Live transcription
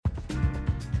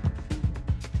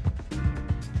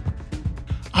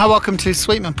Hi, welcome to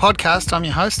Sweetman Podcast. I'm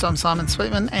your host, I'm Simon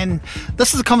Sweetman, and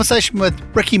this is a conversation with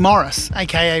Rikki Morris,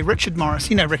 aka Richard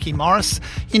Morris. You know Rikki Morris,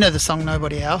 you know the song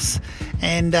Nobody Else,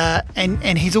 and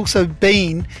he's also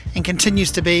been and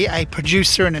continues to be a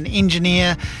producer and an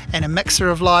engineer and a mixer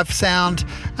of live sound,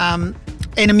 and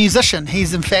a musician.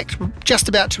 He's in fact just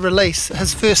about to release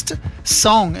his first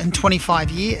song in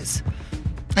 25 years.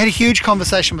 I had a huge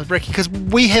conversation with Rikki because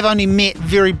we have only met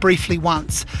very briefly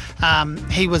once.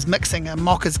 He was mixing a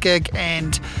Mockers gig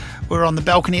and we were on the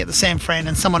balcony at the San Fran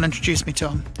and someone introduced me to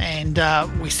him and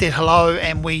we said hello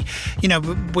and we're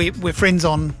friends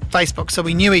on Facebook, so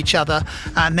we knew each other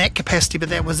in that capacity, but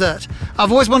that was it.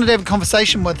 I've always wanted to have a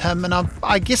conversation with him and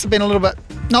I guess I've been a little bit,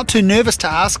 not too nervous to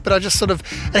ask, but I just it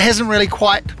hasn't really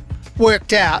quite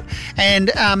worked out, and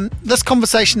this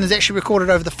conversation is actually recorded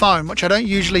over the phone, which I don't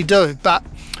usually do, but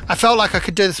I felt like I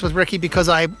could do this with Rikki because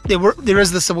there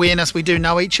is this awareness, we do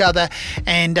know each other,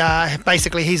 and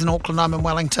basically he's in Auckland, I'm in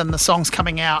Wellington, the song's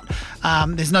coming out,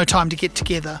 there's no time to get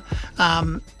together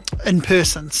in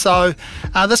person, so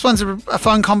this one's a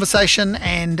phone conversation,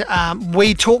 and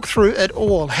we talk through it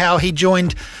all, how he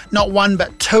joined not one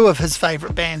but two of his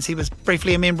favourite bands. He was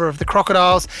briefly a member of the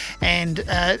Crocodiles and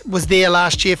was there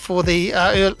last year for the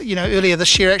earlier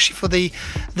this year actually for the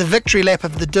victory lap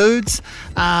of the Dudes,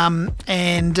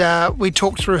 and we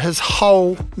talked through his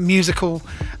whole musical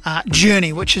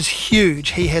journey, which is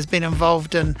huge. He has been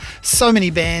involved in so many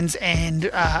bands and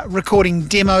recording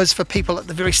demos for people at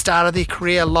the very start of their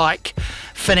career, like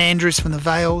Finn Andrews from the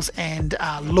Vales and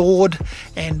Lord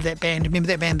and that band, remember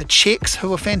that band, the Czechs, who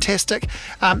were fantastic.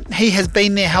 He has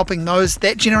been there helping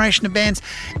that generation of bands,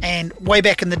 and way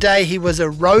back in the day he was a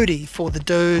roadie for the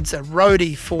Dudes, a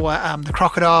roadie for the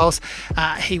Crocodiles.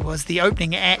 He was the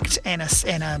opening act and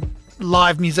a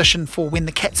live musician for When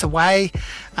the Cat's Away.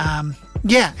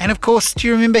 And of course, do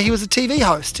you remember he was a TV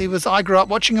host? I grew up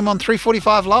watching him on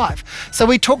 345 Live. So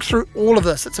we talked through all of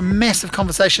this. It's a massive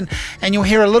conversation, and you'll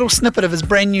hear a little snippet of his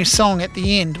brand new song at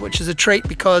the end, which is a treat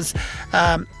because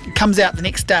it comes out the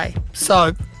next day.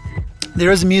 So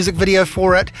there is a music video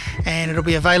for it, and it'll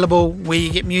be available where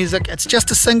you get music. It's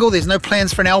just a single. There's no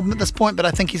plans for an album at this point, but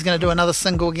I think he's going to do another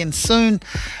single again soon.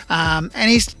 And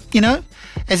he's,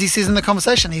 as he says in the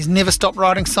conversation, he's never stopped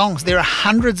writing songs. There are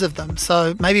hundreds of them,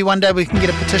 so maybe one day we can get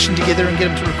a petition together and get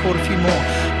him to record a few more.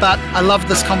 But I love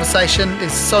this conversation.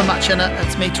 There's so much in it.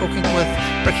 It's me talking with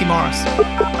Rikki Morris.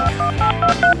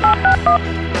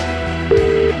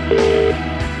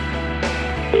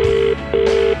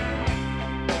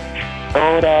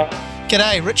 Order.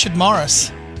 G'day, Richard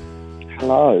Morris.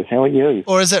 Hello, how are you?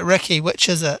 Or is it Rikki? Which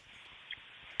is it?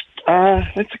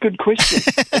 That's a good question.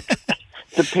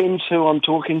 Depends who I'm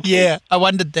talking to. Yeah, I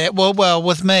wondered that. Well,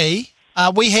 with me,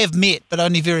 we have met, but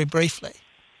only very briefly.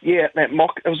 Yeah,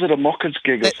 was it a Mockers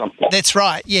gig or something? That's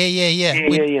right. Yeah.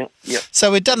 Yeah.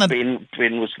 So we'd done Ben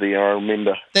was there, I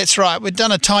remember. That's right. We'd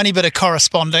done a tiny bit of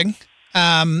corresponding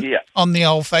on the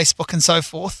old Facebook and so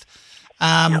forth.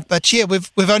 But yeah,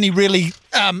 we've only really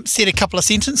said a couple of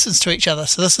sentences to each other,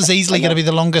 so this is easily going to be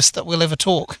the longest that we'll ever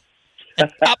talk.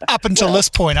 Up until this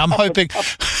point, I'm hoping.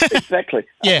 Exactly.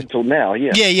 Yeah. Up until now,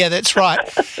 yeah. Yeah, that's right.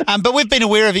 But we've been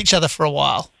aware of each other for a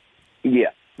while. Yeah.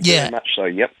 Very much so.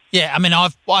 Yep. Yeah, I mean,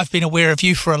 I've been aware of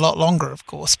you for a lot longer, of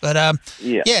course. But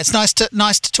it's nice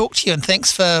to talk to you, and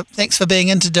thanks for being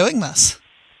into doing this.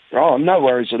 Oh, no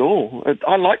worries at all.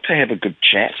 I like to have a good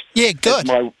chat. Yeah, good.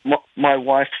 My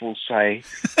wife will say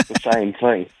the same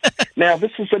thing. Now,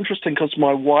 this is interesting because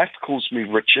my wife calls me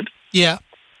Richard. Yeah.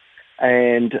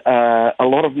 And a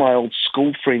lot of my old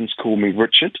school friends call me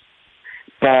Richard.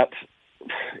 But,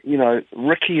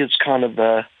 Rikki is kind of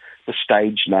the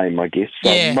stage name, I guess.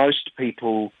 So most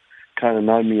people kind of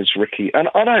know me as Rikki. And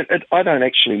I don't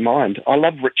actually mind. I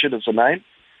love Richard as a name.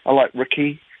 I like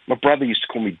Rikki. My brother used to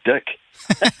call me Dick.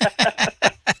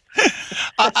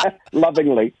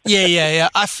 Lovingly. Yeah.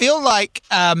 I feel like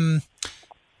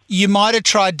you might have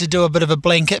tried to do a bit of a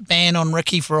blanket ban on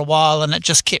Rikki for a while and it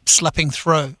just kept slipping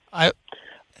through.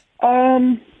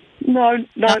 No,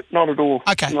 not at all.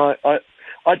 Okay. No,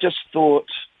 I just thought,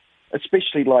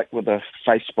 especially like with a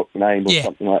Facebook name or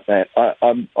something like that,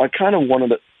 I kind of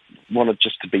wanted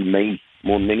just to be me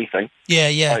more than anything.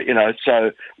 Yeah.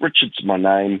 So Richard's my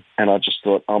name, and I just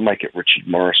thought I'll make it Richard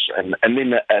Morris, and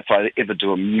then if I ever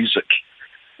do a music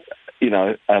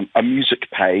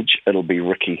page, it'll be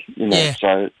Rikki.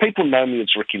 So people know me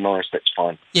as Rikki Morris. That's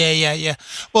fine. Yeah.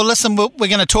 Well, listen, we're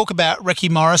going to talk about Rikki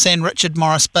Morris and Richard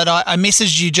Morris, but I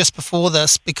messaged you just before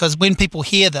this because when people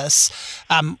hear this,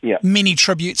 many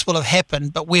tributes will have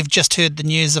happened, but we've just heard the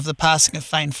news of the passing of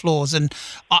Fane Floors, and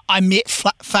I met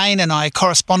Fane and I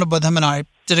corresponded with him and I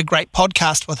did a great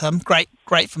podcast with him. Great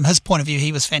from his point of view.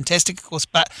 He was fantastic, of course,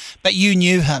 but you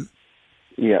knew him.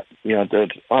 Yeah, I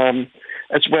did.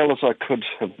 As well as I could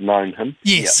have known him.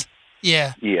 Yes.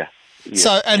 Yeah.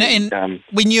 So and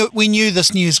we knew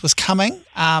this news was coming.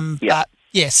 But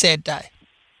yeah, sad day.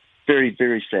 Very,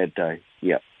 very sad day.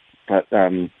 Yeah, but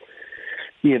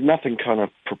nothing kind of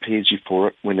prepares you for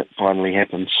it when it finally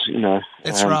happens.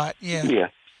 That's right. Yeah. Yeah.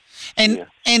 And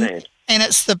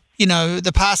it's the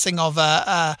passing of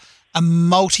a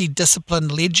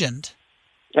multidisciplined legend.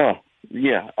 Oh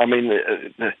yeah, I mean,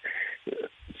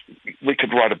 we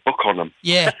could write a book on him.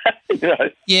 Yeah.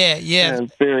 Yeah.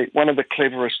 One of the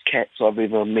cleverest cats I've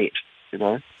ever met.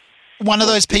 One of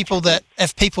those people that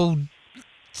if people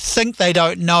think they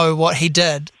don't know what he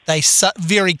did, they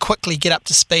very quickly get up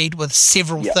to speed with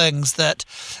several things that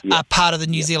are part of the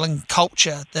New Zealand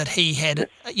culture that he had,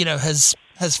 his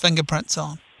fingerprints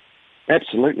on.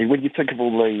 Absolutely. When you think of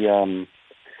all the,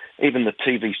 even the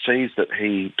TVCs that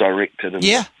he directed, and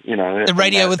the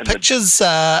Radio with Pictures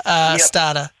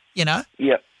starter,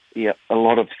 Yeah, a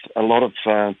lot of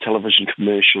television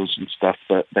commercials and stuff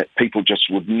that people just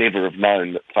would never have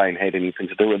known that Fane had anything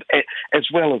to do with, as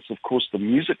well as, of course, the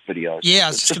music videos. Yeah, I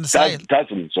was just going to say.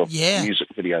 Dozens of music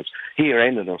videos here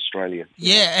and in Australia.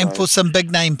 And for some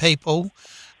big-name people.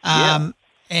 And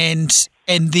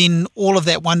then all of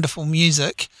that wonderful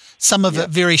music, some of it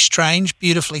very strange,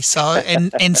 beautifully so,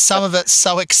 and some of it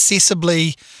so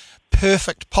accessibly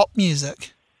perfect pop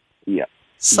music. Yeah.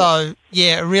 So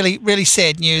really, really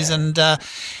sad news, and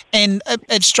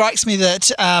it strikes me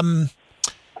that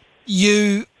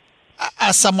you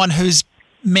are someone who's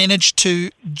managed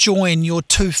to join your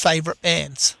two favourite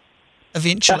bands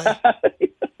eventually.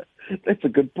 That's a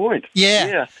good point.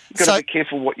 Yeah. Got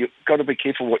to be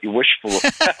careful what you wish for.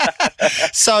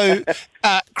 So,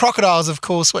 Crocodiles, of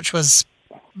course, which was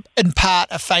in part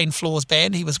a Fane Floors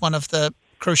band. He was one of the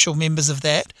crucial members of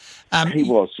that. He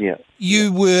was, yeah.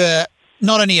 You were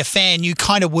not only a fan, you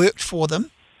kind of worked for them.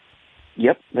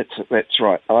 Yep, that's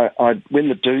right. I when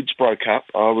the Dudes broke up,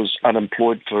 I was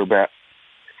unemployed for about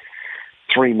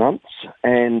 3 months,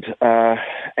 and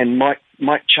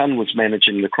Mike Chun was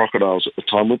managing the Crocodiles at the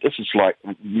time. This is like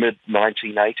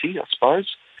mid-1980, I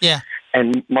suppose. Yeah.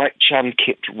 And Mike Chun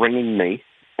kept ringing me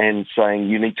and saying,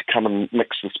 "You need to come and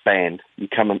mix this band. You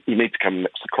need to come and mix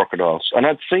the Crocodiles." And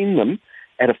I'd seen them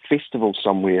at a festival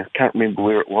somewhere. Can't remember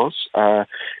where it was.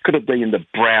 Could have been the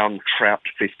Brown Trout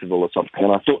Festival or something.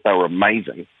 And I thought they were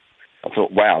amazing. I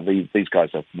thought, wow, these guys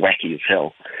are wacky as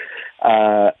hell.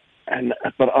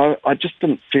 But I just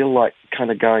didn't feel like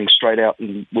kind of going straight out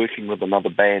and working with another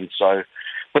band.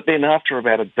 But then after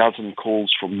about a dozen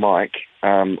calls from Mike,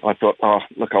 I thought,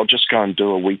 I'll just go and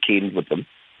do a weekend with them.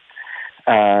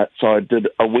 So I did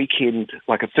a weekend,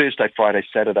 like a Thursday, Friday,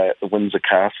 Saturday at the Windsor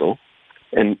Castle.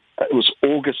 And it was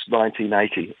August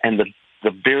 1980. And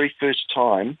the very first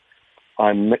time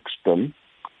I mixed them,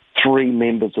 3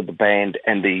 members of the band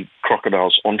and the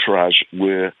Crocodiles entourage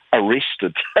were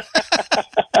arrested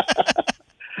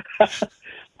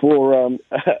for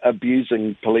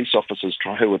abusing police officers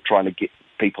who were trying to get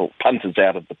punters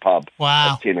out of the pub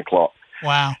at 10 o'clock.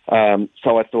 Wow.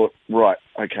 So I thought, right,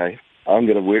 okay, I'm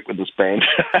going to work with this band.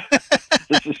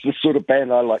 This is the sort of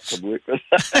band I like to work with.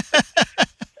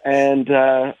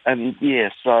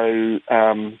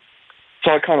 So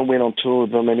I kind of went on tour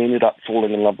with them and ended up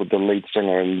falling in love with the lead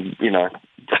singer, and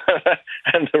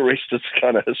and the rest is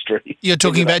kind of history. You're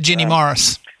talking about Jenny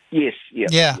Morris. Yes,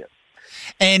 yeah.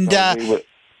 And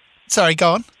sorry,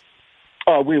 go on.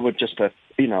 Oh, we were just a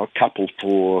couple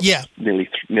for nearly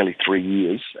 3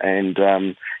 years, and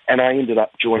I ended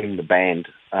up joining the band.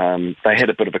 They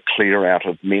had a bit of a clear out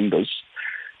of members,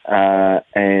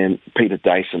 and Peter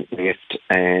Dacent left,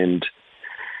 and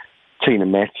Tina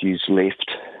Matthews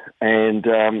left. And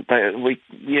there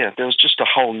was just a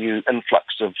whole new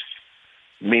influx of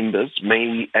members,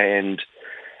 me and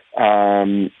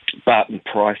Barton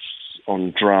Price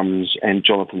on drums and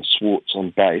Jonathan Swartz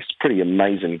on bass. Pretty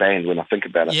amazing band when I think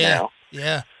about it now.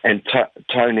 Yeah. And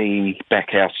Tony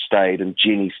Backhouse stayed and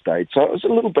Jenny stayed. So it was a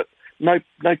little bit, no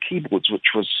keyboards,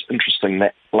 which was interesting,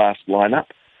 that last lineup.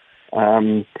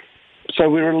 So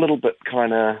we were a little bit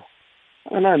kind of,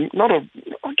 I don't know,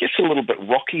 I guess a little bit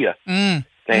rockier.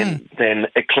 Than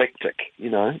eclectic,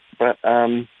 But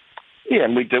and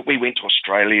we went to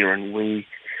Australia and we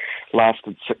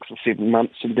lasted 6 or 7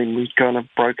 months, and then we kind of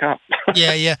broke up.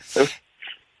 Yeah.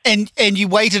 And you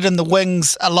waited in the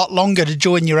wings a lot longer to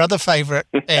join your other favourite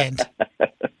band.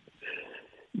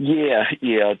 Yeah,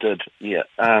 I did. Yeah,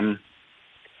 I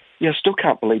still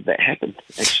can't believe that happened.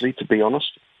 Actually, to be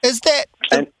honest. Is that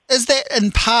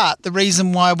in part the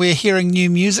reason why we're hearing new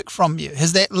music from you?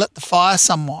 Has that lit the fire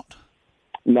somewhat?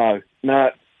 No.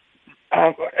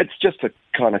 It's just a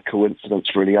kind of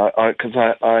coincidence, really. Because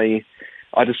I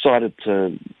decided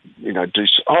to,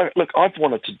 look, I've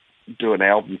wanted to do an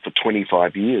album for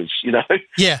 25 years,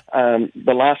 Yeah.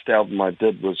 The last album I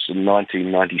did was in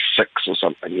 1996 or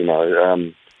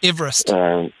something, Everest,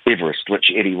 which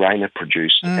Eddie Rayner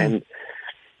produced. And,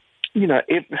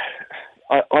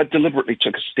 I deliberately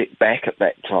took a step back at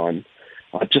that time.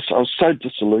 I was so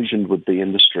disillusioned with the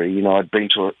industry. I'd been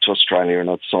to Australia and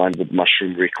I'd signed with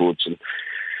Mushroom Records and,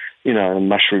 and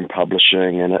Mushroom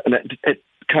Publishing, and it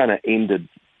kind of ended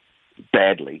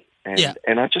badly.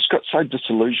 And I just got so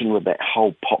disillusioned with that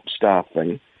whole pop star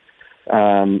thing.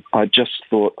 I just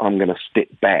thought, I'm going to step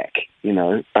back,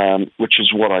 which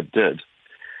is what I did.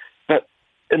 But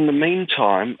in the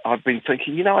meantime, I've been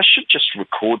thinking, I should just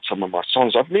record some of my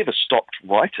songs. I've never stopped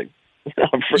writing.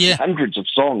 I've written hundreds of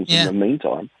songs in the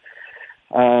meantime.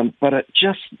 But it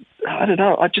just, I don't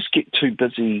know, I just get too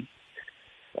busy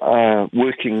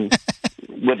working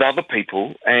with other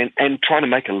people and trying to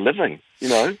make a living,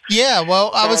 Yeah,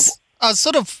 well, I was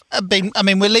sort of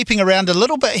we're leaping around a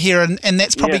little bit here, and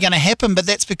that's probably going to happen, but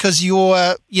that's because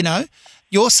you're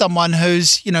someone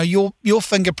who's, your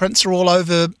fingerprints are all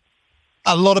over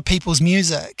a lot of people's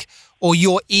music, or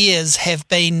your ears have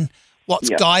been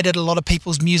what's guided a lot of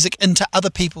people's music into other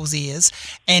people's ears.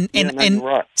 And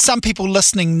right. Some people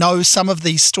listening know some of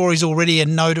these stories already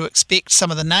and know to expect some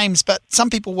of the names, but some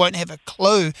people won't have a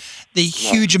clue the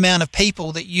huge amount of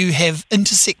people that you have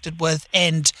intersected with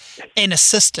and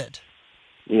assisted.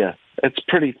 Yeah, it's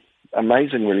pretty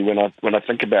amazing, really, when I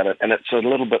think about it. And it's a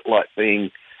little bit like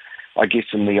being, I guess,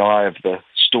 in the eye of the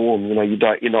storm.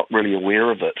 You're not really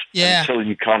aware of it until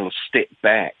you kind of step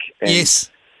back. And yes.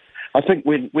 I think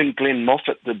when Glenn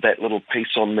Moffat did that little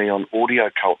piece on me on audio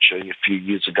culture a few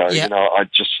years ago,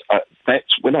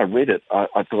 that's when I read it,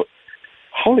 I thought,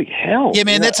 holy hell. Yeah,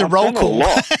 man, that's a roll call.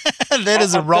 That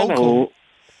is a roll call.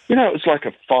 It was like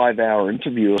a 5-hour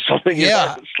interview or something.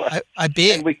 Yeah, I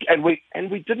bet. And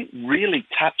we didn't really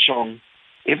touch on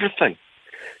everything.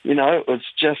 It was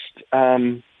just...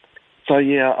 So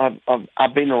yeah,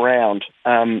 I've been around,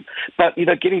 but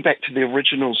getting back to the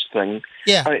originals thing,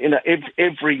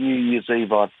 every New Year's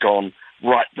Eve I've gone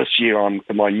right. This year,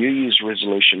 my New Year's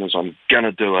resolution is I'm going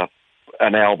to do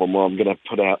an album where I'm going to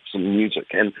put out some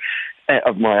music and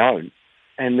of my own.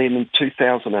 And then in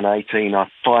 2018, I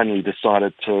finally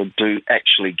decided to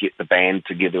actually get the band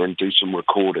together and do some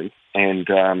recording. And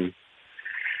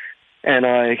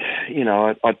I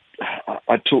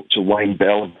talked to Wayne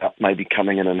Bell about maybe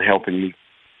coming in and helping me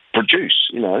produce,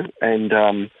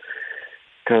 and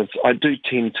because I do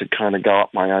tend to kind of go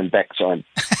up my own backside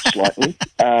slightly.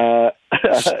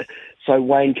 So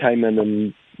Wayne came in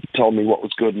and told me what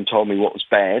was good and told me what was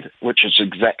bad, which is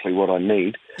exactly what I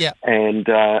need. Yeah. And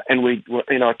we,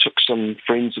 I took some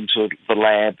friends into the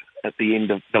lab at the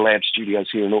end of the lab studios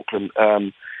here in Auckland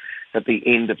at the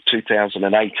end of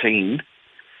 2018.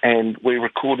 And we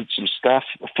recorded some stuff,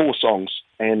 4 songs,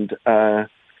 and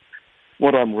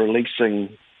what I'm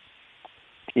releasing,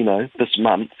 this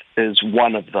month is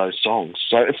one of those songs.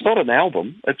 So it's not an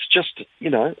album. It's just,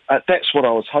 that's what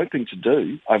I was hoping to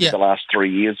do over the last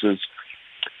 3 years is,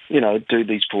 do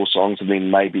these 4 songs and then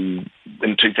maybe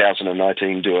in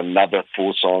 2019 do another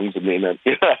 4 songs and then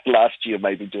last year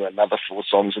maybe do another 4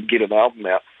 songs and get an album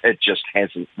out. It just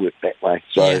hasn't worked that way.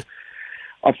 So... Yeah.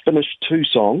 I've finished 2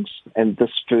 songs, and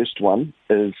this first one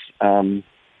is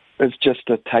just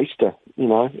a taster,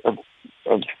 of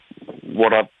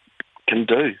what I can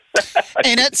do.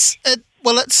 And it's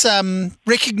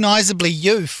recognisably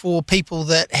you for people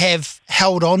that have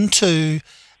held on to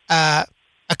a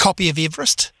copy of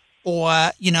Everest, or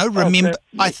remember.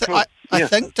 I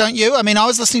think, don't you? I mean, I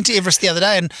was listening to Everest the other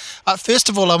day, and first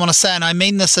of all, I want to say, and I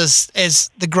mean this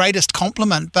as the greatest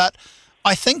compliment, but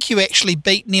I think you actually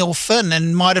beat Neil Finn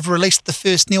and might have released the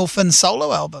first Neil Finn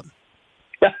solo album.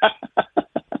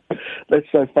 That's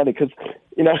so funny because,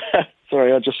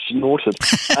 sorry, I just snorted.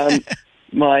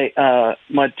 My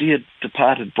dear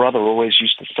departed brother always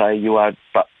used to say, you are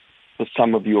but the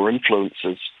sum of your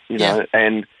influences,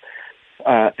 and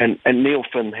Neil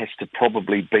Finn has to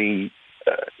probably be,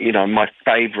 my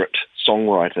favourite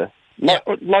songwriter,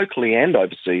 locally and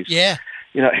overseas. Yeah.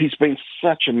 He's been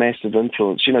such a massive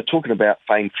influence. Talking about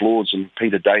Fame Floors and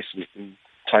Peter Dacent and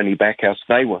Tony Backhouse,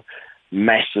 they were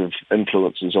massive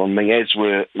influences on me, as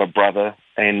were my brother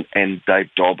and Dave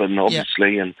Dobbin,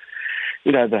 obviously, and,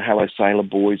 the Hello Sailor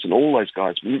Boys and all those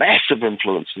guys, massive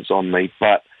influences on me.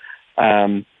 But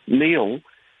Neil,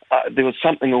 there was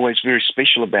something always very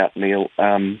special about Neil.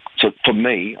 So for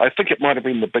me, I think it might have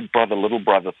been the big brother, little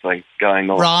brother thing going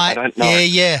on. Right. I don't know.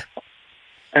 Yeah.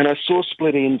 And I saw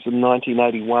Split Enz in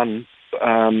 1981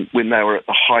 when they were at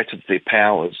the height of their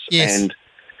powers. Yes. And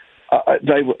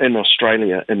they were in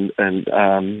Australia in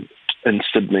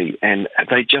Sydney, and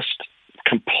they just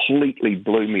completely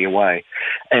blew me away.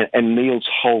 And Neil's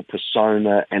whole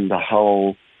persona and the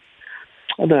whole,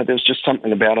 I don't know, there was just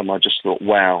something about him. I just thought,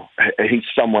 wow, he's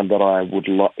someone that I would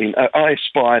I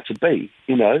aspire to be,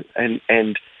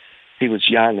 and he was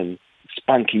young and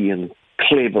spunky and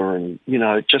clever and,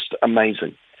 just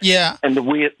amazing. Yeah. And the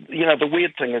weird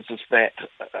thing is that,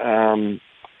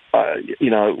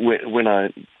 when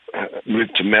I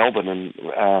moved to Melbourne and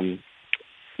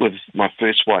with my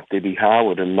first wife, Debbie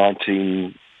Harwood, in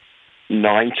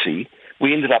 1990,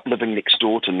 we ended up living next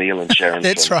door to Neil and Sharon.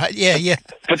 That's right. Yeah.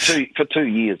 For 2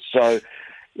 years. So,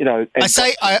 I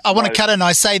want to cut in.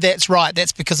 I say that's right.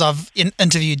 That's because I've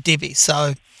interviewed Debbie.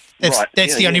 So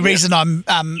that's the only reason I'm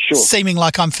seeming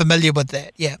like I'm familiar with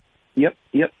that. Yeah. Yep.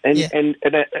 And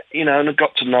I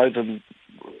got to know them.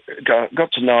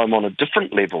 Got to know him on a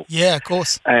different level. Yeah, of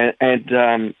course.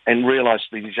 And realised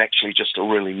that he's actually just a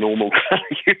really normal kind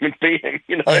of human being,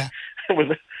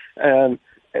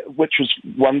 which was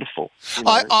wonderful.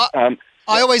 I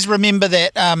always remember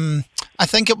that. I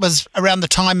think it was around the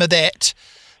time of that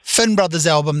Finn Brothers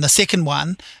album, the second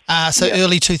one,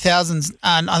 early 2000s,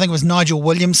 and I think it was Nigel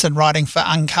Williamson writing for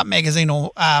Uncut magazine,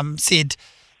 or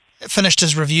finished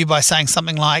his review by saying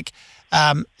something like,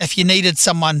 if you needed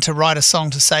someone to write a song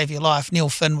to save your life, Neil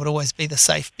Finn would always be the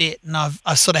safe bet. And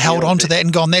I've sort of held on to that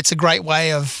and gone, that's a great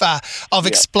way of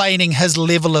explaining his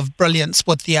level of brilliance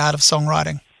with the art of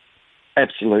songwriting.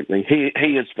 Absolutely.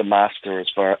 He is the master as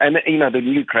far, and the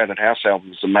new Crowded House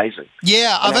album is amazing.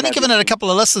 Yeah, I've only given it a couple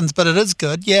of listens, but it is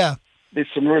good. Yeah. There's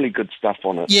some really good stuff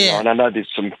on it. Yeah. And I know there's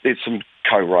some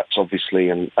co-writes obviously,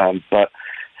 and there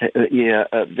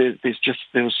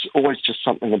was always just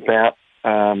something about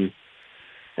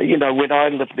when I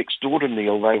lived next door to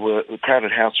Neil, the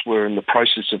Crowded House were in the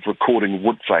process of recording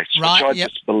Woodface, right, which I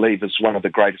just believe is one of the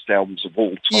greatest albums of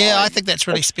all time. Yeah, I think that's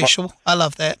really special. I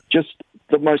love that. Just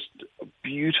the most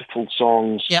beautiful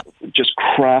songs, just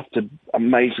crafted,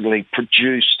 amazingly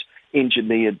produced,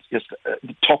 engineered, just at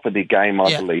the top of their game,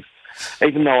 I believe.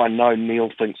 Even though I know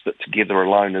Neil thinks that Together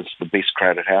Alone is the best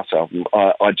Crowded House album,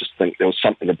 I just think there was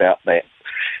something about that.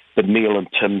 The Neil and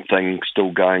Tim thing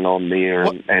still going on there.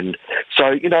 And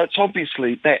so, it's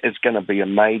obviously that is going to be a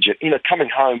major, coming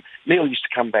home, Neil used to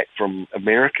come back from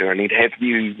America and he'd have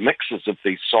new mixes of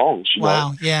these songs,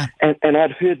 Wow, yeah. And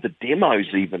I'd heard the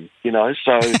demos even,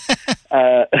 so,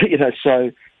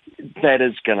 so that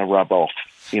is going to rub off,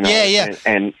 Yeah.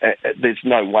 And there's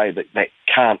no way that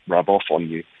can't rub off on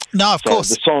you. No, of course.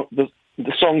 The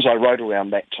songs I wrote around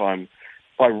that time,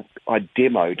 I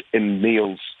demoed in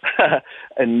Neil's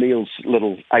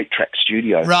little 8-track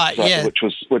studio, right? Which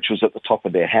was at the top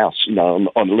of their house, on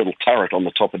a little turret on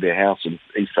the top of their house in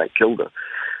East St Kilda.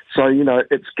 So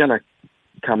it's going to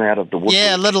come out of the woodwork.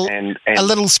 Yeah, a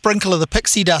little sprinkle of the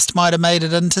pixie dust might have made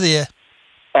it into there.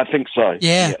 I think so.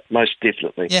 Yeah, most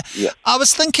definitely. Yeah. I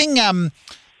was thinking,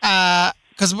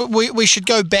 because we should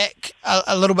go back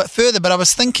a little bit further, but I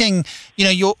was thinking,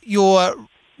 your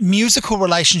musical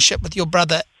relationship with your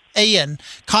brother Ian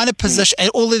kind of and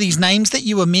all of these names that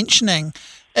you were mentioning,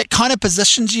 it kind of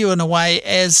positions you in a way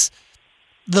as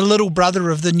the little brother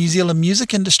of the New Zealand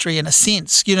music industry in a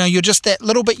sense. You're just that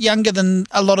little bit younger than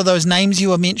a lot of those names you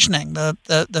were mentioning,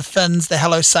 the Finns, the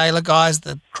Hello Sailor guys,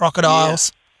 the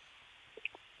Crocodiles.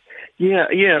 Yeah,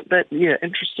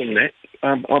 interesting that.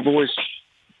 I've always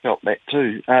felt that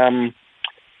too.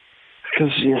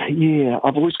 Because,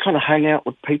 I've always kind of hung out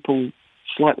with people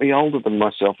slightly older than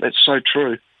myself. That's so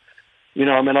true.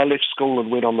 I left school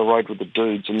and went on the road with the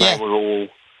dudes, and they were all,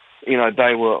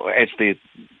 they were, as their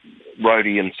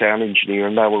roadie and sound engineer,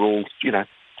 and they were all,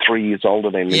 3 years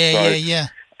older than me. Yeah.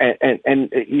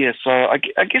 So I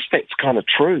guess that's kind of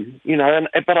true,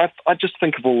 but I just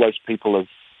think of all those people as,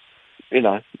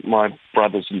 my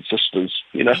brothers and sisters,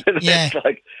 That's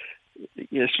like,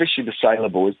 especially the Sailor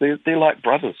Boys, they're like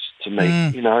brothers to me,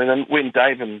 and when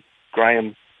Dave and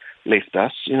Graham left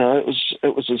us,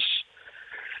 it was as,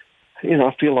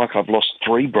 I feel like I've lost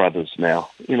 3 brothers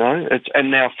now, and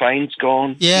now Fane's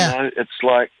gone, it's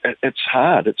like, it's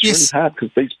hard, it's really hard, because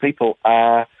these people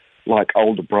are like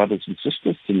older brothers and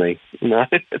sisters to me,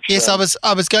 Yes, I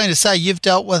was going to say, you've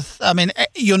dealt with,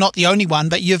 you're not the only one,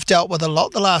 but you've dealt with a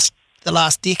lot the last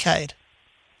decade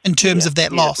in terms of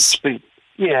that loss. And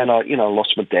I,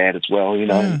 lost my dad as well,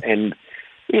 and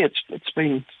it's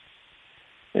been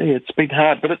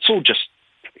hard, but it's all just,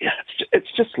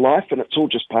 it's just life, and it's all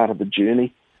just part of the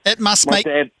journey. It must My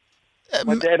dad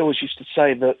always used to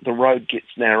say that the road gets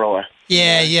narrower.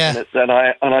 Yeah, yeah. And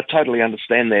I totally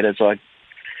understand that. As I'm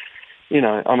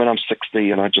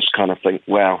 60, and I just kind of think,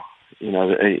 wow,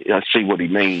 I see what he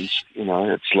means.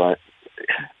 It's like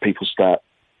people start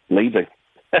leaving.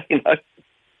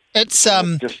 It's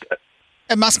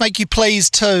it must make you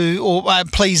pleased too, or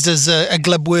pleased is a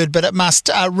glib word, but it must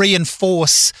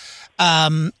reinforce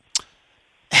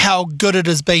how good it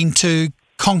has been to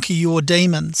conquer your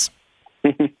demons.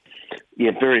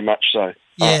 Yeah, very much so.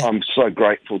 Yeah. I'm so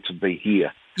grateful to be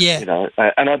here. Yeah.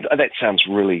 And that sounds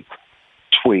really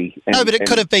twee. No, but it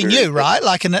could have been you, right?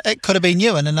 It could have been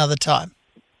you in another time.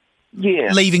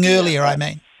 Yeah. Leaving earlier, I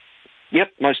mean.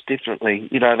 Yep, most definitely.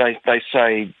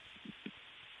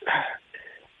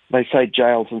 They say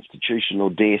jail's institutional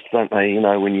death, don't they?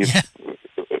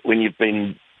 When you've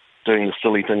been doing the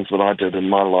silly things that I did in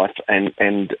my life, and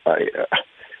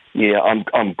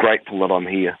I'm grateful that I'm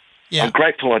here. Yeah. I'm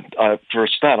grateful. For a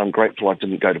start, I'm grateful I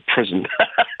didn't go to prison.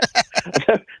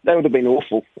 That would have been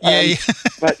awful.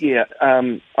 But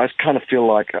I kind of feel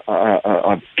like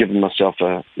I've given myself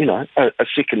a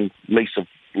second lease of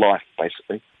life,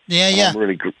 basically. Yeah,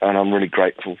 and I'm really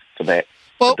grateful for that.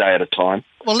 A day at a time.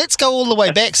 Well, let's go all the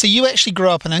way back. So you actually grew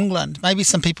up in England. Maybe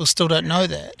some people still don't know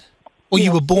that. Or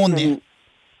you were born there.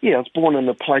 I was born in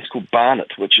a place called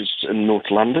Barnet, which is in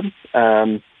North London.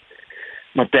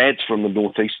 My dad's from the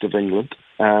northeast of England.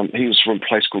 He was from a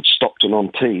place called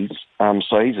Stockton-on-Tees.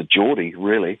 So he's a Geordie,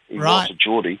 really. He was a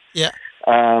Geordie. Yeah.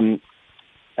 And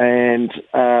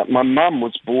my mum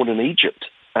was born in Egypt.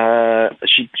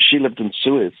 She lived in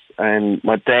Suez, and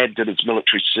my dad did his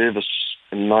military service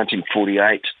in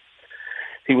 1948.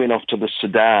 He went off to the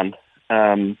Sudan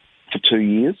for 2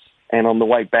 years, and on the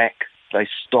way back, they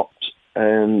stopped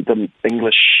in the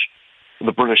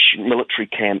British military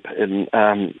camp in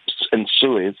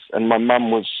Suez, and my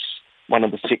mum was one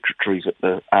of the secretaries at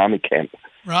the army camp.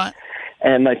 Right.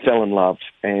 And they fell in love,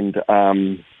 and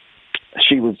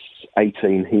she was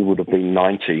 18, he would have been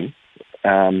 19.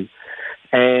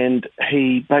 And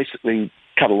he basically,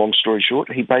 cut a long story short,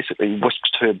 he basically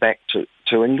whisked her back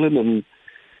to England, and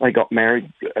they got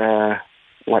married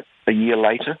like a year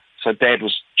later. So Dad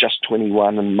was just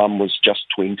 21 and Mum was just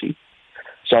 20.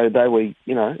 So they were,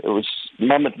 it was,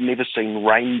 Mum had never seen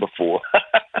rain before.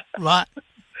 Right.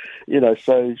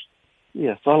 So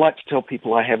I like to tell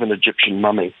people I have an Egyptian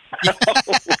mummy.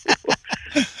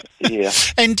 Yeah.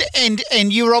 And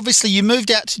you were you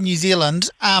moved out to New Zealand.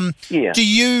 Yeah. Do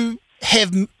you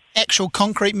have actual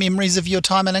concrete memories of your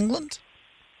time in England?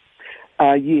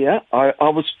 Yeah, I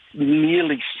was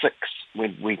nearly 6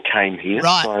 when we came here.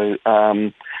 Right.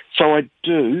 So I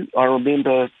do. I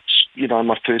remember,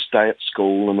 my first day at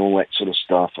school and all that sort of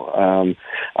stuff.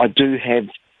 I do have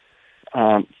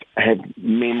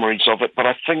memories of it, but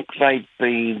I think they've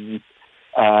been,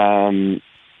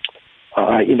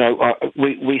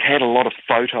 we had a lot of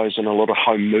photos and a lot of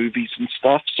home movies and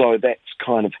stuff, so that's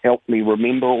kind of helped me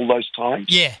remember all those times.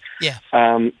 Yeah, yeah.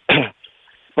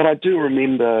 But I do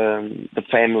remember the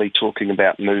family talking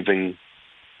about moving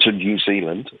to New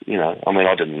Zealand.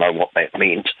 I didn't know what that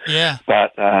meant. Yeah.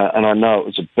 But and I know it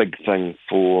was a big thing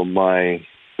for my,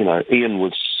 Ian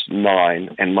was 9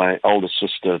 and my older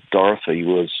sister Dorothy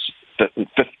was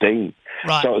 15.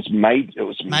 Right. So it was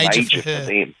major for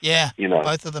them. Yeah.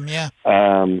 Both of them. Yeah.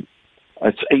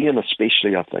 It's Ian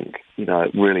especially, I think.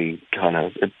 Really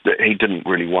he didn't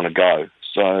really want to go.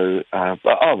 So,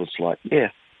 but I was like,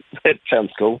 yeah. That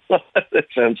sounds cool. That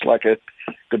sounds like a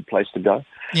good place to go.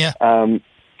 Yeah. So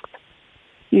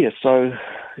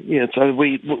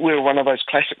we were one of those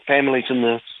classic families in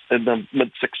the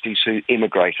mid-60s who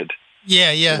emigrated.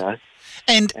 Yeah, yeah.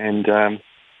 And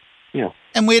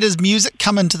And where does music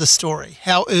come into the story?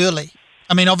 How early?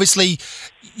 I mean, obviously,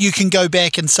 you can go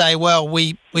back and say, well,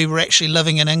 we were actually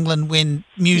living in England when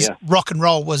rock and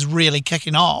roll was really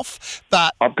kicking off.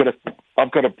 But I've got a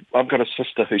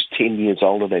sister who's 10 years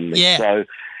older than me. Yeah. So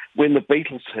when the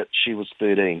Beatles hit, she was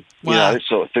 13. Wow.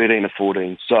 So 13 or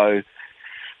 14. So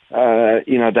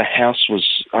the house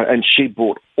was, and she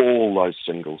bought all those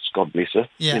singles. God bless her.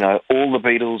 Yeah. All the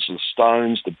Beatles, the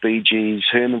Stones, the Bee Gees,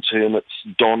 Herman's Hermits,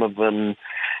 Donovan,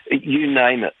 you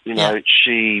name it.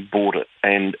 She bought it,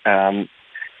 and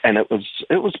it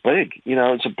was big. It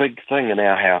was a big thing in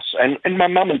our house. And my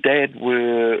mum and dad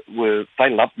were they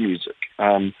loved music.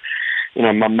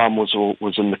 My mum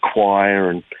was in the choir,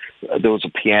 and there was a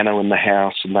piano in the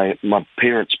house, and my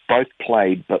parents both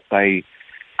played, but they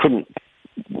couldn't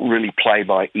really play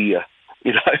by ear,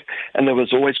 and there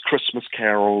was always Christmas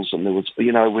carols, and there was, we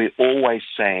always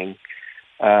sang,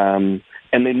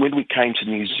 And then when we came to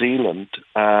New Zealand,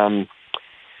 that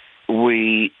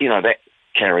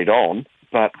carried on,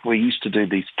 but we used to do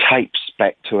these tapes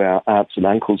back to our aunts and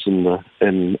uncles we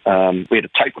had a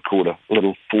tape recorder, a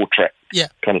little 4-track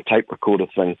kind of tape recorder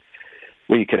thing,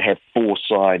 where you could have 4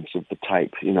 sides of the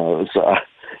tape, It was,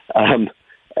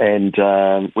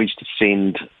 we used to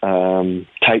send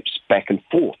tapes back and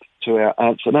forth to our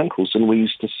aunts and uncles, and we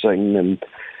used to sing and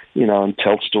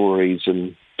tell stories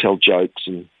and tell jokes,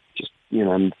 and just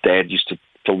and Dad used to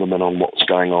fill them in on what's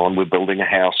going on. We're building a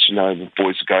house, the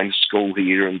boys are going to school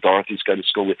here, and Dorothy's going to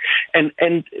school there,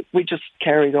 and we just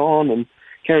carried on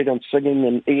singing.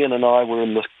 And Ian and I were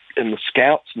in the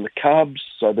Scouts and the Cubs,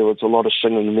 so there was a lot of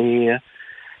singing there,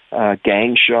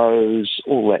 gang shows,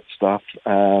 all that stuff.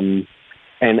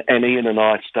 And Ian and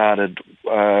I started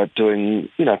doing,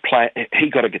 he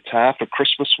got a guitar for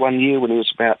Christmas one year when he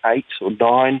was about 8 or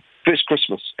 9. First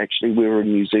Christmas, actually, we were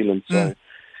in New Zealand, so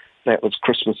that was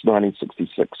Christmas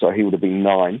 1966, so he would have been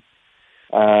 9.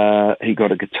 He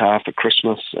got a guitar for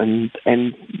Christmas, and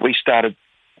we started,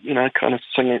 kind of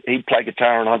singing. He'd play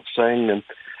guitar and I'd sing, and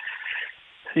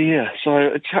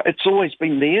so it's always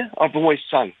been there. I've always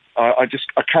sung. I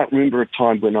can't remember a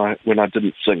time when I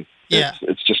didn't sing. Yeah.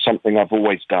 It's just something I've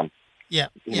always done. Yeah.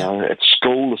 At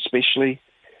school especially,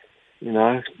 we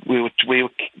were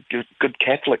good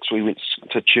Catholics. We went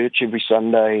to church every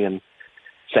Sunday and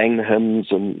sang the hymns,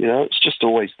 and it's just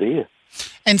always there.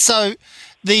 And so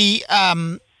the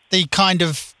kind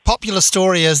of popular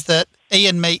story is that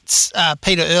Ian meets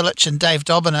Peter Ehrlich and Dave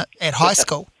Dobbin at high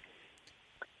school.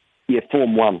 Yeah,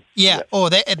 Form 1. Yeah, or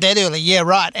that early. Yeah,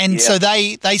 right. And so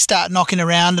they start knocking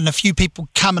around, and a few people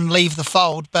come and leave the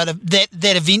fold, but that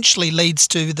eventually leads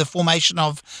to the formation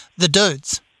of the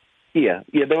Dudes. Yeah.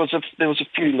 There was a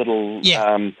few little,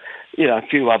 a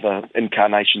few other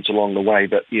incarnations along the way,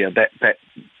 but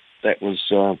that was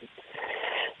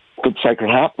good Sacred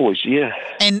Heart Boys. Yeah.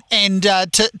 And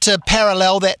to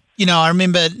parallel that, I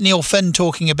remember Neil Finn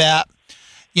talking about,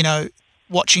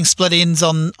 watching Split Ends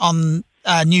on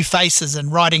New Faces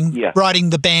and writing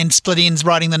the band Split Ends,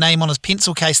 writing the name on his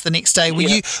pencil case the next day.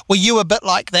 Were you a bit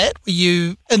like that? Were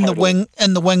you in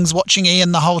the wings watching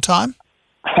Ian the whole time?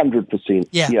 100%.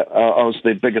 Yeah. I was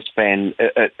their biggest fan.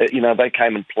 They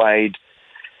came and played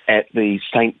at the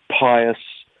St. Pius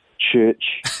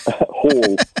Church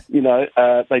Hall.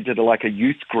 They did a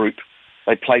youth group.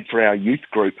 They played for our youth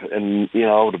group, and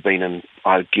I would have been in,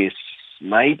 I guess,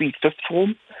 maybe 5th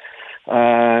form.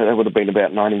 It would have been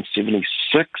about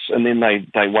 1976, and then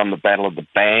they won the Battle of the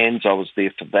Bands. I was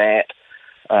there for that.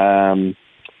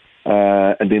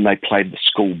 And then they played the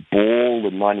school ball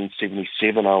in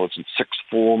 1977. I was in 6th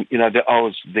form. I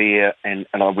was there, and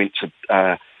I went to,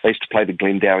 they used to play the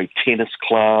Glendowie Tennis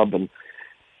Club, and,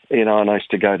 and I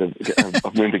used to go to, I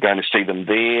remember going to see them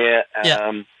there.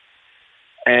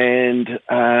 And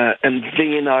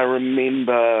then I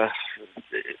remember,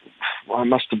 I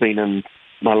must have been in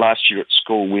my last year at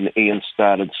school when Ian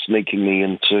started sneaking me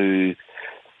into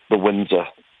the Windsor,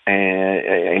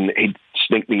 and he'd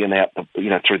sneak me in out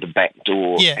through the back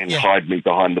door and hide me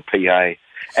behind the PA.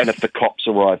 And if the cops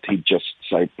arrived, he'd just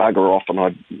say bugger off, and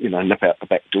I'd nip out the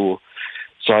back door.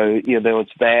 So there was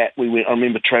that. I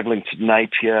remember travelling to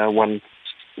Napier one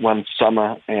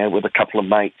summer with a couple of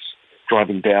mates,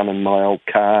 driving down in my old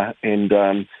car, and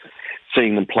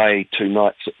seeing them play 2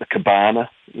 nights at the Cabana.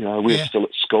 We were still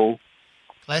at school.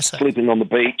 Classic. Sleeping on the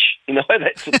beach,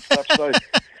 that sort of stuff. So,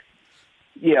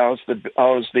 I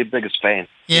was their biggest fan.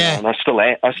 Yeah, and I still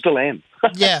am.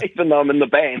 Yeah, even though I'm in the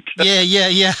band.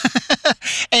 Yeah.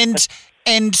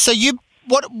 and so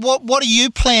what are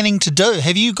you planning to do?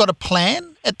 Have you got a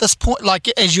plan at this point? Like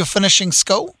as you're finishing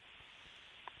school?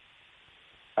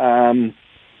 No.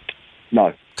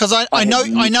 Because I know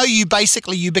you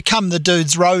become the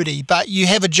Dude's roadie, but you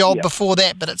have a job before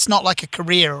that, but it's not like a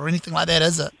career or anything like that,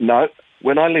 is it? No.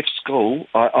 When I left school,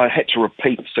 I had to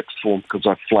repeat 6th form because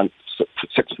I flunked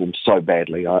 6th form so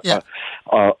badly. I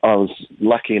was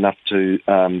lucky enough to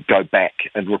go back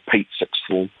and repeat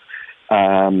 6th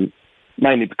form,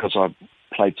 mainly because I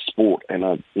played sport and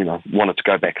I wanted to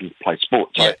go back and play sport.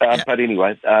 So, but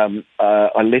anyway,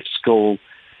 I left school,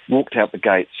 walked out the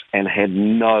gates, and had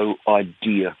no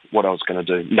idea what I was going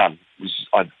to do. None.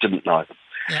 I didn't know.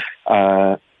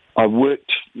 Yeah. I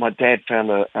worked. My dad found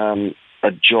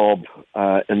a job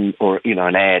an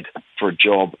ad for a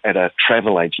job at a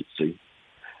travel agency,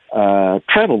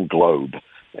 Travel Globe,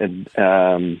 in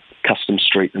Custom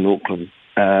Street in Auckland,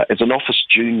 as an office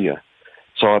junior.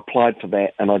 So I applied for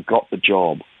that, and I got the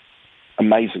job,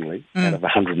 amazingly, out of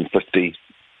 150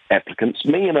 applicants.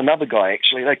 Me and another guy,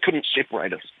 actually, they couldn't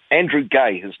separate us. Andrew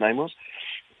Gay, his name was.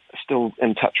 still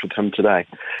in touch with him today.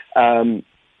 And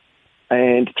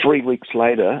 3 weeks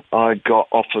later, I got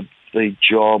offered the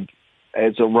job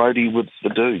as a roadie with the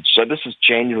Dudes. So this is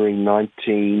January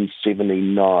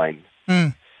 1979.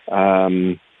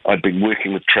 I'd been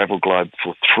working with Travel Globe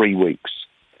for 3 weeks.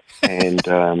 And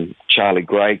Charlie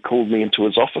Gray called me into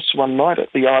his office one night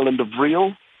at the island of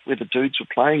Reel, where the Dudes were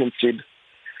playing, and said,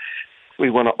 "We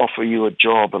want to offer you a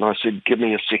job." And I said, "Give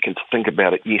me a second to think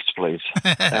about it. Yes, please."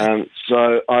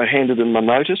 So I handed in my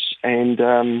notice and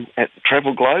at the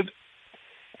Travel Globe.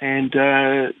 And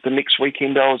the next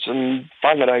weekend I was in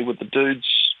Whangarei with the Dudes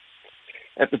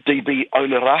at the DB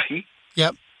Onerahi.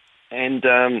 Yep. And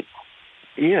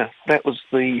that was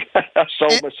I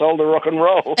sold my soul to rock and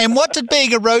roll. And what did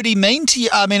being a roadie mean to you?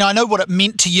 I mean, I know what it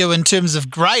meant to you in terms of,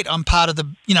 great, I'm part of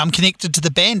I'm connected to the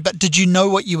band, but did you know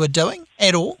what you were doing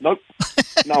at all? Nope.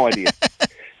 No idea.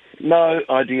 No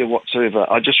idea whatsoever.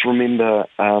 I just remember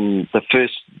the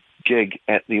first gig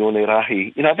at the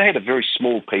Onerahi. They had a very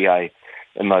small PA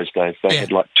in those days. They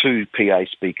had like 2 PA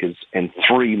speakers and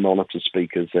 3 monitor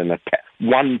speakers and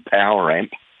one power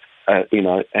amp, and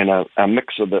a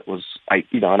mixer that was an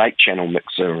 8-channel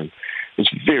mixer, and it was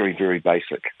very, very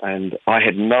basic. And I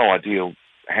had no idea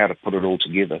how to put it all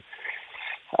together.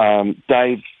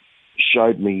 Dave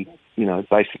showed me,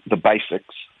 the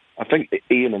basics. I think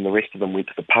Ian and the rest of them went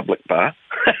to the public bar,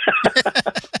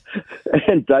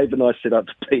 and Dave and I set up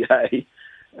the PA.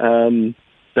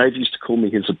 Dave used to call me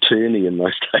his attorney in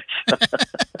those days.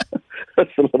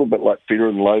 It's a little bit like Fear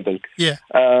and Loathing. Yeah.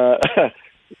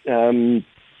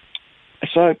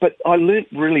 But I learnt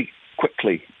really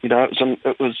quickly. You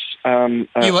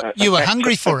were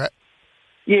hungry for it.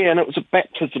 Yeah, and it was a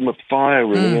baptism of fire,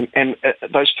 really. And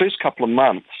those first couple of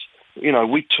months,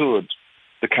 we toured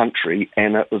the country,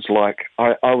 and it was like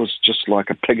I was just like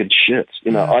a pig in shit.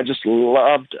 I just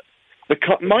loved it.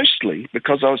 Mostly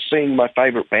because I was seeing my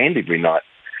favourite band every night.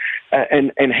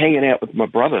 And hanging out with my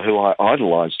brother, who I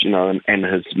idolised, and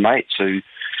his mates, who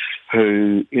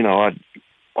I'd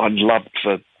loved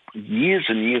for years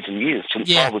and years and years since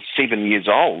I was 7 years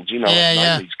old. I've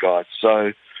known these guys.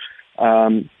 So,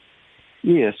 so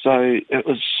it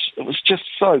was just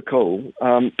so cool.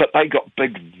 But they got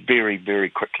big very, very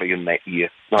quickly in that year,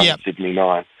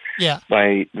 1979. Yeah,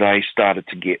 they started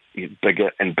to get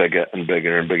bigger and bigger and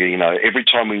bigger and bigger. Every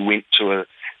time we went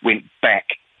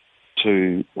back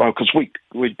to, because we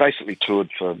basically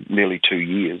toured for nearly 2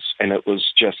 years, and it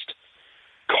was just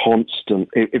constant.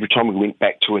 Every time we went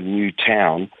back to a new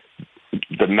town,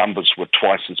 the numbers were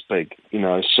twice as big,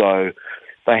 so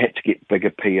they had to get bigger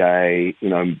PA,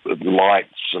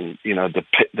 lights, and,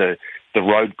 the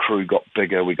road crew got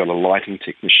bigger. We got a lighting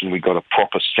technician, we got a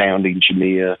proper sound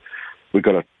engineer, we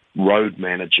got a road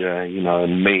manager,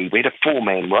 and me. We had a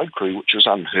 4-man road crew, which was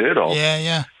unheard of.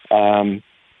 Yeah.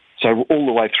 So all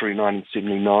the way through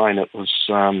 1979, it was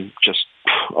just,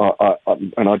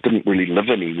 and I didn't really live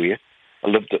anywhere. I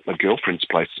lived at my girlfriend's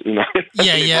place, and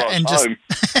just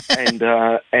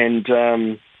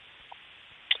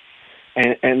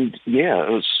it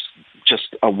was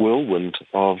just a whirlwind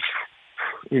of,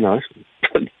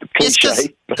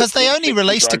 cliche. Because they only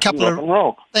released a couple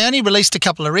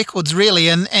of records, really,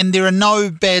 and there are no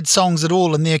bad songs at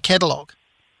all in their catalogue.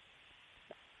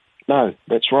 No,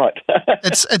 that's right.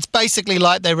 It's basically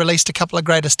like they released a couple of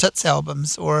greatest hits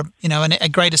albums, or a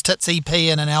greatest hits EP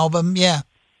and an album. Yeah.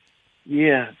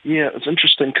 Yeah. It's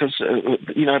interesting because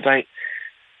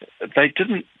they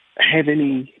didn't have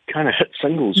any kind of hit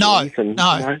singles or anything.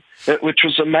 No, which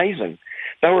was amazing.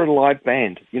 They were a live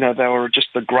band. They were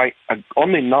just the great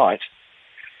on their night.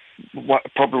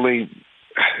 Probably,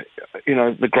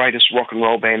 the greatest rock and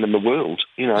roll band in the world.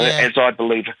 As I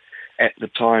believe. At the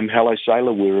time, Hello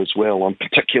Sailor were as well on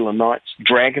particular nights.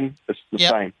 Dragon is the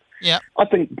same. Yeah, I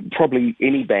think probably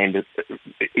any band,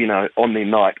 on their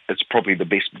night, is probably the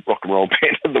best rock and roll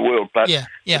band in the world. But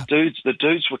the dudes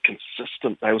were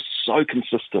consistent. They were so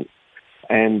consistent,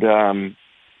 and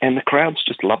the crowds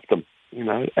just loved them.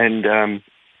 And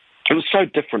it was so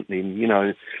different then.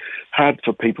 Hard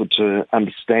for people to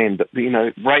understand. But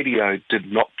radio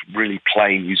did not really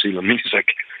play New Zealand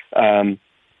music.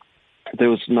 There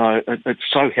was it's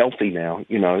so healthy now,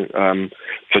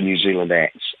 for New Zealand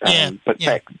acts. Back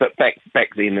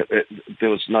then, there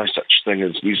was no such thing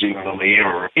as New Zealand on the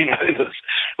air,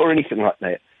 or anything like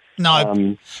that.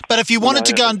 No, but if you wanted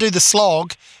to go and do the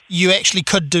slog, you actually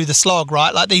could do the slog,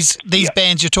 right? Like these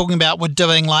bands you're talking about were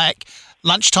doing like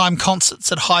lunchtime concerts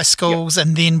at high schools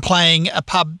and then playing a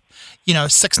pub,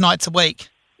 6 nights a week.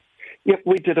 Yep,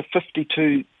 we did a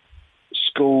 52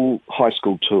 high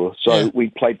school tour. So we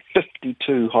played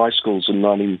 52 high schools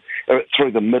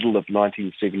through the middle of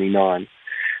 1979.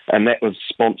 And that was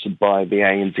sponsored by the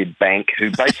ANZ Bank,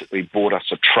 who basically bought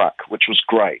us a truck, which was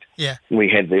great. Yeah. We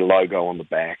had their logo on the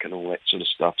back and all that sort of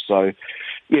stuff. So,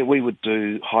 yeah, we would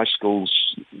do high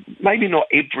schools, maybe not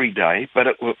every day, but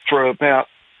for about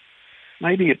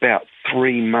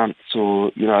 3 months,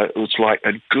 or, it was like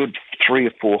a good 3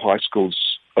 or 4 high schools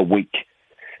a week.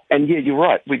 And yeah, you're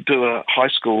right. We'd do a high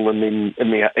school and then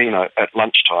at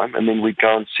lunchtime, and then we'd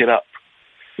go and set up.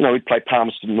 We'd play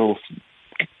Palmerston North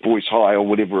Boys High or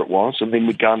whatever it was, and then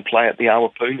we'd go and play at the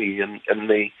Awapuni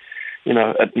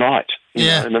at night.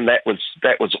 And then that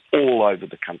was all over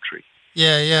the country.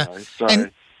 Yeah.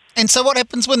 And so what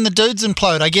happens when the dudes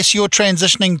implode? I guess you're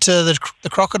transitioning to the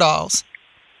Crocodiles.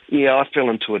 Yeah, I fell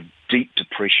into a deep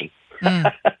depression.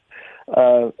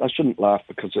 I shouldn't laugh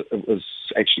because it was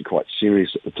actually quite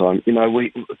serious at the time.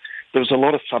 There was a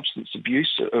lot of substance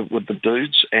abuse with the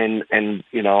dudes, and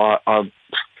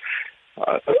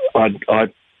I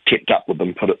kept up with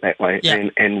them, put it that way. Yeah.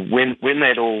 And when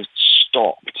that all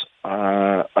stopped,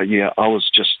 I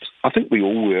think we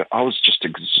all were. I was just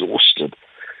exhausted.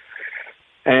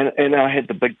 And I had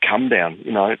the big come down.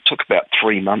 It took about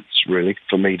 3 months, really,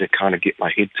 for me to kind of get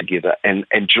my head together. And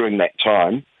during that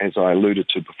time, as I alluded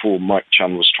to before, Mike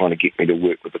Chun was trying to get me to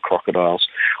work with the Crocodiles.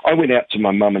 I went out to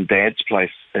my mum and dad's place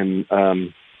in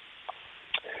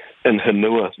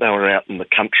Hanua. They were out in the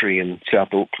country in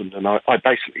South Auckland, and I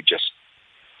basically just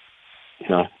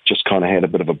kind of had a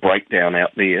bit of a breakdown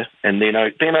out there. And then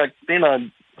I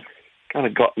kind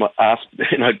of got my ass,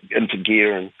 into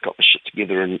gear and got my shit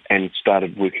together and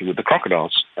started working with the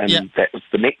Crocodiles. And that was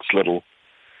the next little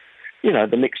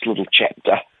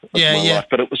chapter of my life.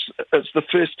 But it's the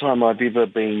first time I've ever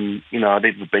been, I'd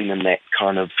ever been in that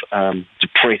kind of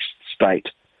depressed state,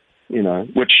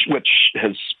 which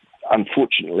has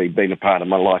unfortunately been a part of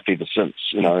my life ever since,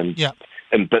 in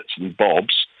bits and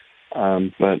bobs.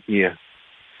 But yeah.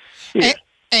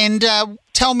 And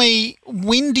tell me,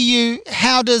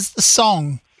 how does the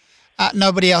song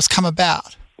Nobody Else come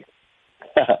about?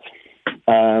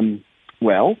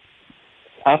 Well,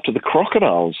 after the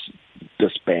Crocodiles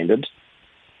disbanded,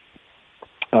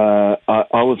 I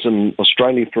was in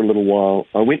Australia for a little while.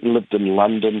 I went and lived in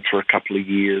London for a couple of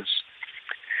years,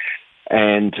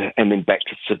 and then back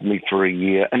to Sydney for a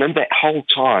year. And in that whole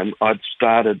time, I'd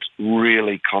started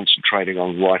really concentrating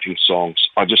on writing songs.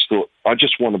 I just thought, I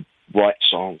just want to write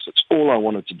songs. It's all I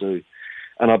wanted to do.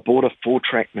 And I bought a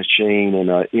 4-track machine,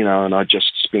 and I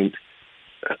just spent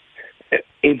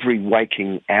every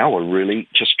waking hour really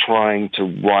just trying to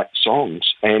write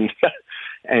songs. And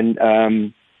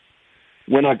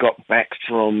when I got back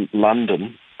from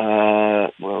London,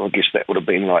 I guess that would have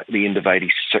been like the end of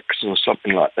 '86 or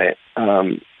something like that.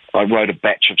 I wrote a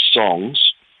batch of songs,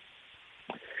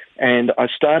 and I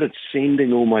started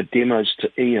sending all my demos to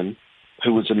Ian,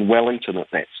 who was in Wellington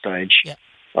at that stage. Yeah.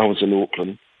 I was in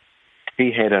Auckland.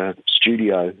 He had a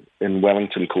studio in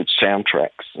Wellington called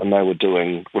Soundtracks, and they were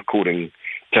recording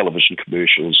television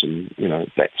commercials and,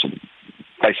 that sort of,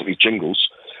 basically jingles,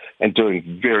 and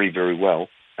doing very, very well.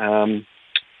 And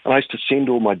I used to send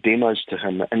all my demos to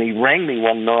him, and he rang me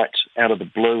one night out of the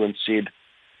blue and said,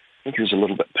 I think he was a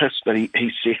little bit pissed, but he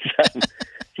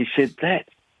said that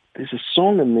there's a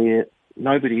song in there,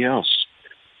 Nobody Else.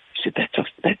 He said,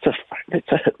 that's a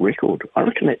hit record. I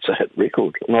reckon that's a hit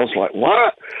record. And I was like,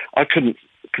 what? I couldn't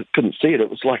see it. It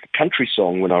was like a country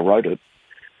song when I wrote it.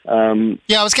 I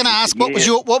was going to ask, what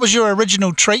was your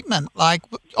original treatment? Like,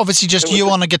 obviously just you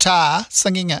on a guitar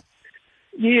singing it.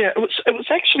 Yeah, it was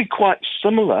actually quite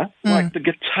similar. Like the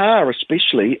guitar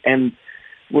especially, and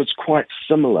was quite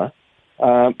similar.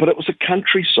 But it was a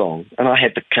country song, and I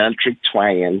had the country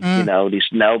twang. There's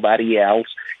nobody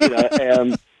else.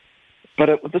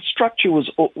 But the structure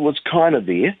was kind of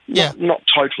there, not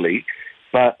totally,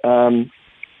 but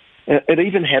it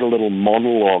even had a little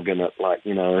monologue in it, like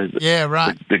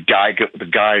the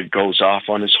guy goes off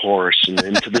on his horse and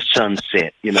into the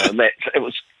sunset, and that it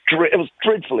was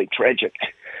dreadfully tragic,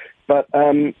 but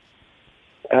he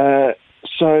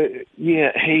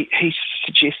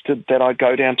suggested that I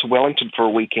go down to Wellington for a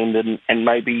weekend and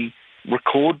maybe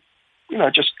record,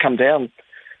 just come down,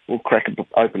 we'll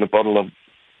open a bottle of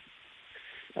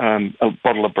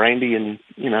brandy and,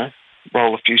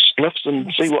 roll a few spliffs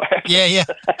and see what happens. Yeah.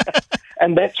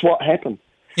 And that's what happened.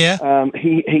 Yeah.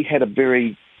 He had a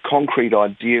very concrete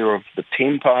idea of the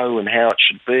tempo and how it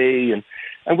should be, and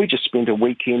we just spent a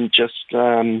weekend just,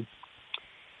 putting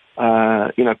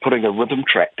a rhythm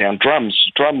track down,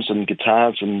 drums and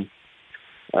guitars and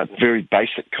a very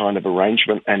basic kind of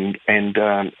arrangement and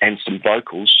some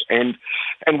vocals, and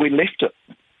we left it.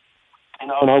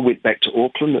 And I went back to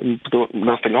Auckland and thought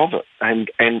nothing of it.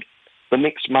 And the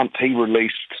next month he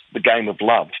released The Game of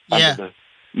Love under the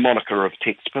moniker of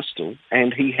Tex Pistol,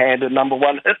 and he had a number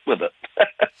one hit with it.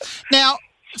 Now,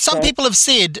 some people have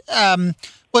said,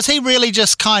 was he really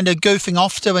just kind of goofing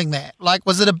off doing that? Like,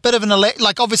 was it a bit of an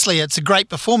like? Obviously, it's a great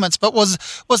performance, but was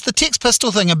the Tex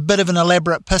Pistol thing a bit of an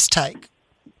elaborate piss take?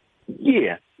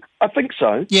 Yeah, I think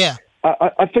so. Yeah,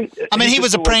 I think. I mean, he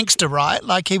was a prankster, right?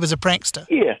 Like, he was a prankster.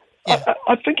 Yeah, yeah.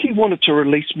 I think he wanted to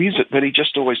release music, but he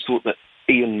just always thought that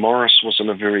Ian Morris wasn't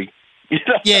a very, a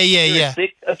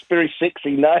very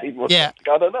sexy name. I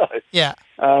don't know. Yeah.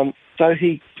 So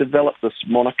he developed this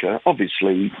moniker,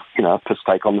 obviously, a piss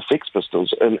take on the Sex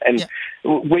Pistols, and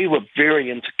we were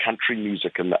very into country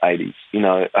music in the 80s.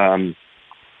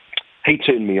 He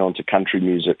turned me on to country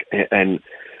music, and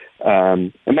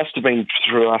it must have been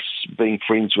through us being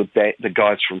friends with the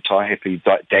guys from Tie Happy,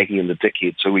 Daggy and the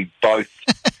Dickheads, who we both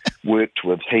worked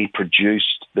with. He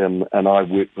produced them, and I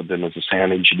worked with them as a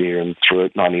sound engineer and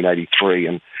through 1983,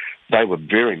 and they were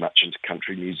very much into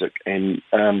country music. And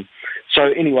so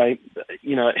anyway,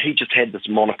 he just had this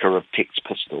moniker of Tex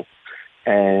Pistol.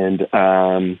 And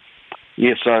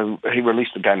so he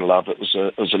released The Game of Love. It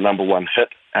was a number one hit,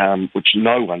 which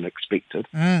no one expected,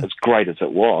 as great as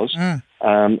it was.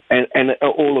 And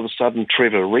all of a sudden,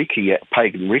 Trevor Rikki at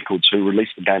Pagan Records, who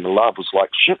released The Game of Love, was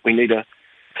like, shit, we need a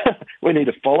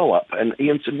follow-up. And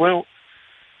Ian said, well,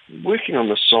 working on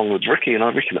this song with Rikki, and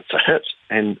I reckon it's a hit.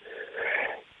 And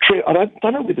I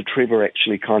don't know whether Trevor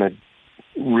actually kind of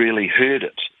really heard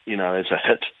it, as a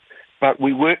hit, but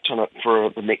we worked on it for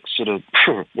the next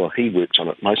he worked on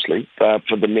it mostly,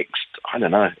 for the next, I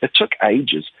don't know, it took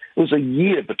ages. It was a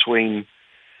year between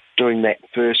doing that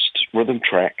first rhythm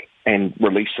track and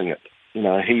releasing it.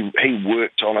 He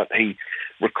worked on it, he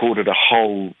recorded a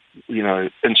whole,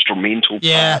 instrumental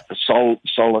part, a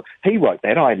solo. He wrote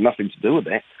that, I had nothing to do with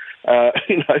that,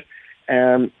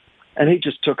 and he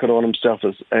just took it on himself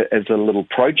as a little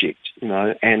project,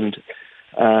 and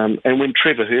when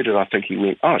Trevor heard it, I think he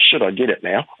went, oh, shit, I get it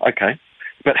now. Okay.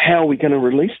 But how are we going to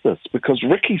release this? Because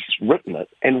Ricky's written it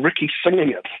and Ricky's singing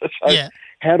it. So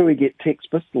how do we get Tex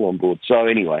Pistol on board? So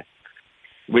anyway,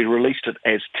 we released it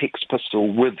as Tex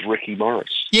Pistol with Rikki Morris.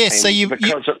 Yes, so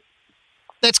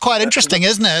that's quite interesting,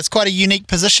 isn't it? It's quite a unique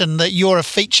position that you're a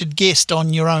featured guest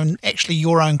on your own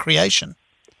creation.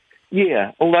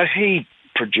 Yeah, although he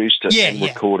produced it and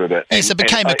recorded it. Yes, it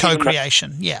became a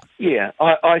co-creation, Yeah,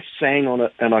 I sang on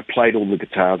it and I played all the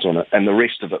guitars on it, and the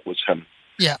rest of it was him.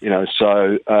 Yeah.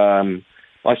 So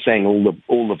I sang all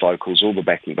the vocals, all the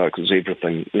backing vocals,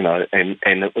 everything,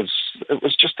 and it was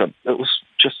just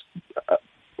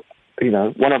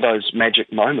one of those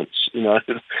magic moments,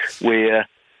 where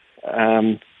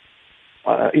I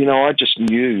just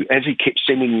knew, as he kept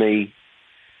sending me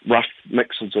rough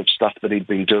mixes of stuff that he'd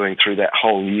been doing through that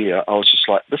whole year, I was just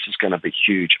like, this is going to be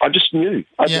huge. I just knew.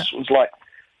 I just was like,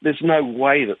 there's no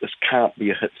way that this can't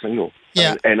be a hit single.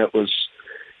 Yeah. And it was,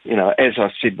 as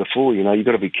I said before, you've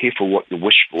got to be careful what you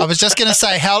wish for. I was just going to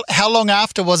say, how long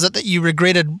after was it that you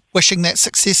regretted wishing that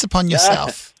success upon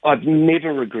yourself? I've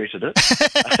never regretted it.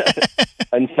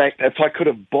 In fact, if I could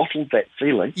have bottled that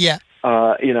feeling,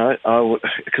 I would,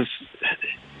 because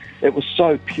it was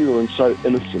so pure and so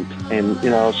innocent, and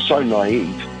I was so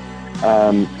naive.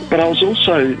 But I was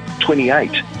also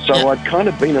 28, so I'd kind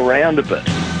of been around a bit.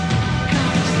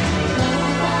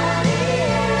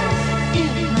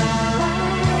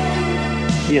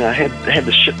 Had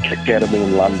the shit kicked out of me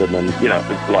in London, and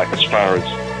like as far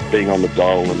as being on the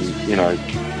dole and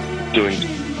doing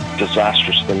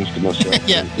disastrous things to myself.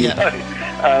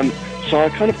 So I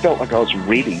kind of felt like I was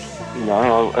ready.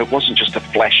 It wasn't just a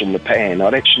flash in the pan.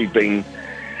 I'd actually been,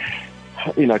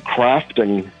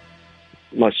 crafting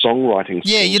my songwriting skills.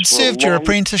 Yeah, you'd served your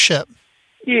apprenticeship.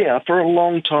 Yeah, for a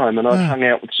long time, and I'd hung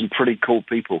out with some pretty cool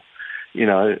people,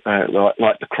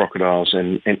 like the Crocodiles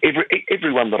and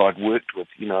everyone that I'd worked with,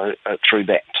 through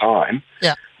that time.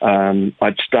 Yeah.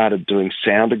 I'd started doing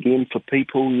sound again for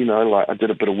people, like I did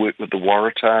a bit of work with the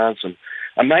Waratahs, and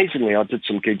amazingly I did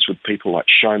some gigs with people like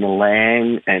Shona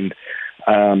Lang and,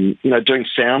 doing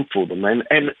sound for them. And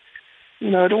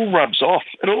it all rubs off.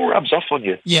 It all rubs off on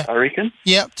you, I reckon.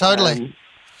 Yeah, totally.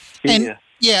 And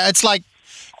it's like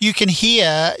you can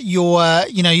hear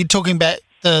you're talking about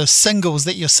the singles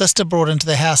that your sister brought into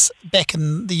the house back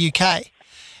in the UK.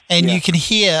 And you can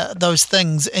hear those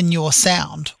things in your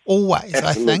sound always,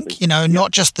 absolutely. I think,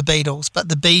 not just the Beatles, but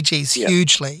the Bee Gees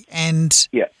hugely. And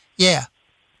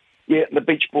the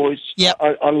Beach Boys. Yeah.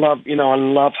 I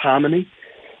love harmony.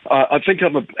 I think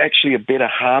I'm actually a better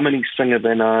harmony singer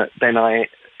than I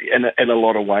in a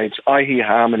lot of ways. I hear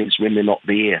harmonies when they're not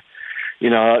there.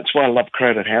 It's why I love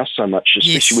Crowded House so much,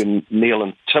 especially when Neil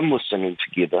and Tim were singing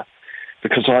together,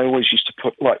 because I always used to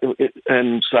put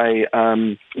and say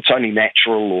It's Only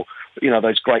Natural, or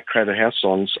those great Crowded House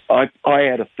songs. I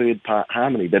add a third part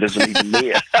harmony that isn't even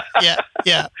there.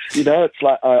 Yeah. It's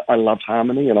like I love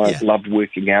harmony, and I love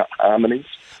working out harmonies.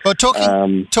 Well,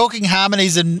 talking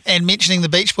harmonies and mentioning the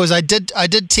Beach Boys, I did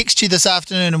text you this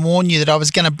afternoon and warn you that I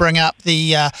was going to bring up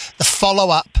the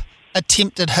follow-up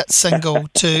attempted hit single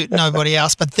to Nobody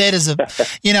Else, but that is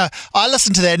I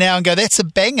listen to that now and go, that's a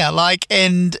banger,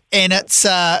 and it's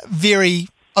very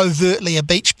overtly a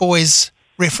Beach Boys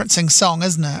referencing song,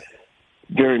 isn't it?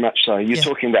 Very much so. You're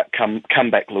talking about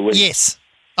Come Back Louise. Yes.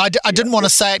 I didn't want to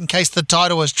say it in case the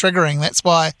title was triggering. That's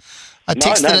why I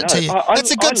texted it to you.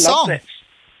 It's a good song.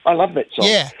 I love that song.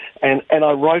 Yeah. And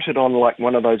I wrote it on like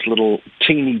one of those little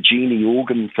teeny genie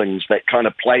organ things that kind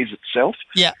of plays itself.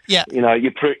 Yeah.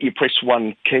 You press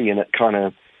one key and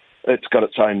it's got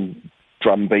its own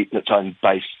drum beat and its own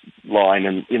bass line,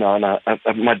 and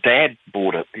my dad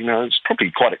bought it. It's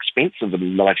probably quite expensive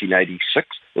in 1986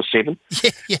 or 7.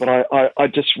 Yeah. But I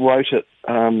just wrote it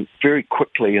very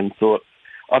quickly and thought,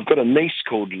 I've got a niece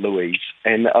called Louise,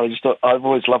 and I just thought I've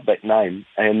always loved that name,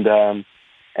 and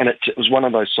it was one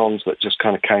of those songs that just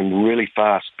kind of came really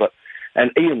fast.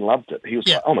 And Ian loved it. He was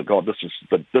like, "Oh my God, this is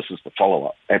the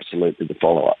follow-up, absolutely the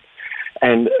follow-up."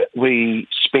 And we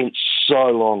spent so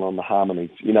long on the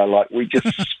harmonies, we just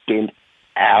spent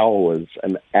hours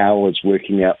and hours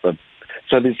working out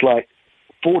so there's like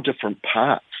 4 different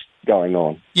parts going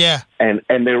on. Yeah. And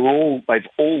they've all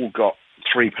got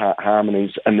 3-part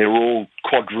harmonies, and they're all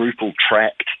quadruple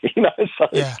tracked, so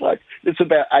it's like, it's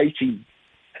about 80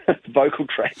 vocal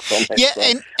tracks on that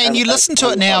song. And you listen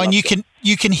to it now, and you can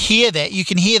hear that. You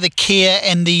can hear the care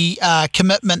and the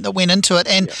commitment that went into it,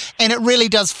 and it really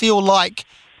does feel like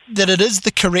that it is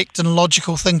the correct and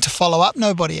logical thing to follow up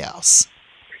Nobody Else.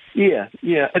 Yeah.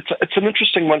 It's an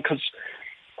interesting one, because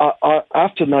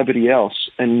after Nobody Else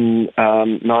in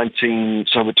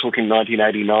so we're talking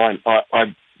 1989,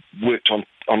 I worked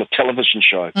on a television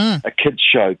show, a kids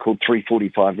show called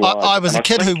 345 Live. I was a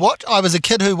kid who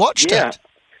watched it.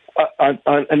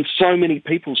 And so many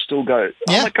people still go,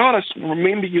 "Oh my God, I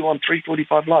remember you on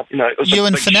 345 Live." It was you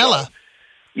and Fenella. Show.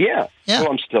 Yeah. Who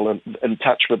I'm still in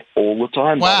touch with all the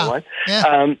time, wow. by the way.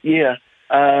 Yeah.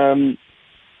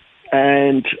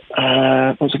 And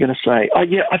what was I going to say?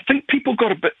 I think people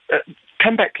got a bit...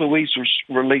 Come Back Louise was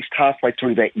released halfway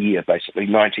through that year, basically,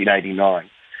 1989.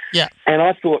 Yeah. And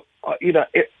I thought,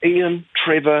 Ian,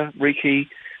 Trevor, Rikki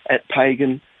at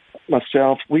Pagan,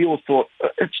 myself, we all thought,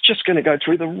 it's just going to go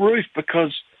through the roof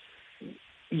because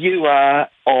you are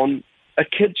on a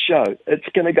kids show. It's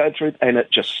going to go through, and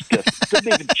it just didn't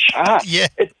even chart. Yeah.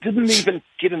 It didn't even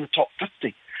get in the top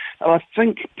 50. And I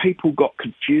think people got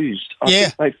confused. I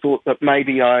think they thought that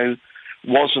maybe I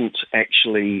wasn't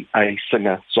actually a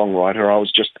singer-songwriter. I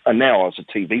was just, and now I was a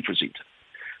TV presenter.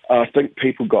 I think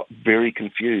people got very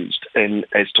confused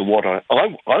as to what I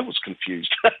was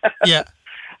confused. Yeah.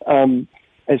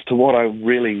 As to what I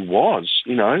really was,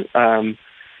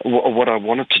 what I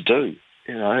wanted to do.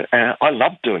 I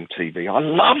loved doing TV. I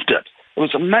loved it. It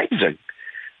was amazing.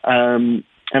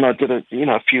 And I did a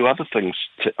few other things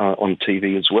on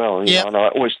TV as well. And I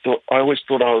always thought I was,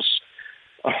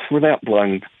 without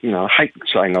blowing, I hate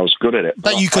saying I was good at it.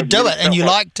 But you could do it, and you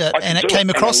liked it, and it came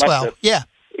across well. Yeah.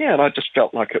 Yeah, and I just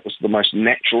felt like it was the most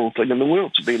natural thing in the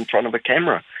world to be in front of a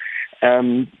camera.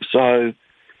 I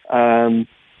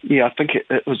think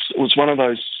it was one of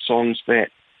those songs that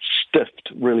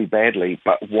stiffed really badly.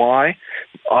 But why?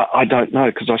 I don't know,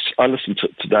 because I listened to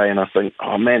it today and I think,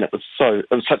 oh man, it was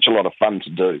such a lot of fun to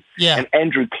do. Yeah. And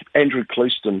Andrew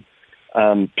Clouston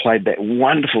played that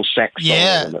wonderful sax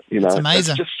solo in it. It's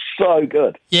amazing. It's just so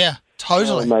good. Yeah,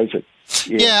 totally. So amazing.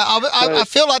 Yeah, I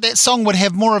feel like that song would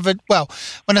have more of a, well,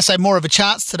 when I say more of a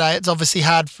chance today, it's obviously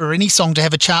hard for any song to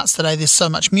have a chance today. There's so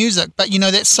much music. But,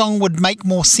 that song would make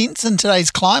more sense in today's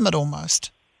climate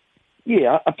almost.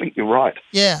 Yeah, I think you're right.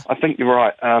 Yeah. I think you're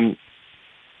right.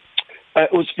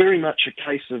 It was very much a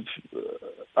case of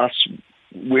us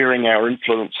wearing our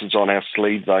influences on our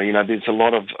sleeve, though. There's a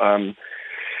lot of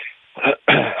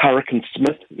Hurricane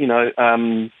Smith,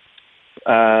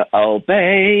 oh,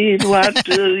 babe, what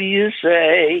do you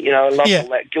say? I love all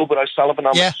that. Gilbert O'Sullivan.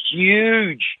 I'm a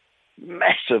huge,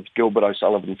 massive Gilbert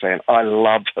O'Sullivan fan. I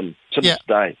love him to this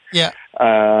day. Yeah.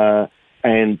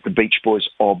 And the Beach Boys,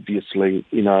 obviously,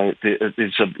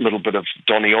 there's a little bit of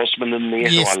Donny Osmond in there,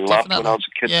 yes, who I loved when I was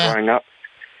a kid growing up.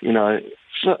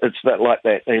 So it's like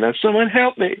that, someone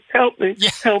help me, help me,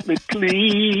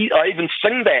 please. I even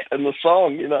sing that in the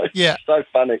song, Yeah. It's so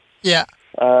funny. Yeah.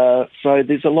 So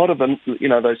there's a lot of,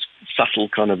 those subtle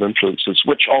kind of influences,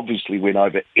 which obviously went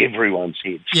over everyone's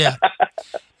heads. Yeah.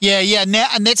 Yeah. Now,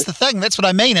 and that's the thing. That's what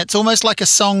I mean. It's almost like a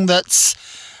song that's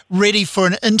ready for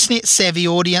an internet-savvy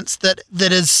audience that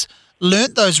has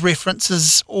learnt those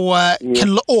references or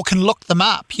can look them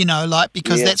up,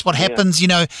 because that's what happens,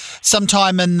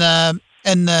 sometime in the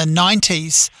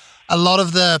 90s, a lot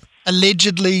of the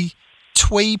allegedly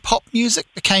twee pop music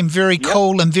became very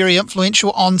cool and very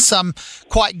influential on some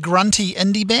quite grunty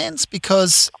indie bands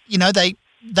because,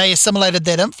 they assimilated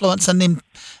that influence and then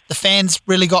the fans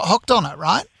really got hooked on it,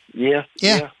 right? Yeah.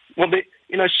 Well,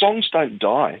 songs don't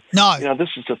die. No. This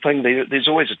is the thing. There's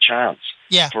always a chance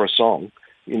for a song,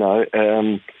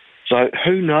 so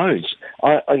who knows?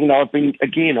 I've been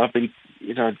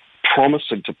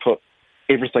promising to put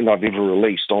everything I've ever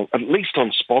released on, at least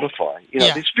on Spotify.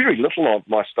 There's very little of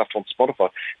my stuff on Spotify.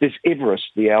 There's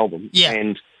Everest, the album,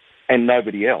 and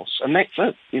nobody else, and that's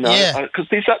it. Because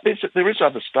there is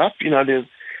other stuff.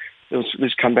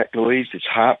 There's Come Back Louise, there's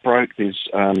Heartbroke, there's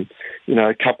a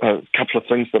couple of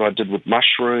things that I did with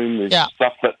Mushroom. There's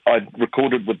stuff that I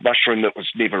recorded with Mushroom that was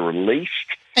never released.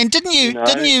 And didn't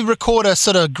you record a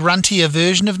sort of gruntier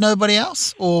version of Nobody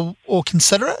Else, or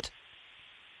consider it?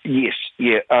 Yes,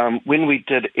 yeah. When we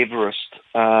did Everest,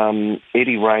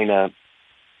 Eddie Rayner,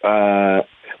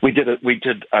 we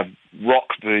did a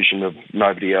rock version of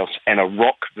Nobody Else and a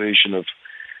rock version of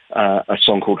a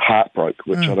song called Heartbroke,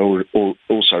 which I'd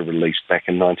also released back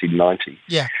in 1990.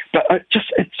 Yeah. But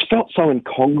it felt so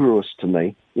incongruous to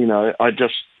me.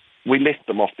 We left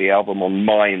them off the album on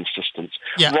my insistence.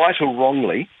 Yeah. Right or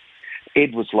wrongly,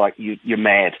 Ed was like, you're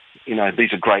mad.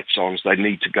 These are great songs. They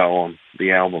need to go on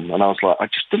the album. And I was like, I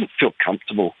just didn't feel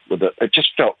comfortable with it. It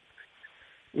just felt,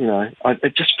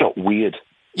 it just felt weird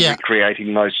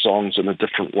recreating those songs in a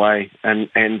different way. And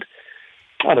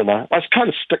I don't know. I was kind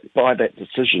of stick by that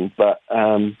decision, but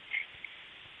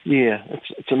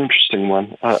it's an interesting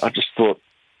one. I just thought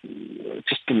it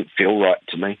just didn't feel right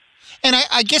to me. And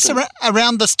I guess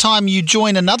around this time you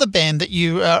join another band that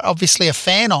you are obviously a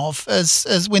fan of,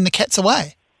 is When the Cat's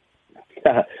Away.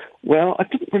 Well, I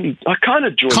didn't really. I kind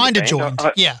of joined.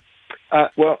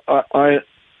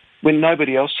 When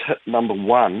Nobody Else hit number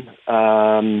one,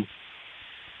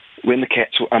 when the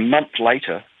Cats, a month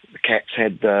later, the Cats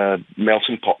had the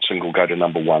Melting Pot single go to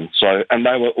number one. So, and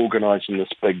they were organising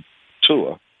this big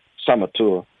tour, summer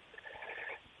tour.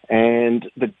 And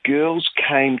the girls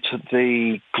came to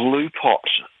the Glue Pot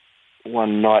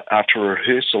one night after a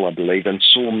rehearsal, I believe, and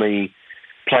saw me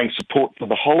playing support for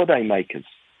the Holidaymakers,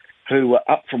 who were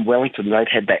up from Wellington. They'd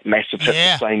had that massive hit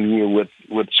the same year with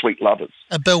Sweet Lovers.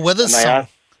 A Bill Withers song.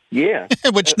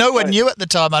 Which no one knew at the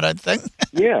time, I don't think.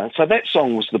 So that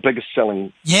song was the biggest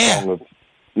selling song of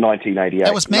 1988.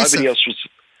 That was massive.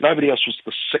 Nobody else was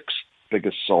the sixth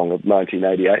biggest song of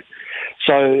 1988.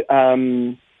 So,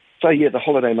 the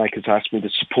Holidaymakers asked me to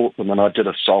support them, and I did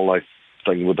a solo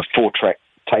thing with a 4-track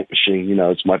tape machine,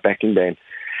 as my backing band.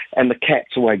 And the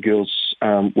Cats Away girls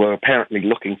were apparently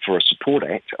looking for a support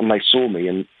act, and they saw me,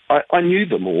 and I knew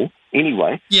them all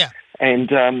anyway. Yeah. And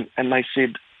they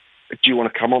said, "Do you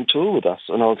want to come on tour with us?"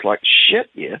 And I was like, "Shit,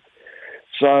 yeah."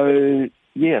 So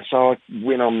I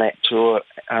went on that tour,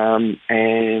 and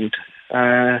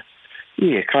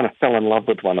kind of fell in love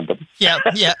with one of them. Yeah.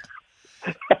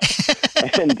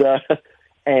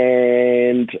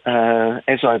 and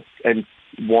as I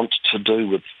want to do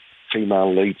with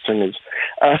female lead singers.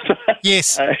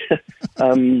 Yes.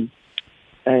 On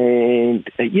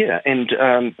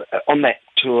that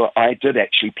tour, I did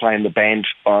actually play in the band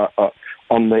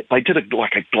they did a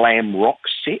glam rock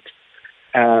set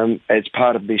as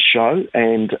part of their show,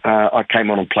 and I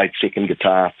came on and played second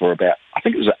guitar for about, I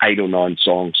think it was 8 or 9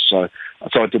 songs. So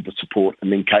I did the support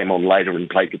and then came on later and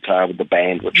played guitar with the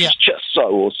band, which was just so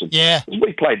awesome. Yeah.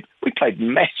 We played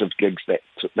massive gigs that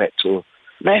tour.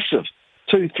 Massive.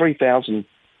 2,000-3,000,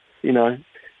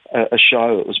 a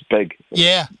show. It was big.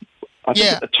 Yeah. I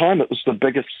think at the time it was the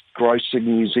biggest grossing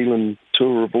New Zealand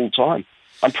tour of all time.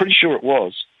 I'm pretty sure it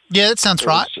was. Yeah, that sounds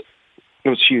right. It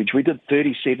was huge. We did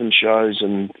 37 shows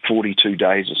in 42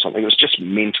 days or something. It was just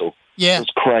mental. Yeah. It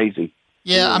was crazy.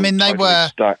 Yeah, I mean, they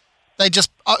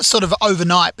just sort of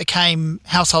overnight became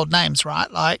household names, right?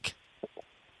 Like.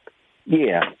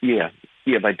 Yeah,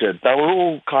 they did. They were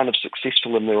all kind of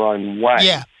successful in their own way.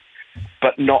 Yeah.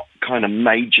 But not kind of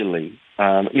majorly.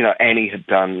 Annie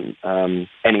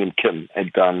and Kim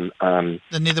had done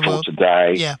The Netherworld.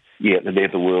 Today. Yeah. Yeah, The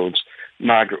Netherworlds.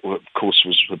 Margaret, of course,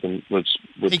 was with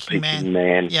Peking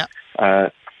Man. Yeah.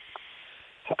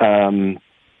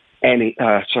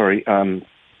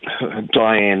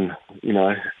 Diane,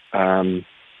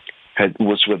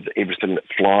 was with Everything That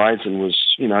Flies and was,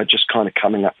 just kind of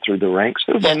coming up through the ranks.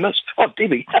 Who have I missed? Oh,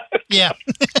 Debbie. Yeah.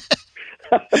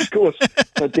 Of course.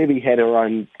 So Debbie had her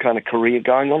own kind of career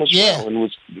going on as well,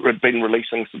 and had been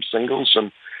releasing some singles,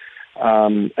 and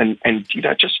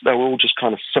just they were all just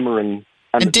kind of simmering.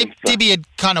 And Debbie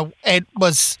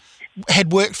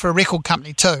had worked for a record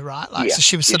company too, right? So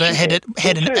she was sort of had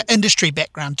an industry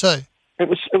background too. It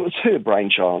was her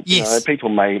brainchild. Yes. People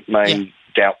may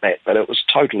doubt that, but it was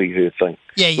totally her thing.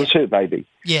 Yeah, It was her baby.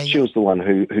 Yeah, she was the one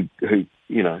who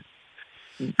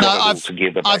got it all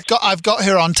together. I've got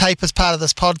her on tape as part of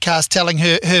this podcast, telling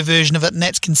her version of it, and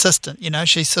that's consistent.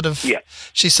 She sort of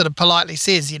politely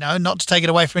says, not to take it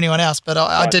away from anyone else, but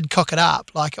I did cook it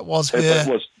up like it was her.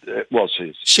 It was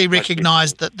hers. She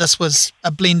recognised that this was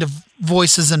a blend of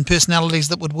voices and personalities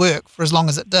that would work for as long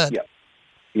as it did.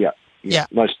 Yeah,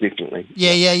 most definitely.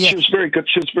 Yeah. She was very good.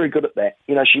 She was very good at that.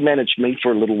 She managed me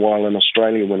for a little while in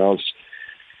Australia when I was,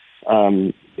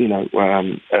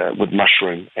 with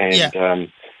Mushroom, and it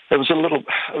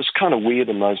was kind of weird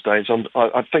in those days.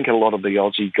 I think a lot of the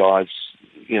Aussie guys,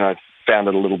 found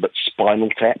it a little bit Spinal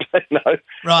Tap,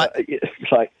 right?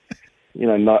 Like,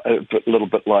 a little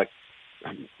bit like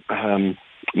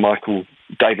Michael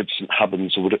Davidson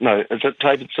Hubbins, or is it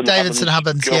Davidson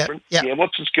Hubbins? Girlfriend? Yeah.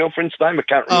 What's his girlfriend's name? I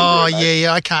can't remember. Oh,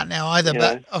 yeah, I can't now either,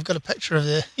 but I've got a picture of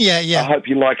her. Yeah. I hope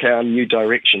you like our new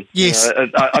direction. Yes.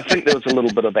 I think there was a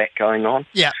little bit of that going on.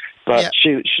 Yeah. But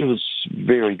she was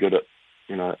very good at,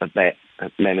 at that,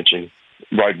 at managing,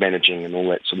 road managing and all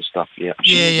that sort of stuff. Yeah.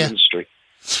 She was in the industry.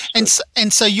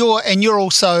 And so you're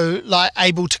also like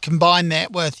able to combine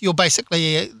that with you're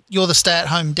the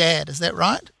stay-at-home dad, is that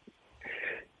right?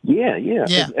 Yeah.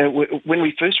 When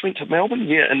we first went to Melbourne,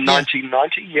 in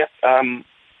 1990,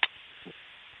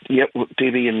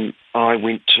 Debbie and I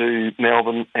went to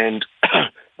Melbourne, and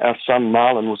our son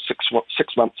Marlon was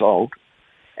 6 months old,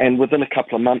 and within a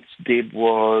couple of months, Deb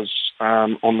was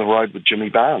on the road with Jimmy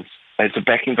Barnes as a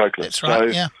backing vocalist. That's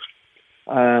right.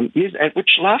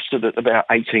 Which lasted about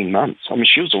 18 months. I mean,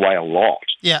 she was away a lot.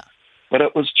 Yeah. But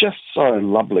it was just so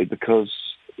lovely because,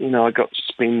 I got to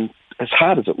spend, as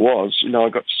hard as it was, I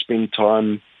got to spend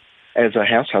time as a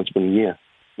house husband,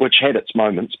 which had its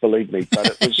moments, believe me, but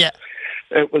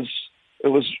it was it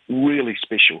was really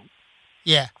special.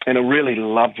 Yeah. And a really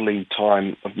lovely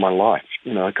time of my life,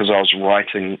 because I was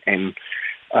writing and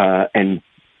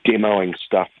demoing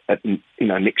stuff at,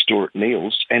 next door at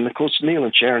Neil's. And of course, Neil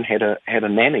and Sharon had a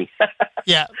nanny.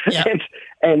 Yeah.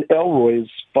 And Elroy is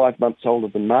 5 months older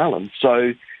than Marlon. So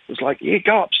it was like,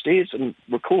 go upstairs and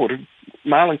record. And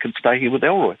Marlon could stay here with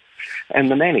Elroy and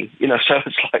the nanny, so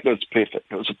it's like, it was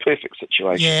perfect. It was a perfect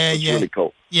situation. Yeah, it was really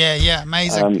cool. Yeah,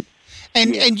 amazing.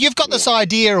 And you've got this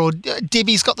idea, or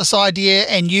Debbie's got this idea,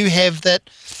 and you have that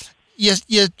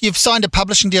you've signed a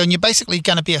publishing deal, and you're basically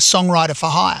going to be a songwriter for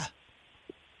hire.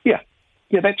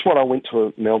 Yeah, that's what I went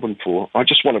to Melbourne for. I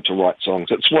just wanted to write songs.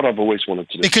 It's what I've always wanted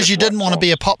to do. Because you didn't want to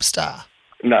be a pop star.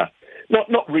 No,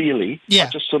 not really. Yeah. I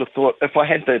just sort of thought if I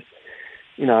had that,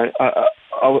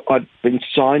 I'd been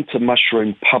signed to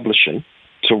Mushroom Publishing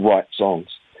to write songs,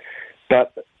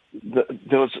 but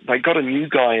they got a new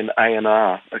guy in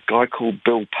A&R, a guy called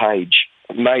Bill Page,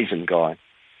 amazing guy,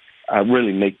 a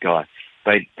really neat guy.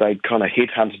 They'd kind of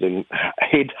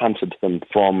headhunted him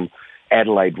from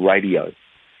Adelaide radio,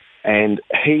 and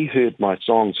he heard my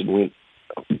songs and went,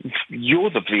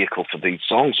 "You're the vehicle for these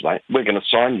songs, mate. We're going to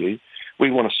sign you. We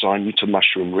want to sign you to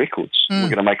Mushroom Records. We're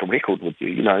going to make a record with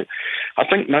you." I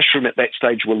think Mushroom at that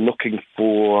stage were looking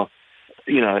for,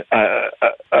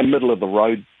 a middle of the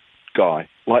road guy.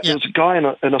 There was a guy in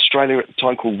Australia at the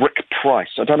time called Rick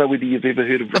Price. I don't know whether you've ever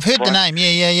heard of Rick Price. I've heard the name,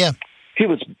 yeah. He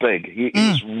was big. He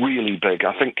was really big.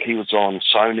 I think he was on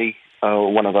Sony,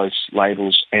 one of those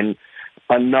labels, and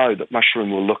I know that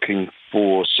Mushroom were looking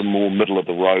for some more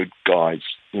middle-of-the-road guys,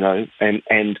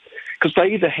 and because they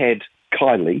either had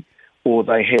Kylie or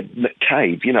they had Nick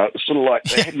Cave, it was sort of like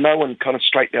they had no one kind of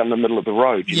straight down the middle of the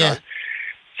road, you know.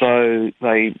 So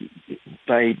they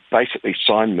basically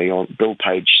signed me on. Bill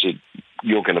Page said,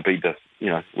 "You're going to be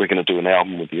we're going to do an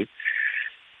album with you."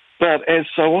 But as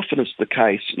so often is the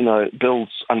case,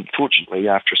 Bill's, unfortunately,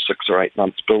 after 6 or 8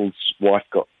 months, Bill's wife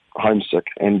got homesick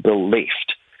and Bill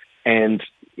left. And,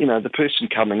 the person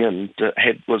coming in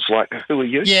was like, "Who are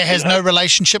you?" Yeah, has no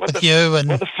relationship with you. And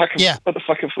what the fuck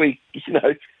have we,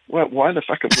 why the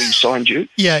fuck have we signed you?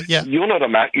 Yeah. You're not a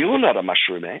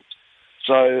Mushroom act.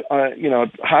 So,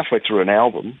 halfway through an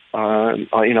album,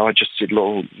 I just said,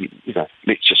 "Well,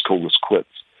 let's just call this quits."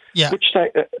 Yeah. Which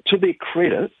they, to their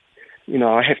credit,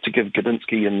 I have to give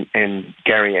Gadinsky and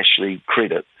Gary Ashley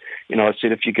credit. I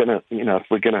said, if you're gonna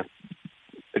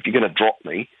drop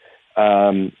me,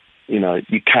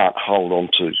 you can't hold on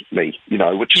to me,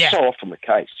 which is so often the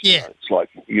case. Yeah. It's like,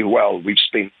 we've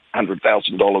spent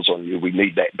 $100,000 on you. We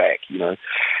need that back.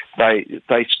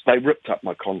 They ripped up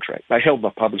my contract. They held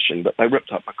my publishing, but they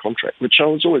ripped up my contract, which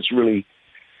I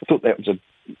thought that was a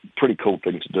pretty cool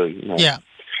thing to do. Yeah.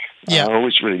 I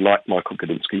always really liked Michael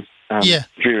Gudinski.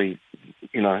 Very,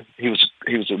 he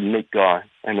was a neat guy,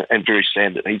 and very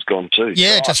sad that he's gone too.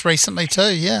 Yeah, just recently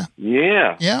too. Yeah.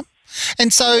 Yeah. Yeah.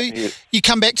 And so you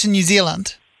come back to New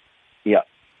Zealand. Yeah.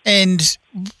 And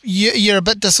you're a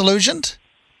bit disillusioned.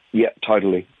 Yeah,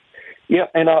 totally. Yeah,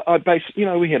 and I basically,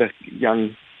 we had a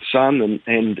young son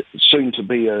and soon to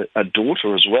be a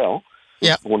daughter as well.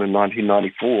 Yeah. Born in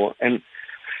 1994, and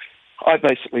I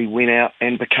basically went out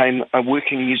and became a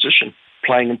working musician,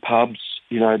 playing in pubs,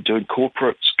 doing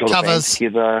corporates, got a band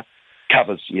together.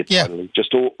 Covers, totally.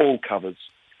 Just all covers.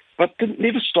 But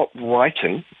never stopped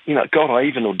writing. God, I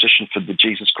even auditioned for the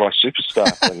Jesus Christ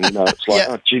Superstar thing. It's like,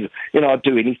 oh, Jesus, I'd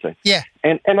do anything. Yeah.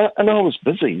 And I was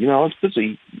busy. I was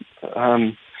busy,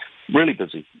 really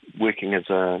busy, working as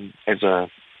a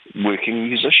working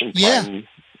musician, playing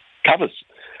covers.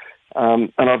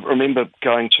 And I remember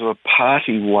going to a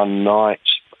party one night,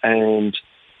 and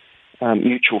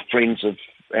mutual friends of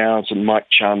ours and Mike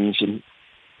Chun's, and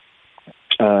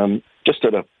just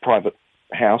at a private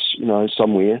house,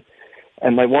 somewhere,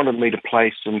 and they wanted me to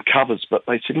play some covers, but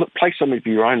they said, look, play some of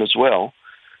your own as well.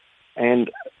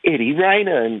 And Eddie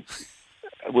Rayner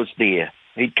was there.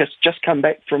 He'd just come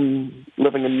back from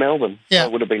living in Melbourne. Yeah. So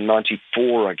it would have been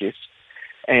 94, I guess.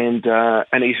 And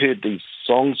he heard these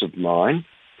songs of mine.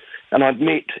 And I'd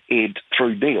met Ed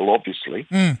through Neil, obviously.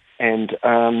 Mm. And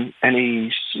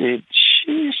he said,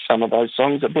 geez, some of those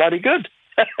songs are bloody good.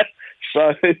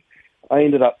 So I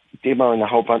ended up demoing a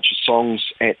whole bunch of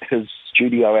songs at his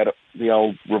studio out at the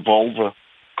old Revolver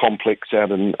complex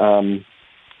out in,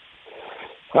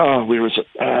 where is it?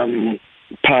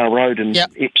 Parr Road in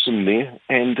Epsom there,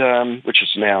 and which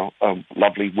is now a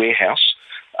lovely warehouse,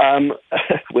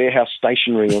 warehouse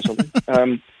stationery or something.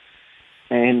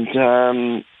 And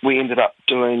he ended up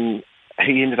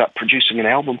producing an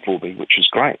album for me, which was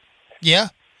great. Yeah,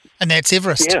 and that's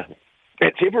Everest. Yeah,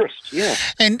 that's Everest, yeah.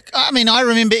 And, I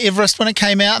remember Everest when it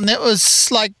came out, and that was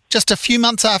like just a few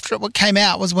months after it came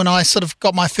out was when I sort of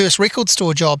got my first record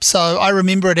store job. So I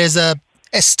remember it as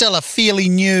still a fairly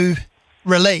new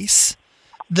release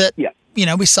that,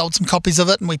 we sold some copies of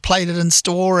it and we played it in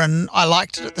store, and I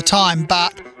liked it at the time,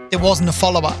 but there wasn't a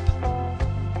follow-up.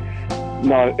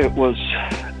 No, it was...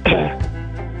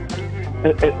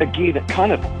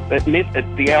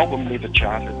 the album never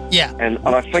charted. Yeah. And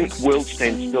I think World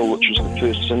Stand Still, which was the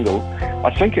first single,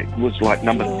 I think it was like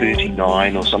number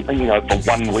 39 or something, for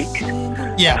 1 week.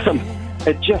 Yeah.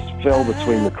 It just fell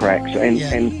between the cracks. And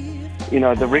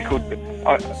the record,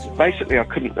 I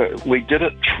couldn't, we did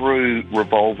it through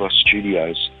Revolver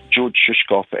Studios. George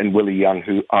Shishkoff and Willie Young,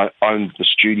 who owned the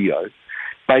studio,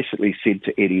 basically said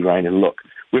to Eddie Rayner, look,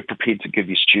 we're prepared to give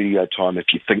you studio time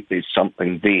if you think there's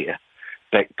something there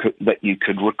that you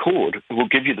could record. We'll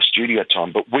give you the studio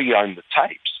time, but we own the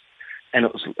tapes. And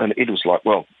Ed was like,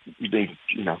 well,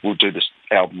 we'll do this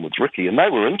album with Rikki. And they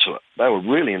were into it. They were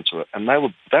really into it. And they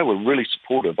were really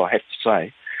supportive, I have to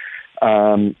say.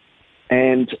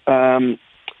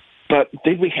 But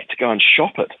then we had to go and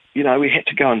shop it. We had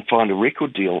to go and find a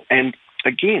record deal. And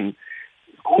again,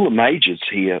 all the majors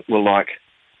here were like,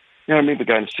 I remember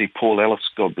going to see Paul Ellis,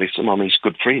 God bless him, I'm his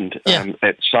good friend,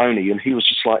 at Sony, and he was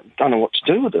just like, don't know what to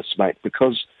do with this, mate,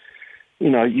 because,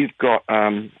 you've got,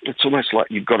 it's almost like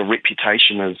you've got a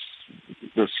reputation as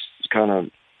this kind of,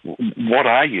 what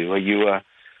are you? Are you a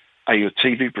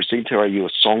TV presenter? Are you a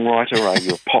songwriter? Are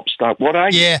you a pop star? What are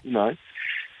you?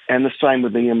 And the same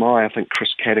with EMI. I think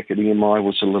Chris Caddick at EMI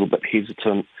was a little bit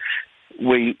hesitant.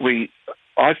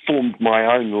 I formed my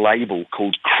own label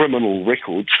called Criminal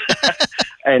Records,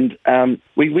 and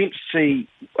we went to see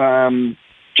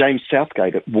James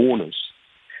Southgate at Warner's,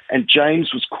 and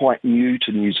James was quite new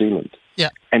to New Zealand,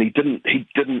 and he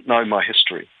didn't know my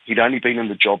history. He'd only been in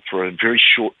the job for a very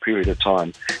short period of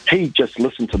time. He just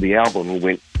listened to the album and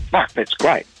went, "Fuck, that's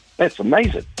great, that's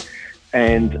amazing,"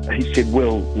 and he said,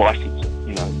 "We'll license it.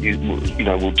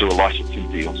 We'll do a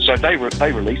licensing deal." So they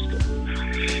released it.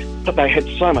 But they had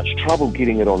so much trouble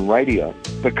getting it on radio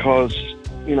because,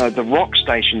 the rock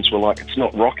stations were like, it's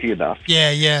not rocky enough.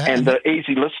 Yeah. And the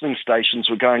easy listening stations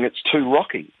were going, it's too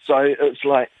rocky. So it's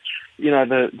like,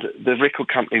 the record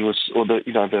company was, or the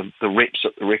reps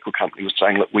at the record company was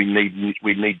saying, look, we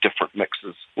need different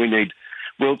mixes. We need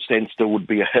World Stand Still would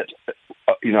be a hit,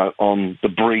 on The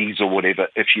Breeze or whatever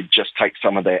if you just take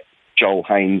some of that Joel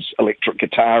Haynes electric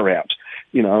guitar out.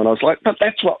 And I was like, but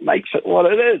that's what makes it what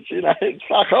it is,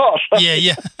 fuck off.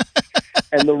 Yeah.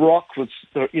 And the rock was,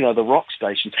 the rock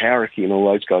stations, Harricky and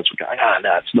all those guys were going,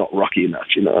 no, it's not rocky enough,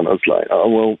 and I was like, oh,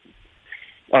 well,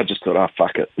 I just thought,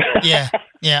 fuck it.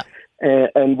 Yeah.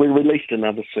 And we released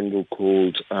another single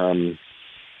called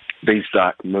These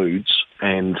Dark Moods,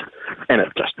 and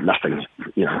it just nothing,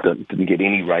 didn't get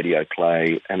any radio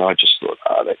play, and I just thought,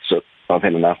 that's it, I've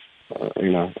had enough.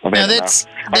 That's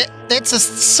a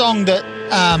song that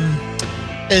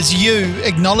is you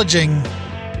acknowledging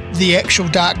the actual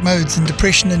dark moods and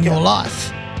depression in your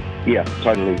life. Yeah,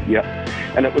 totally. Yeah,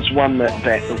 and it was one that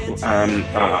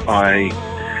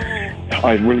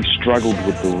I really struggled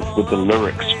with the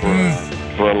lyrics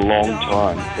for a long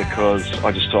time, because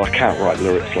I just thought, I can't write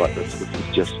lyrics like this. This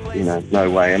is just no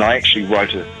way. And I actually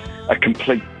wrote a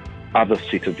complete other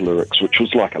set of lyrics, which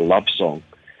was like a love song.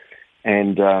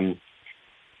 And,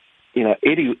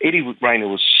 Eddie Rayner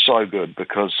was so good,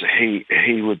 because he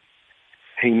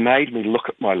made me look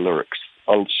at my lyrics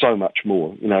so much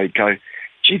more. He'd go,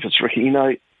 Jesus, Rikki,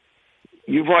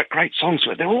 you write great songs,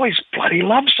 but they're always bloody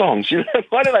love songs.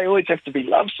 Why do they always have to be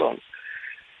love songs?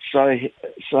 So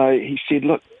he said,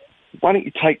 look, why don't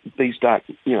you take These Dark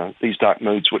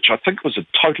Moods, which I think was a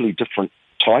totally different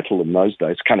title in those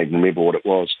days. Can't even remember what it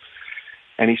was.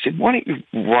 And he said, why don't you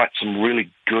write some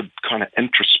really good kind of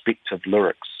introspective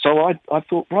lyrics? So I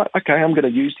thought, right, okay, I'm going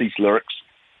to use these lyrics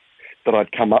that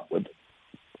I'd come up with.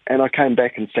 And I came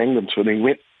back and sang them to him, and he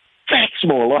went, that's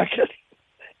more like it.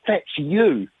 That's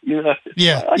you. Yeah,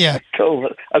 okay, yeah. Cool.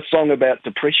 A song about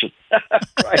depression.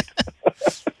 Great.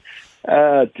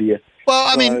 Oh, dear. Well,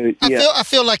 I mean, I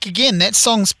feel like, again, that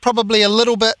song's probably a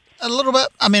little bit,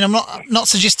 I mean, I'm not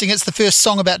suggesting it's the first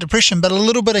song about depression, but a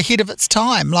little bit ahead of its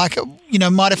time. Like,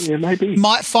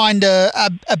 might find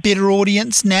a better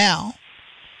audience now.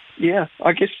 Yeah,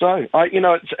 I guess so.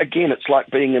 It's like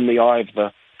being in the eye of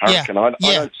the hurricane. I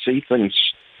don't see things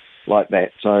like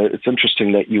that. So it's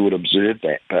interesting that you would observe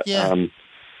that. But,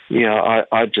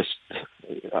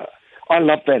 I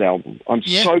love that album. I'm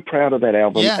so proud of that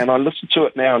album. Yeah. And I listen to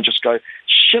it now and just go,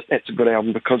 shit, that's a good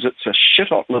album, because it's a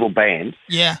shit-hot little band.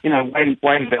 Yeah.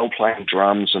 Wayne Bell playing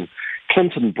drums, and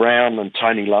Clinton Brown and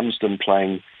Tony Lumsden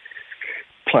playing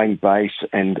bass,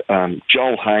 and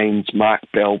Joel Haynes, Mark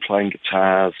Bell playing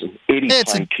guitars, and Eddie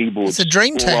playing keyboards. It's a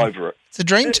dream team. All over it. It's a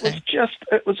dream team.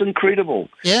 It was incredible.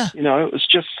 Yeah. It was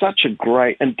just such a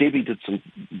great, and Debbie did some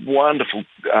wonderful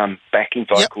backing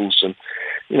vocals, and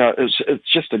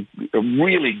it's just a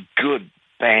really good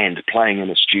band playing in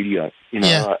a studio.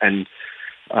 And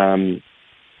I'm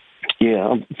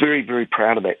very, very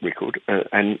proud of that record.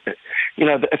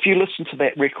 If you listen to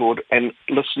that record and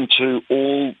listen to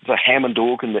all the Hammond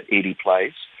organ that Eddie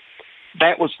plays,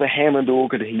 that was the Hammond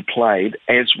organ he played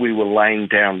as we were laying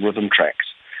down rhythm tracks.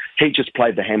 He just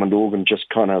played the Hammond organ, just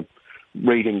kind of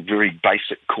reading very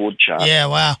basic chord charts. Yeah,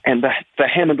 wow. And the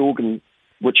Hammond organ,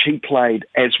 which he played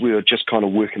as we were just kind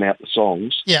of working out the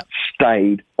songs,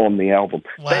 stayed on the album.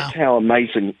 Wow. That's how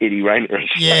amazing Eddie Rayner is.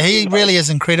 Yeah, he really is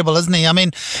incredible, isn't he? I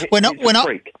mean, when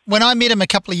I met him a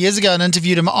couple of years ago and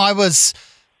interviewed him, I was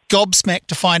gobsmacked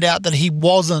to find out that he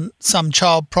wasn't some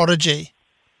child prodigy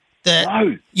that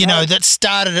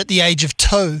started at the age of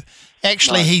 2.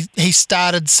 Actually, he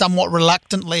started somewhat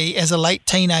reluctantly as a late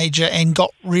teenager and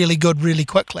got really good really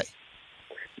quickly.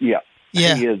 Yeah.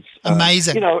 He is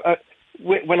amazing.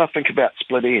 When I think about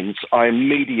Split Enz, I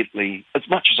immediately, as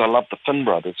much as I love the Finn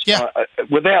brothers,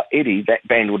 without Eddie, that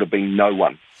band would have been no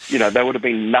one. They would have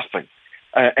been nothing.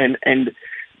 So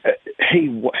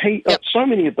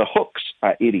many of the hooks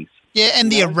are Eddie's. Yeah,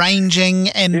 and the arranging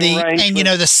and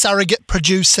the surrogate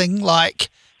producing, like.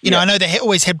 I know they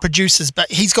always had producers, but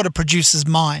he's got a producer's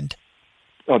mind.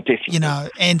 Oh, definitely.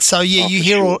 And so, you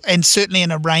hear, and certainly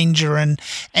an arranger and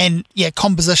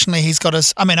compositionally he's got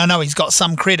his, I mean, I know he's got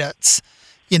some credits,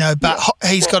 but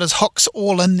he's got his hooks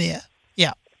all in there.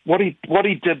 Yeah. What he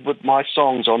did with my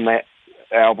songs on that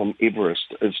album,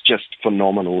 Everest, is just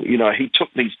phenomenal. He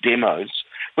took these demos,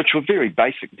 which were very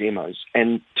basic demos,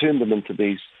 and turned them into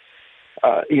these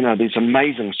these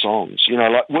amazing songs,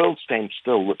 like World Stand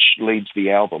Still, which leads the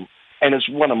album, and is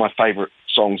one of my favourite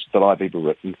songs that I've ever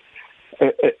written.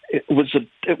 The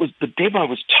demo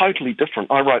was totally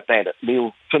different. I wrote that at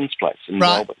Neil Finn's place in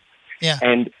Melbourne. Yeah.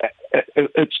 And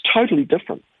it's totally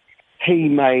different. He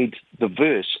made the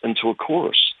verse into a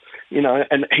chorus,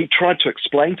 and he tried to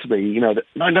explain to me, that,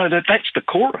 no, that's the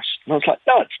chorus. And I was like,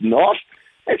 no, it's not.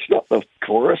 It's not the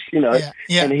chorus,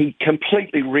 And he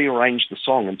completely rearranged the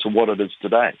song into what it is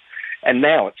today. And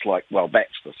now it's like, well,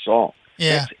 that's the song.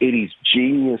 Yeah. That's Eddie's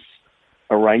genius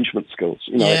arrangement skills.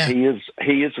 He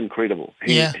is incredible.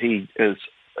 He is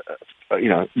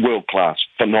world class,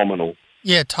 phenomenal.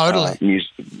 Yeah, totally.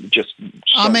 Just.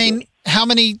 So I mean, good. how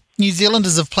many New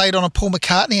Zealanders have played on a Paul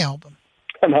McCartney album?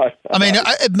 I know.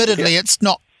 Admittedly, it's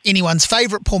not anyone's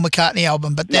favourite Paul McCartney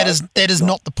album, but that is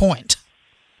not the point.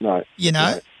 No. You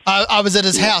know, I was at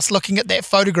his house looking at that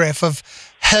photograph of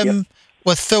him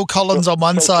with Phil Collins on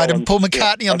one side and Paul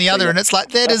McCartney on the other, and it's like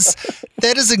that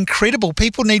is incredible.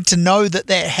 People need to know that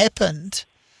happened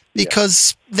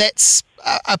because that's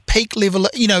a peak level.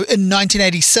 You know, in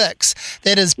 1986,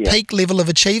 that is peak level of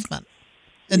achievement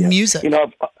in music. You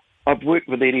know, I've worked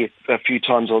with Eddie a few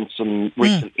times on some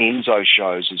recent Enzo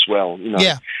shows as well. You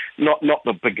know, not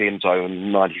the big Enzo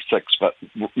in '96, but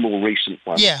more recent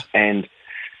ones. Yeah, and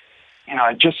you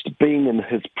know, just being in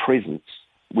his presence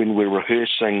when we're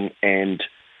rehearsing and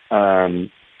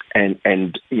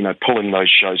you know, pulling those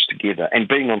shows together and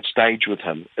being on stage with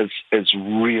him is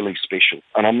really special.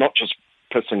 And I'm not just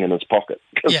pissing in his pocket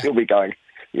because he'll be going,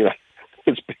 you know,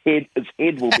 his head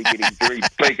will be getting very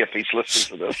big if he's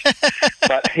listening to this.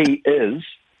 But he is.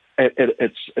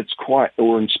 It's quite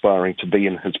awe-inspiring to be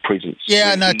in his presence.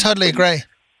 Yeah, no, totally agree.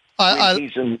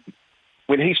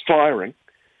 When he's firing,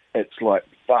 it's like,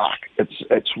 fuck,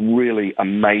 it's really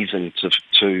amazing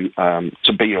to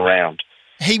be around.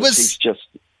 He was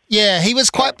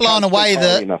quite blown away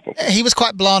that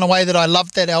I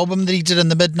loved that album that he did in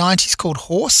the mid-90s called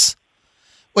Horse,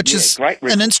 which is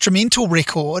an instrumental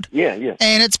record. Yeah.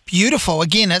 And it's beautiful.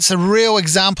 Again, it's a real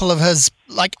example of his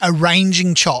like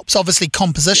arranging chops, obviously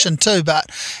composition too,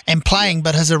 and playing,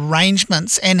 but his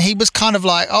arrangements. And he was kind of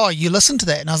like, oh, you listen to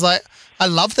that. And I was like, I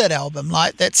love that album.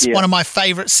 Like that's one of my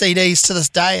favorite CDs to this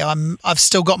day. I've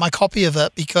still got my copy of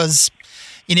it because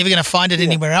you're never going to find it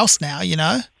anywhere else now, you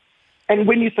know? And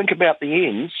when you think about the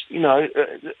ends, you know,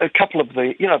 a couple of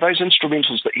the, you know, those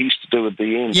instrumentals that he used to do at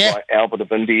the ends, like Albert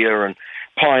of India and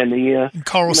Pioneer. And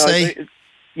Coral Sea.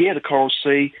 The Coral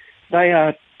Sea. They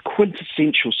are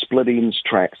quintessential split ends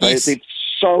tracks. They're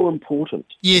so important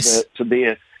to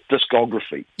their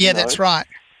discography. Yeah, that's right.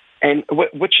 And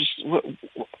which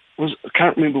was I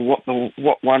can't remember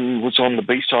what one was on the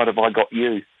B-side of I Got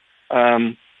You.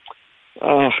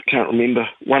 I can't remember.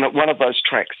 One of those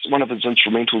tracks, one of his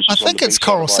instrumentals. I think it's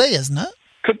Coral Sea, isn't it?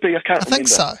 Could be. I can't remember. I think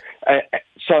so.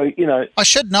 So, you know... I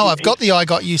should know. I've got the I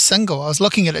Got You single. I was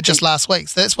looking at it just last week,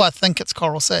 so that's why I think it's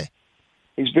Coral Sea.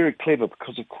 He's very clever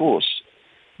because, of course,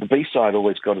 the B-side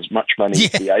always got as much money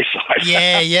as the A-side.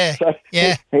 Yeah. So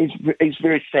he's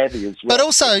very savvy as well. But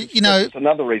also, you know... That's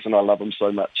another reason I love him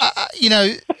so much.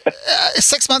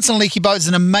 6 Months in a Leaky Boat is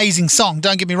an amazing song.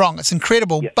 Don't get me wrong. It's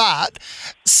incredible. Yeah. But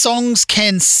songs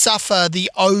can suffer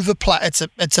the overplay. It's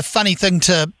a funny thing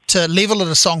to level at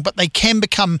a song, but they can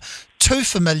become too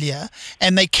familiar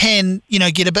and they can, you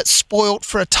know, get a bit spoilt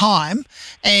for a time.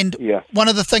 And one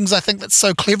of the things I think that's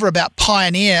so clever about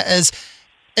Pioneer is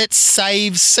it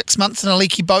saves 6 Months in a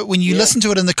Leaky Boat. When you listen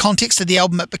to it in the context of the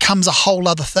album, it becomes a whole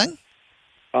other thing.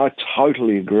 I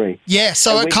totally agree. Yeah,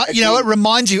 so it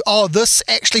reminds you, this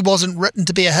actually wasn't written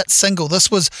to be a hit single.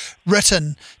 This was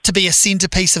written to be a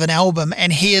centerpiece of an album,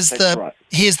 and here's the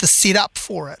setup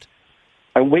for it.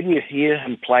 And when you hear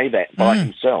him play that by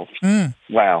himself,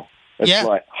 wow, it's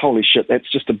like, holy shit,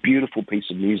 that's just a beautiful piece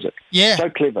of music. Yeah. So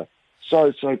clever.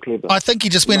 So clever. I think he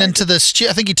just went into the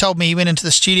I think he told me he went into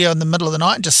the studio in the middle of the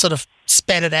night and just sort of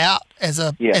spat it out as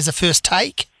a first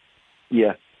take.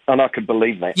 Yeah, and I could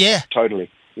believe that. Yeah. Totally.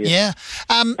 Yeah.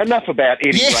 Enough about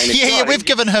Eddie Rayner. Yeah, we've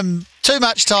given him too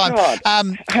much time.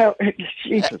 God,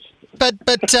 Jesus. But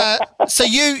so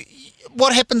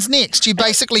what happens next? You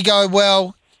basically go,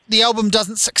 well, the album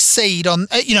doesn't succeed on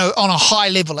a high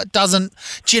level. It doesn't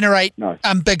generate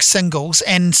big singles,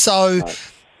 and so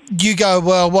you go,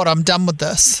 well, I'm done with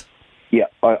this. Yeah,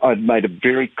 I'd made a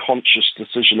very conscious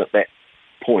decision at that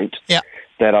point. Yeah.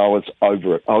 That I was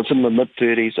over it. I was in my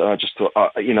mid-30s, and I just thought,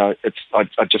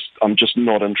 I'm just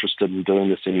not interested in doing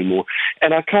this anymore.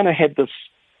 And I kind of had this.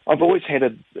 I've always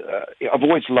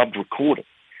loved recording,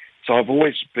 so I've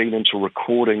always been into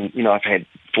recording. You know, I've had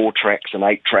 4 tracks and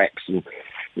 8 tracks, and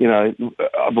you know,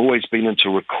 I've always been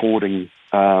into recording.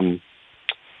 The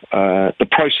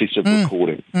process of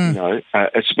recording, you know,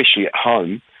 especially at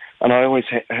home, and I always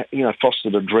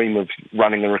fostered a dream of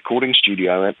running a recording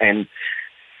studio, and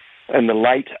in the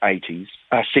late 80s,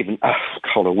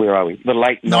 where are we? The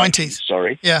late 90s,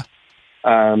 sorry. Yeah.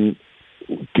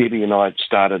 Debbie and I had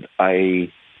started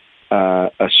a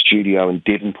studio in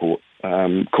Devonport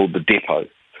called The Depot.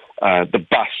 The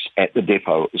Bus at the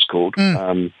Depot, it was called.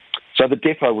 So the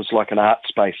Depot was like an art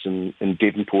space in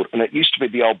Devonport, and it used to be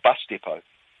the old bus depot.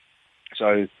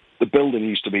 So the building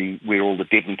used to be where all the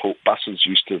Devonport buses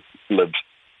used to live.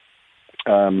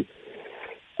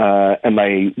 And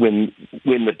when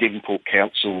the Devonport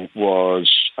Council was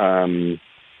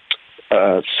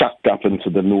sucked up into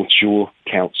the North Shore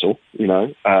Council, they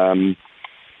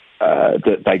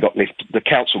got left. The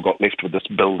council got left with this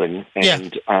building,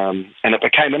 and it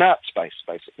became an art space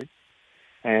basically.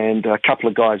 And a couple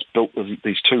of guys built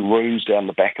these 2 rooms down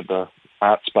the back of the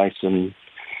art space, and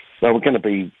they were going to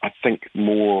be, I think,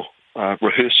 more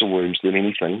rehearsal rooms than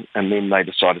anything. And then they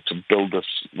decided to build this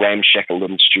ramshackle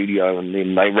little studio, and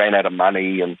then they ran out of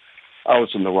money, and I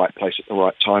was in the right place at the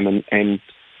right time, and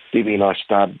Debbie and I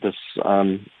started this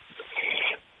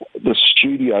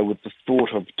studio with the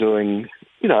thought of doing,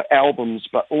 albums,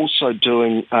 but also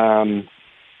doing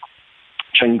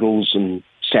jingles and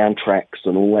soundtracks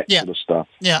and all that sort of stuff.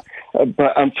 Yeah.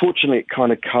 But unfortunately, it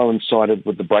kind of coincided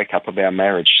with the breakup of our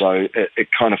marriage, so it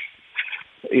kind of,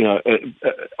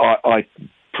 I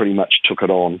pretty much took it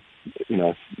on,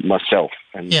 myself,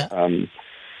 and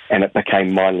it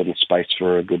became my little space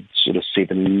for a good sort of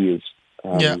 7 years.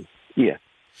 Yeah.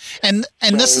 And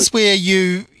so, this is where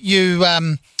you've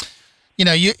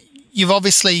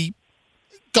obviously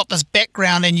got this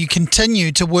background, and you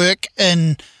continue to work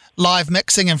in live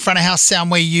mixing and front of house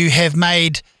sound, where you have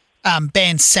made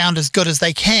bands sound as good as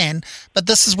they can. But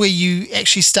this is where you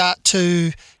actually start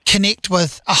to connect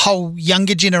with a whole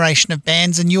younger generation of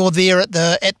bands, and you're there at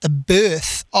the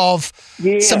birth of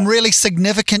some really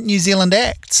significant New Zealand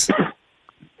acts.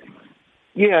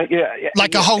 Yeah.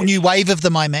 Like a whole new wave of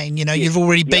them, I mean. You've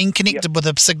already been connected with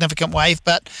a significant wave,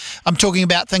 but I'm talking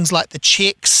about things like the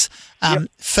Czechs,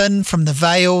 Finn from the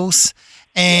Vales,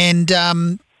 and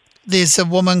there's a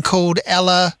woman called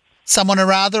Ella someone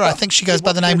or other. I think she goes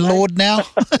by the name Lord now.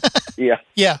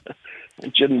 Yeah.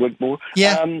 Jen Wigmore.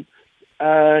 Yeah.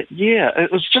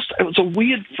 It was a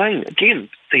weird thing. Again,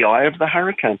 the eye of the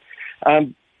hurricane.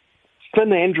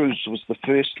 Finn Andrews was the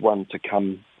first one to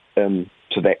come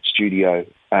to that studio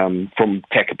from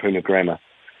Takapuna Grammar.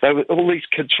 They were all these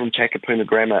kids from Takapuna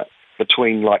Grammar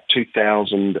between like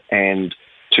 2000 and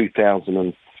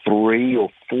 2003 or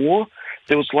 4.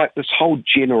 There was like this whole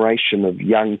generation of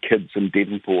young kids in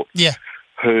Devonport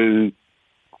who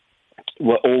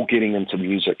were all getting into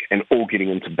music and all getting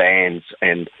into bands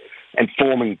and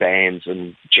forming bands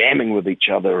and jamming with each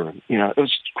other. And, it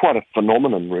was quite a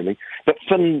phenomenon, really. But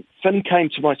Finn came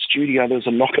to my studio. There was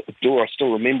a knock at the door. I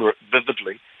still remember it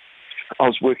vividly. I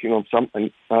was working on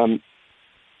something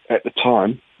at the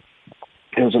time.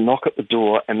 There was a knock at the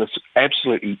door, and this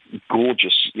absolutely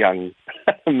gorgeous young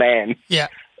man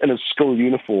in his school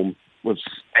uniform was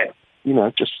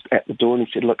just at the door, and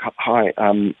he said, "Look, hi,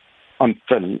 I'm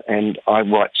Finn, and I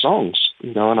write songs,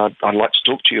 and I'd like to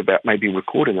talk to you about maybe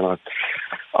recording." And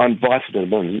I invited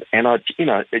him in, and I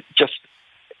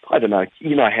don't know,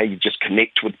 how you just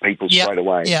connect with people straight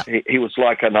away. Yeah. He was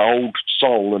like an old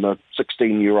soul in a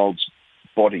 16-year-old's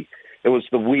body. It was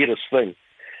the weirdest thing.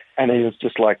 And he was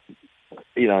just like,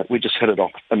 we just hit it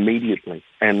off immediately.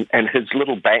 And his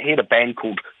little band, he had a band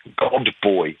called God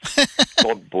Boy.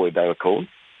 God Boy, they were called.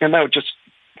 And they were just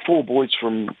 4 boys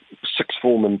from sixth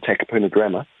form in Takapuna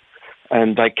Grammar.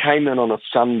 And they came in on a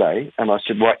Sunday, and I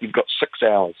said, right, you've got 6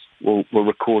 hours. We'll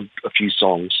record a few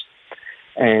songs.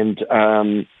 And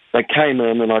they came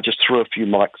in, and I just threw a few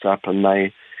mics up, and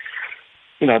they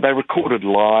recorded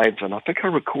live, and I think I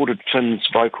recorded Finn's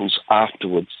vocals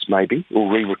afterwards, maybe,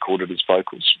 or re-recorded his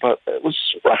vocals. But it was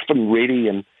rough and ready,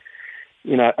 and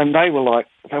and they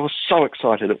were so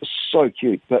excited. It was so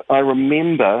cute. But I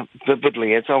remember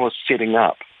vividly, as I was setting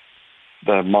up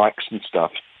the mics and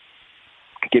stuff,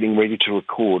 getting ready to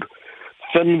record,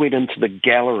 Finn went into the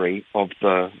gallery of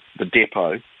the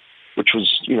depot, which was,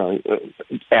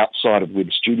 outside of where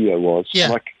the studio was,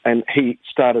 and he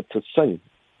started to sing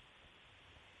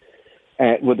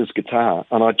with his guitar,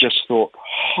 and I just thought,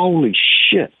 holy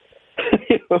shit,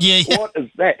 what is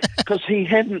that? Because he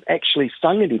hadn't actually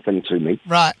sung anything to me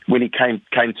when he came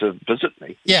to visit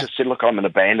me. He just said, look, I'm in a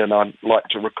band and I'd like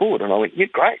to record. And I went, yeah,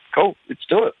 great, cool, let's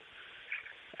do it.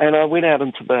 And I went out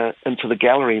into the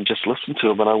gallery and just listened to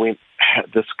him, and I went,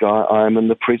 this guy, I am in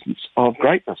the presence of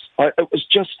greatness. It was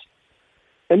just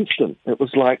instant. It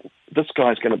was like, this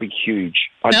guy's going to be huge.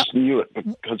 I just knew it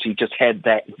because he just had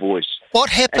that voice. What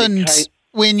happened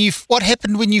when you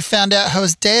found out who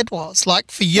his dad was? Like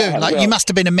for you, you must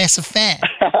have been a massive fan.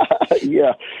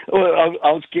 Yeah. Well,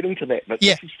 I was getting to that, but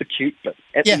this is the cute bit.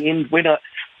 At the end, when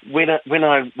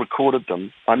I recorded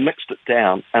them, I mixed it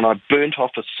down and I burnt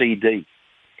off a CD.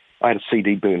 I had a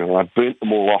CD burner, and I burnt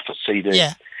them all off a CD.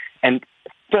 Yeah. And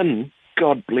Finn,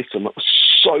 God bless him, it was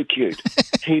so cute.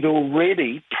 He'd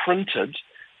already printed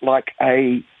like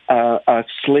a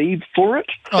sleeve for it.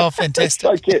 Oh, fantastic.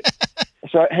 So cute.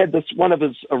 So it had this one of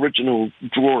his original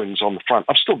drawings on the front.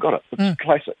 I've still got it. It's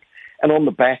classic. And on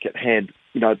the back it had,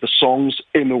 the songs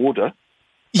in order,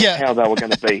 how they were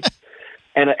going to be.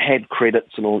 And it had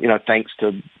credits and all, thanks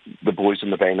to the boys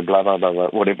in the band and blah, blah, blah, blah,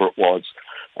 whatever it was.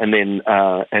 And then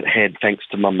it had thanks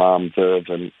to my mum, Viv,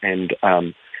 and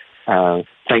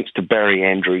thanks to Barry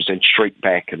Andrews and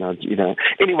Shriekback. And,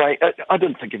 anyway, I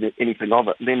didn't think of anything of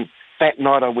it. And then that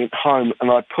night I went home and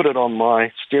I put it on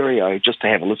my stereo just to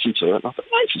have a listen to it. And I thought,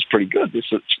 this is pretty good.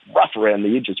 It's rough around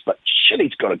the edges, but shit,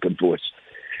 he's got a good voice.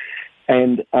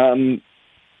 And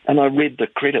I read the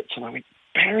credits and I went,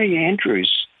 Barry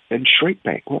Andrews and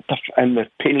Shriekback, and the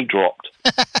penny dropped.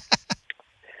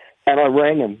 And I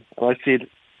rang him and I said,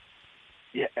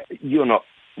 yeah, you're not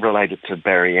related to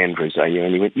Barry Andrews, are you?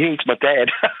 And he went, yeah, he's my dad.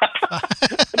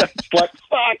 And it's like,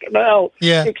 fucking hell,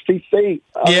 XTC.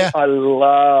 I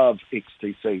love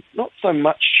XTC. Not so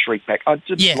much Shriekback. I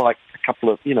did like a couple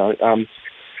of,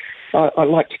 I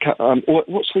like to cut,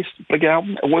 what's this big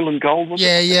album? Oil and Gold, was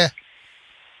it? Yeah.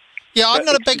 Yeah, I'm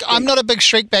not a big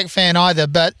Shriekback fan either,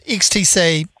 but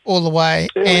XTC all the way.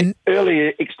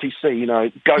 Earlier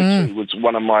XTC, Go-To was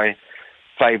one of my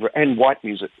favourite, and White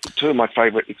Music, two of my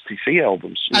favourite XTC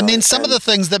albums. And then some of the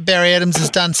things that Barry Adams has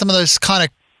done, some of those kind of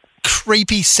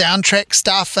creepy soundtrack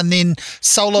stuff, and then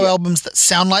solo albums that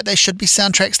sound like they should be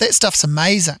soundtracks, that stuff's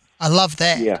amazing. I love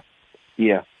that.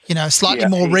 Yeah. Slightly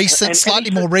more recent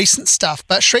stuff.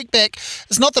 But Shriekback,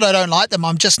 it's not that I don't like them,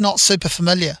 I'm just not super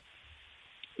familiar.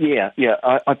 Yeah.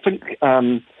 I think,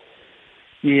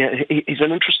 he's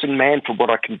an interesting man from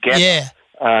what I can gather. Yeah.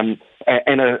 And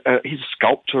he's a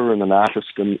sculptor and an artist,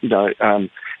 and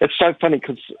it's so funny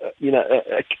because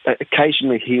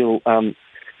occasionally he'll,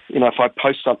 if I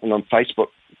post something on Facebook,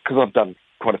 because I've done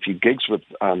quite a few gigs with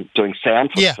doing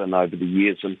sound for Finn over the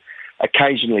years, and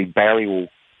occasionally Barry will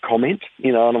comment,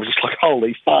 and I'm just like,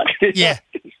 holy fuck, yeah,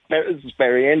 this is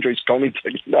Barry Andrews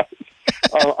commenting,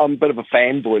 I'm a bit of a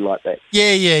fanboy like that.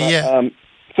 Yeah.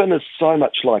 Finn is so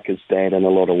much like his dad in a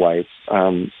lot of ways,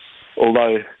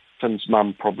 although Finn's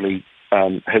mum probably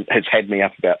has had me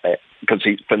up about that because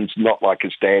Finn's not like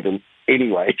his dad in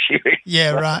any way.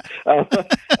 Yeah, right.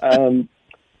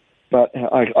 But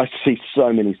I see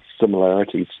so many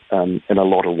similarities in a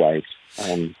lot of ways.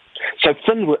 So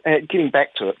Finn, getting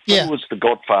back to it, Finn was the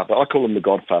godfather. I call him the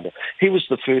godfather. He was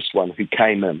the first one who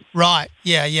came in. Right,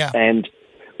 yeah. And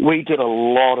we did a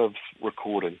lot of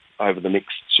recording over the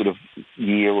next sort of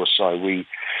year or so.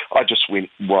 I just went,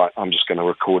 right, I'm just going to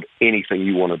record anything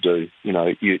you want to do.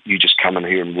 You just come in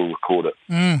here and we'll record it.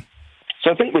 So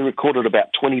I think we recorded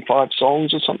about 25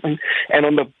 songs or something. And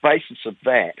on the basis of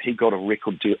that, he got a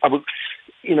record deal.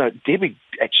 Debbie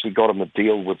actually got him a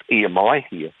deal with EMI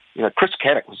here. Chris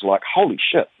Caddick was like, holy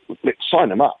shit, let's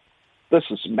sign him up. This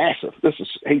is massive.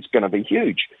 He's going to be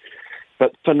huge.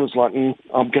 But Finn was like,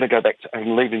 I'm going to go back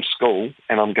I'm leaving school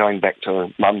and I'm going back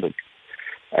to London.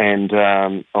 And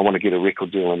I want to get a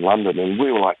record deal in London. And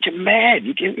we were like, you're mad.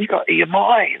 You got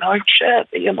EMI.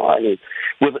 Shit, EMI.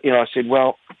 I said,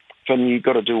 well, Finn, you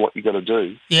got to do what you got to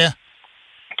do. Yeah.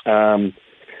 I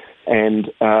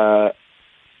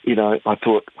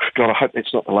thought, God, I hope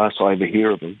that's not the last I ever hear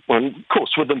of him. Well, of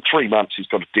course, within 3 months, he's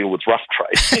got to deal with Rough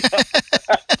Trade.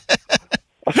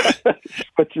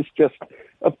 Which is just,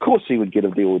 of course he would get a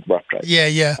deal with Rough Trade.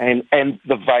 Yeah. And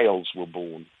the Veils were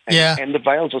born. And the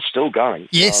Veils are still going.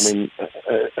 Yes. And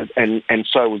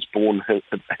so was born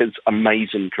his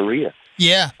amazing career.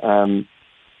 Yeah.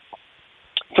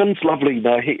 Finn's lovely,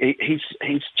 though.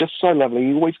 He's just so lovely.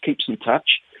 He always keeps in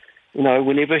touch.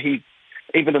 Whenever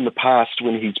even in the past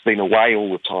when he's been away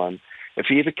all the time, if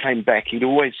he ever came back, he'd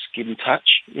always get in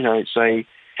touch, say,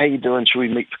 how you doing? Should we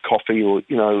meet for coffee? Or,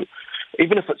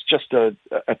 even if it's just a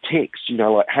text,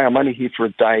 like, hey, I'm only here for a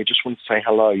day, just want to say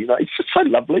hello. He's just so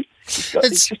lovely.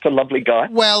 He's just a lovely guy.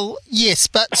 Well, yes,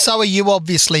 but so are you,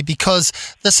 obviously, because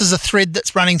this is a thread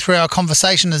that's running through our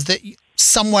conversation, is that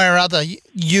somewhere or other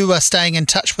you are staying in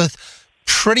touch with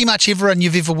pretty much everyone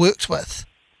you've ever worked with.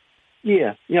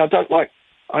 Yeah.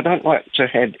 I don't like to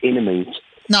have enemies.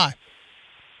 No.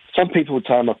 Some people would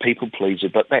say I'm a people pleaser,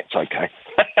 but that's okay.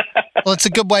 Well, it's a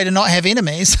good way to not have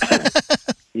enemies.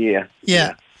 Yeah.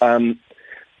 And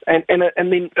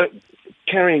then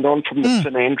carrying on from the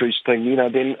Finn Andrews thing,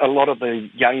 then a lot of the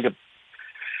younger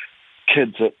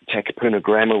kids at Takapuna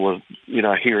Grammar were,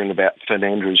 hearing about Finn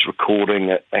Andrews recording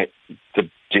at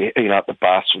the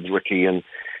Baths with Rikki, and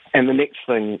the next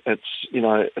thing, it's,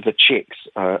 the Czechs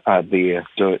are there,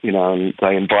 and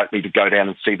they invite me to go down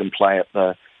and see them play at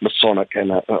the Masonic,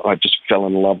 and I just fell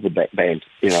in love with that band,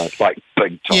 like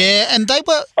big time. Yeah, and they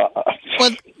were,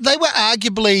 they were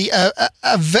arguably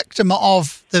a victim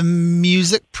of the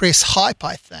music press hype,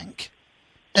 I think,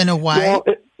 in a way. Well,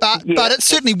 but it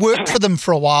certainly worked for them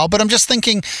for a while. But I'm just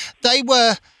thinking they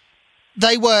were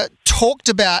talked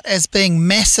about as being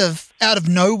massive out of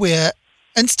nowhere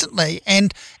instantly,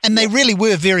 and they really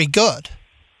were very good.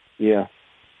 Yeah,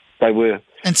 they were.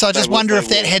 And so I just wonder if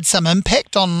that had some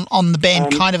impact on the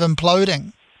band kind of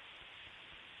imploding.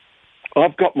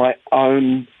 I've got my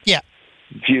own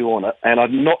view on it, and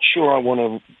I'm not sure I want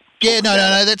to. Yeah,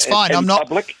 no, that's fine. I'm not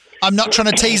trying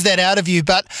to tease that out of you,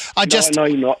 but I just. No,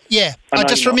 you're not. Yeah, I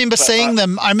just remember seeing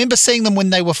them. I remember seeing them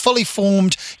when they were fully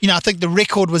formed. I think the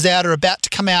record was out or about to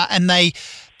come out, and they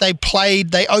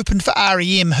opened for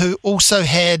REM, who also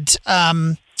had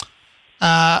who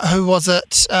was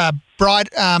it?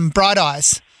 Bright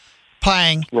Eyes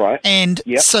playing. Right. And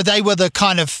so they were the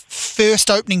kind of first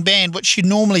opening band, which you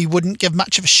normally wouldn't give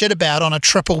much of a shit about on a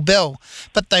triple bill,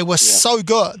 but they were so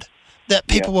good that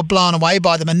people were blown away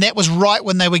by them. And that was right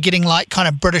when they were getting like kind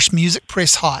of British music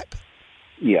press hype.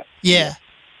 Yeah. It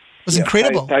was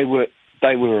incredible. They were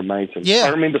amazing. Yeah. I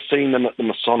remember seeing them at the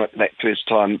Masonic that first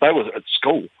time. They were at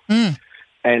school.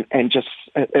 And just,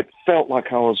 it felt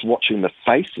like I was watching the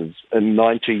Faces in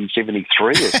 1973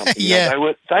 or something. They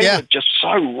were just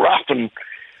so rough and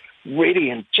ready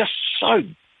and just so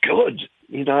good,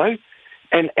 And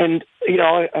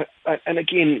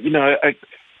again,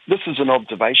 this is an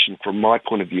observation from my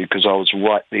point of view because I was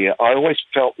right there. I always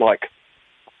felt like,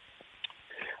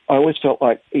 it's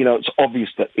obvious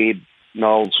that Ed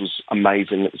Knowles was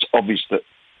amazing. It was obvious that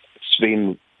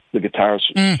Sven, the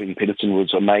guitarist, Sven Pedersen,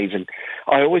 was amazing.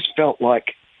 I always felt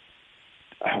like,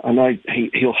 I know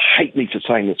he'll hate me for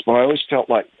saying this, but I always felt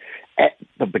like at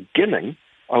the beginning,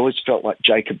 I always felt like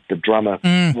Jacob, the drummer,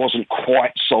 wasn't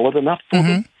quite solid enough for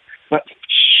them. But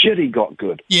shit, he got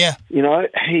good. Yeah.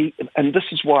 And this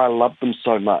is why I loved them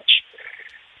so much.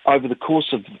 Over the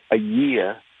course of a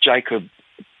year, Jacob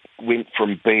went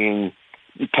from being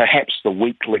perhaps the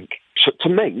weak link to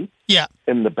me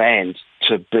in the band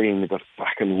to being the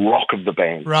fucking rock of the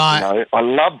band. Right. I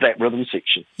love that rhythm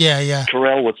section. Yeah.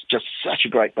 Terrell was just such a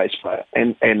great bass player,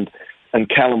 and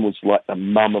Callum was like the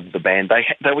mum of the band.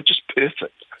 They were just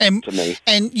perfect to me.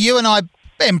 And you and I,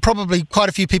 and probably quite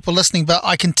a few people listening, but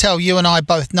I can tell you and I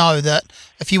both know that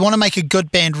if you want to make a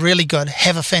good band really good,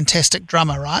 have a fantastic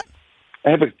drummer, right? I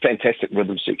have a fantastic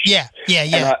rhythm section.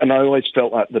 Yeah. And I always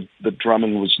felt like the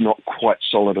drumming was not quite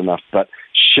solid enough, but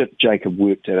shit, Jacob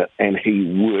worked at it, and he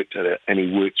worked at it, and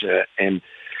he worked at it, and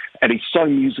he's so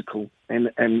musical, and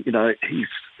he's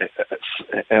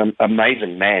an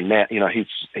amazing man now. He's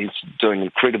doing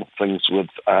incredible things with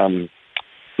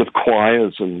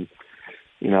choirs and.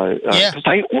 They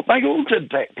all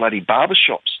did that bloody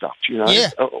barbershop stuff,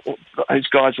 Those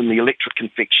guys in the Electric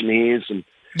Confectionaires and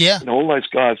all those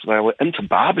guys, they were into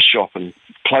barbershop and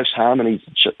close harmonies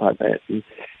and shit like that.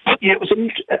 It was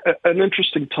an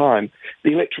interesting time.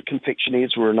 The Electric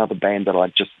Confectionaires were another band that I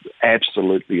just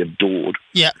absolutely adored.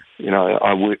 Yeah.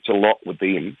 I worked a lot with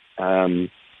them.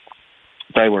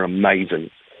 They were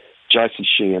amazing. Jason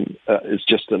Sheehan is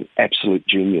just an absolute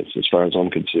genius as far as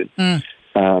I'm concerned.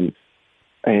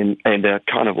 And a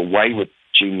kind of a wayward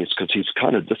genius because he's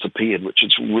kind of disappeared, which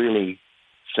is really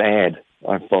sad,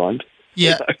 I find.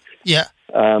 Yeah.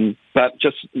 But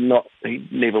just he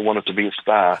never wanted to be a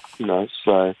star,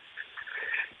 so.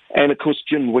 And of course,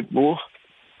 Jim Wigmore,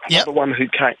 another one who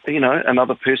came,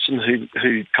 another person who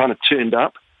kind of turned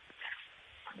up.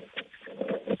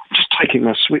 Just taking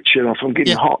my sweatshirt off, I'm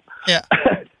getting hot. Yeah.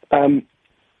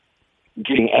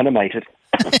 Getting animated.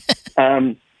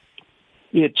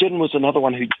 Jim was another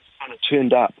one who kind of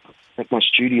turned up at my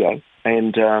studio,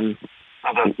 and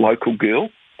another local girl.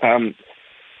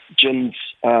 Jim's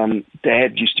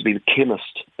dad used to be the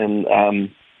chemist in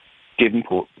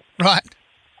Devonport. Right.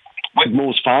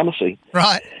 Wigmore's Pharmacy.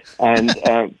 Right. And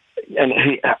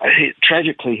he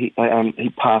tragically he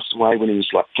passed away when he was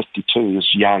like 52. He was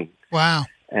young. Wow.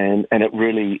 And it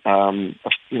really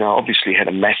obviously had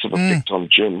a massive effect on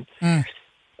Jim.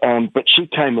 But she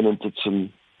came in and did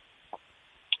some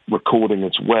recording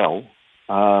as well.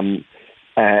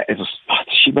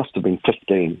 She must have been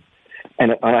 15,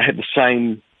 and I had the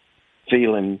same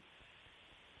feeling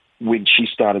when she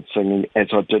started singing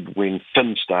as I did when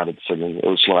Finn started singing. It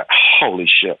was like, holy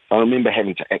shit. I remember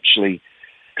having to actually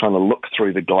kind of look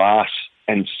through the glass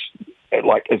and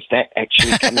like, is that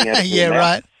actually coming out of her mouth?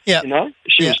 Right. Yeah.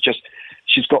 Was just,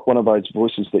 she's got one of those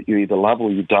voices that you either love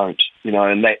or you don't,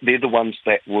 and they're the ones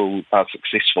that are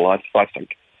successful, I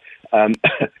think.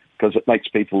 Because it makes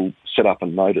people sit up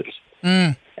and notice.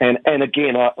 And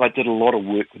again, I did a lot of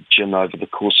work with Jim over the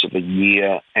course of a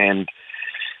year, and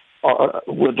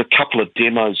with a couple of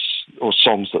demos or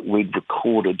songs that we'd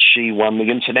recorded, she won the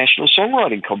international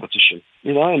songwriting competition,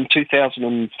 in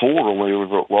 2004 or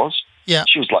wherever it was. Yeah.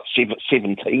 She was like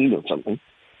 17 or something.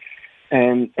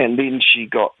 And then she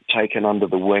got taken under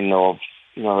the wing of,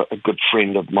 a good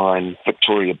friend of mine,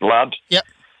 Victoria Blood. Yep.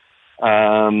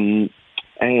 And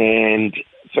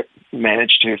Vic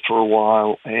managed her for a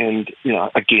while. And,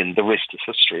 again, the rest is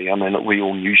history. I mean, we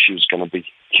all knew she was going to be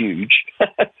huge.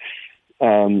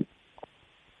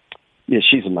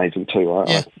 She's amazing too.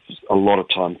 I a lot of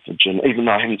time for Jen, even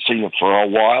though I haven't seen her for a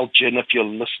while. Jen, if you're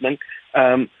listening,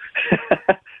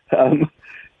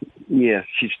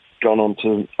 she's gone on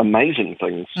to amazing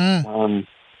things.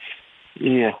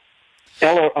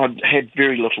 Ella, I'd had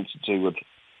very little to do with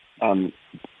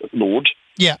Lord.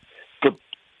 Yeah. Good.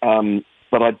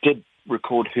 But I did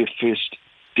record her first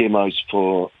demos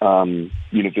for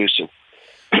Universal.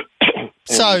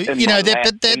 So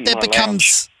that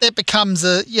becomes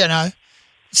a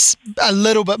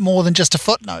little bit more than just a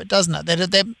footnote, doesn't it?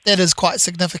 That is quite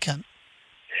significant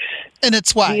in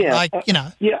its way. Yeah, I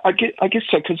guess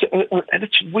so. Because and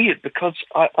it's weird because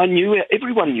I knew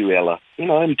everyone knew Ella.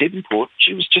 In Devonport,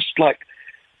 she was just like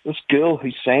this girl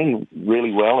who sang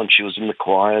really well, and she was in the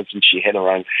choirs, and she had her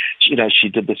own. She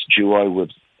did this duo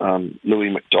with Louis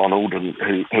McDonald, and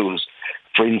who was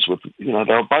friends with. They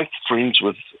were both friends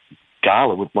with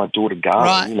Gala, with my daughter Gala.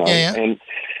 Right.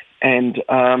 And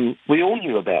we all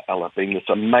knew about Ella being this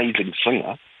amazing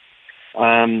singer.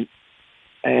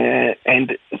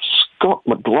 And Scott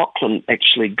McLaughlin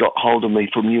actually got hold of me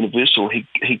from Universal.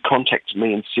 He contacted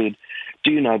me and said, "Do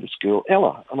you know this girl,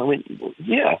 Ella?" And I went, "Well,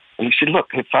 yeah." And he said,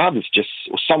 "Look, her father's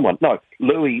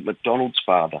Louis McDonald's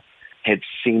father had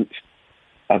sent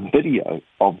a video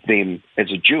of them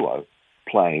as a duo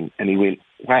playing." And he went,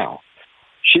 "Wow,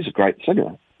 she's a great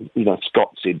singer."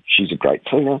 Scott said, "She's a great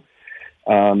singer.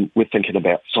 We're thinking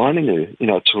about signing her,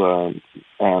 to a,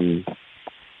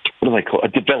 what do they call it, a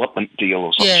development deal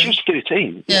or something." Yeah. She was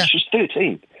 13. Yeah. She was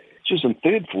 13. She was in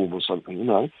third form or something,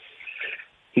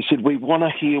 He said, "We want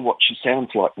to hear what she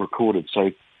sounds like recorded,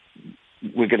 so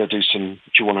we're going to do some,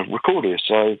 do you want to record her?"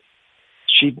 So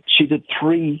she did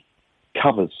 3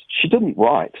 covers. She didn't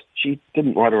write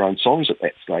her own songs at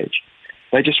that stage.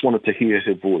 They just wanted to hear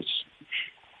her voice.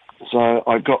 So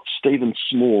I got Stephen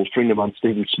Small, a friend of mine,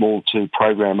 Stephen Small, to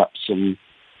program up some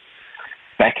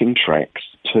backing tracks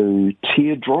to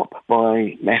Teardrop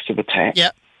by Massive Attack.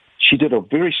 Yep. She did a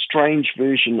very strange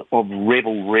version of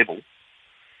Rebel Rebel.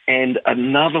 And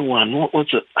another one, what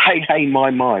was it? Hey, Hey, My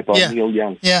by Neil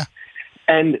Young. Yeah.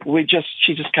 And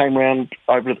she just came around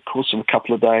over the course of a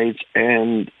couple of days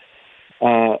and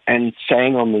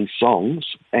sang on these songs.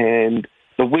 And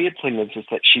the weird thing is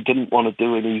that she didn't want to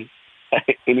do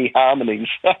any harmonies.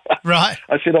 Right.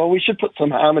 I said, "Oh, we should put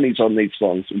some harmonies on these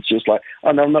songs." And she was like,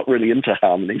 "Oh, no, I'm not really into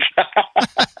harmonies."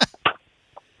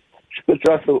 Which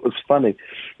I thought was funny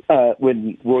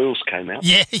when Royals came out.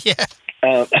 Yeah.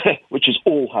 Which is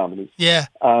all harmonies. Yeah.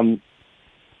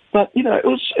 But,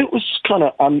 it was kind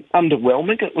of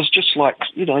underwhelming. It was just like,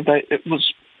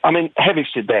 having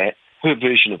said that, her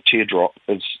version of Teardrop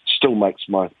still makes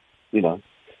my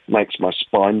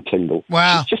spine tingle.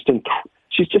 Wow.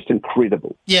 She's just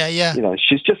incredible. Yeah.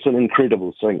 She's just an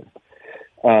incredible singer.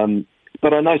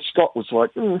 But I know Scott was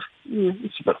like,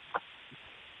 it's a bit,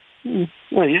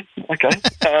 well, yeah, okay,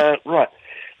 right.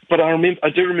 But I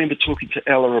do remember talking to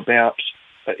Ella about,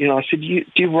 I said, do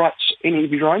you write any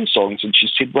of your own songs? And she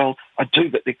said, "Well, I do,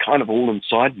 but they're kind of all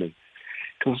inside me."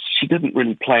 Because she didn't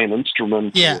really play an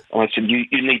instrument. Yeah. And I said, you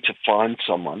need to find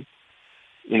someone,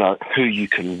 who you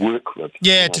can work with.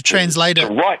 Yeah, to translate it.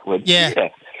 To write with. Yeah.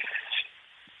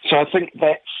 So I think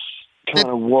that's kind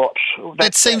of what...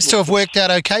 That seems to have worked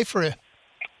out okay for her.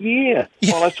 Yeah.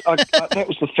 Well, that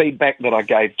was the feedback that I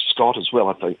gave Scott as well,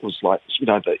 I think, was like,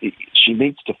 that she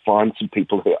needs to find some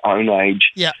people her own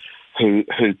age who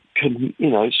can,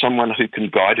 someone who can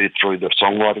guide her through the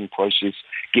songwriting process,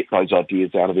 get those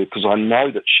ideas out of her, because I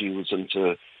know that she was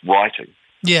into writing.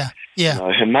 Yeah.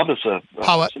 Her mother's a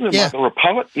poet. Mother a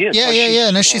poet? Yeah.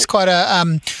 Yeah. No, she's quite a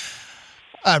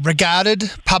regarded,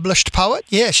 published poet.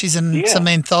 Yeah, she's in some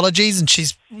anthologies, and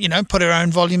she's, put her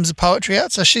own volumes of poetry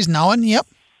out, so she's known. Yep.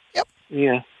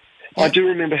 Yeah. I do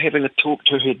remember having a talk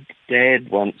to her dad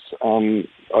once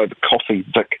over coffee,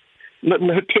 Vic.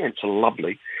 Her parents are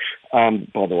lovely, by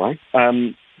the way.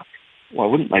 Why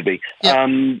wouldn't they be?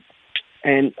 Yep.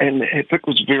 And Vic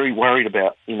was very worried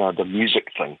about, the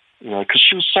music thing, because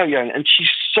she was so young and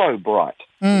she's so bright.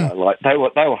 Like they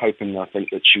were hoping, I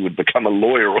think, that she would become a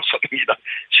lawyer or something.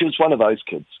 She was one of those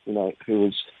kids, who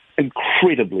was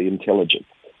incredibly intelligent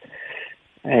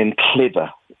and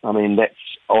clever. I mean,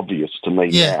 obvious to me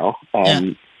now.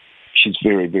 She's a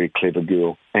very, very clever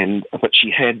girl, but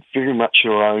she had very much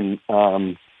her own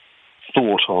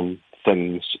thought on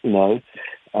things,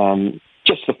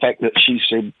 just the fact that she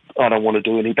said, I don't want to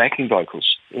do any backing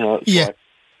vocals. It's like,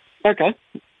 okay,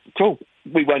 cool.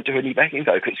 We won't do any backing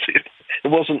vocals. It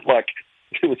wasn't like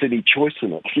there was any choice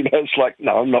in it. It's like,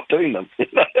 no, I'm not doing them.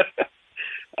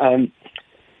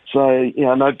 So,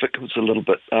 I know Vic was a little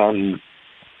bit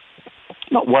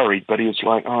not worried, but he was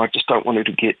like, I just don't want her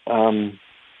to get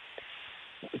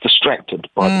distracted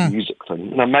by the music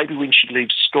thing. Maybe when she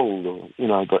leaves school,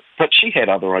 but she had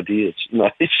other ideas.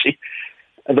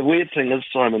 And the weird thing is,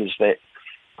 Simon, is that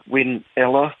when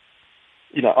Ella,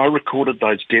 I recorded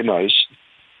those demos,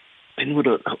 and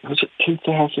was it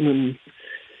 2000 and,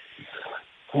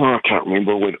 I can't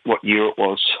remember what year it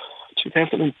was,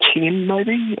 2010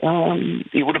 maybe?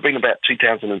 It would have been about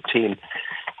 2010.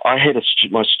 I had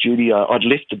my studio. I'd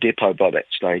left the depot by that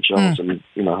stage. I was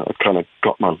I kind of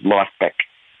got my life back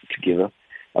together,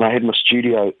 and I had my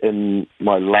studio in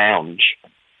my lounge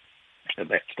at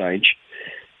that stage,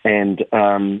 and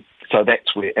so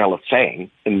that's where Ella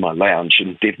sang, in my lounge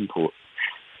in Devonport.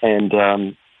 And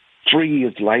 3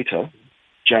 years later,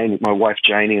 Janie, my wife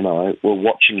Janie, and I were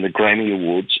watching the Grammy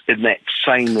Awards in that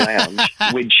same lounge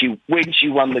when she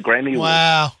won the Grammy Awards.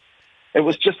 Wow! It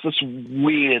was just this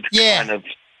weird kind of,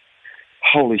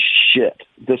 holy shit,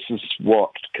 this is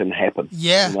what can happen.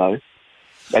 Yeah.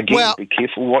 Again, be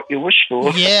careful what you wish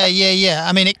for. Yeah.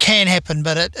 I mean, it can happen,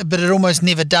 but it almost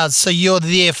never does. So you're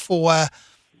there for,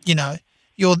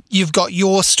 you've got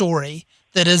your story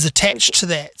that is attached to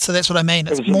that. So that's what I mean.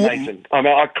 It was amazing. I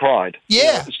mean, I cried.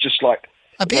 Yeah. It's just like,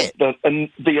 I bet.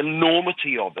 The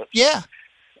enormity of it. Yeah.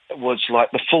 Was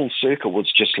like, the full circle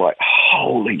was just like,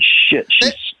 holy shit.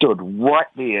 She stood right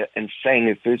there and sang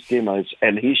her first demos,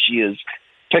 and here she is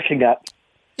picking up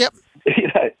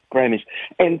Grammys.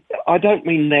 And I don't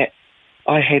mean that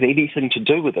I had anything to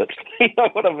do with it. You know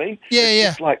what I mean? It's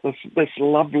just like this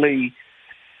lovely,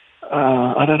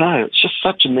 I don't know, it's just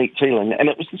such a neat feeling. And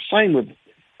it was the same with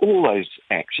all those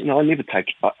acts. I never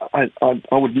take, I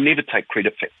would never take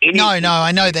credit for anything. No,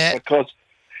 I know that.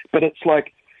 But it's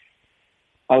like,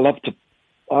 I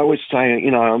always say,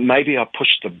 maybe I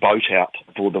pushed the boat out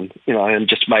for them, and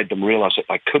just made them realise that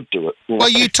they could do it. Well,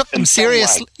 you took them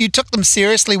seriously. You took them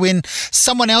seriously when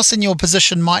someone else in your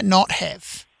position might not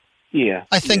have. Yeah,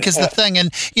 I think is the thing, and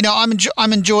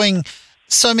I'm enjoying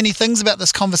so many things about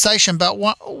this conversation. But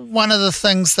one of the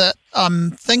things that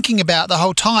I'm thinking about the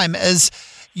whole time is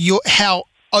how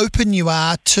open you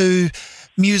are to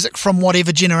music from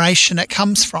whatever generation it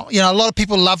comes from. A lot of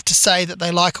people love to say that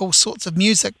they like all sorts of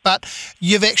music, but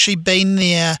you've actually been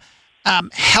there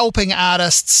helping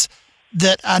artists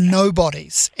that are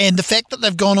nobodies, and the fact that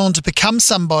they've gone on to become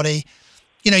somebody,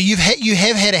 you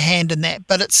have had a hand in that.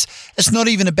 But it's not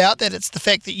even about that. It's the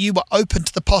fact that you were open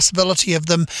to the possibility of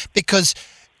them because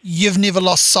you've never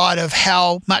lost sight of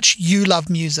how much you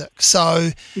love music. So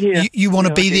you want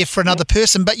to be there for another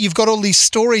person, but you've got all these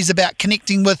stories about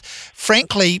connecting with,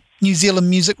 frankly, New Zealand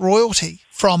music royalty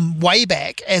from way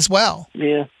back as well.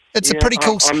 Yeah. It's a pretty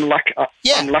cool... I'm lucky.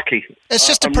 I'm lucky. It's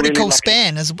just a pretty really cool lucky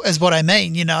span is what I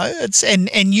mean, It's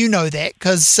and you know that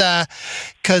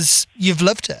because you've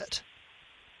lived it.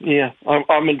 Yeah,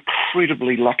 I'm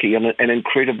incredibly lucky and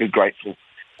incredibly grateful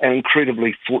and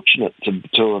incredibly fortunate to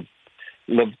have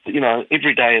lived,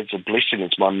 every day is a blessing,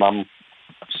 as my mum,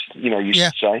 used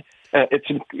to say. It's,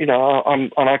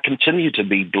 I continue to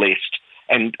be blessed,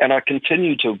 and I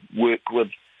continue to work with,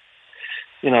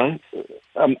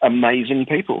 amazing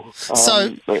people.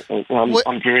 So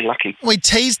I'm very lucky. We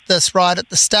teased this right at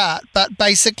the start, but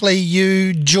basically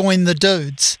you joined the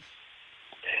Dudes.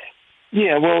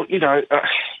 Yeah, well,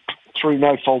 through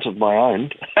no fault of my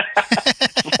own.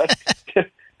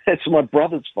 That's my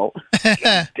brother's fault.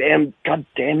 God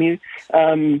damn you.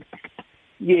 So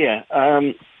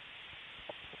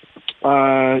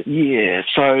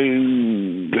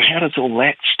how does all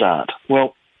that start?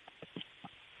 Well,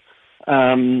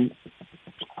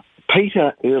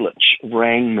 Peter Ehrlich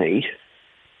rang me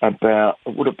about,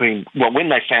 it would have been, when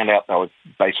they found out they were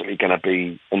basically going to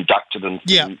be inducted into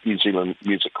the New Zealand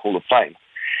Music Hall of Fame.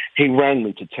 He rang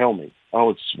me to tell me. I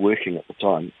was working at the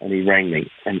time, and he rang me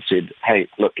and said, hey,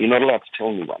 look, you're not allowed to tell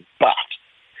anyone, but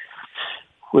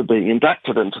we're being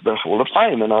inducted into the Hall of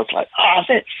Fame. And I was like,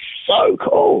 that's so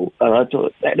cool. And I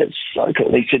thought, that is so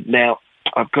cool. He said, now,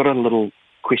 I've got a little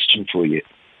question for you.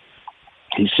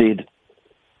 He said,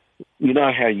 you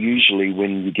know how usually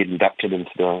when you get inducted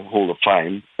into the Hall of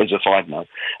Fame, as if I'd know,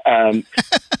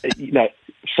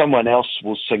 someone else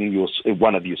will sing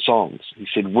one of your songs. He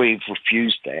said, we've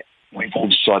refused that. We've all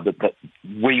decided that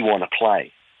we want to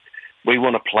play. We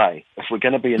want to play. If we're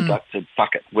going to be inducted,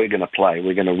 fuck it, we're going to play.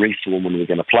 We're going to reform and we're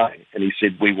going to play. And he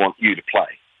said, we want you to play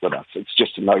with us. It's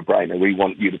just a no-brainer. We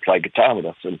want you to play guitar with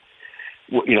us. And,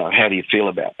 how do you feel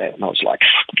about that? And I was like,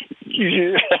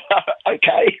 yeah,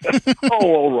 okay.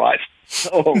 All right.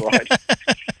 What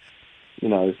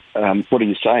do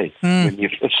you say? When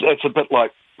it's a bit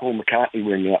like Paul McCartney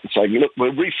ringing up and saying, look,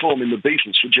 we're reforming the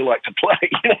Beatles. Would you like to play?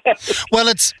 Well,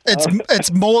 it's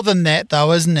more than that,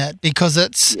 though, isn't it? Because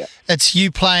it's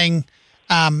you playing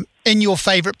in your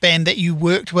favourite band that you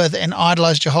worked with and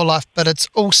idolised your whole life, but it's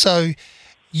also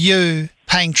you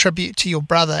paying tribute to your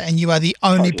brother, and you are the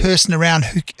only person around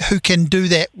who can do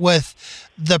that with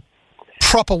the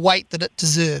proper weight that it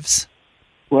deserves.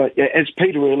 Well, as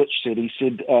Peter Ehrlich said, he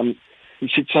said,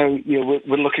 so,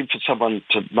 we're looking for someone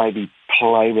to maybe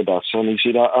play with us. And he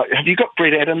said, have you got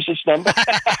Brett Adams' number?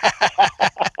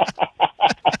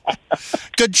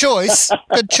 Good choice.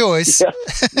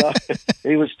 No,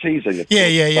 he was teasing it.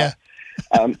 Yeah.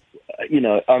 But,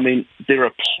 there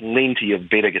are plenty of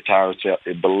better guitarists out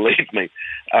there, believe me.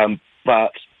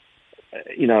 But,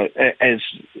 as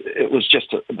it was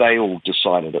just, they all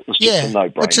decided it was just a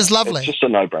no-brainer. Which is lovely. It's just a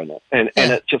no-brainer. And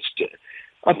it just,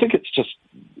 I think it's just,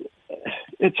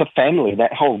 it's a family.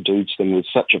 That whole Dudes thing was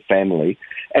such a family.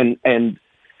 And I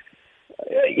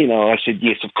said,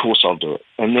 yes, of course I'll do it.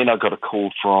 And then I got a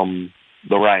call from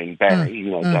Lorraine Barry,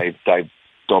 Dave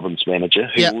Dobbin's manager,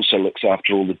 who also looks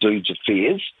after all the Dudes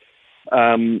affairs.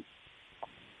 And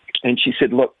she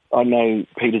said, look, I know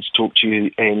Peter's talked to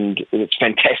you and it's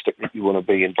fantastic that you want to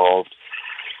be involved.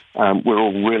 We're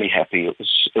all really happy. It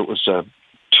was a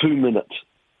 2-minute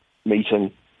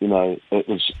meeting. It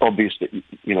was obvious that,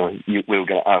 we were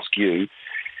going to ask you.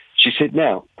 She said,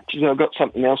 I've got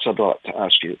something else I'd like to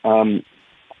ask you.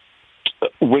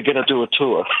 We're going to do a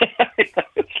tour.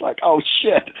 It's like, oh,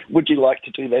 shit, would you like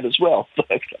to do that as well?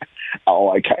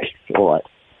 Oh, okay, all right,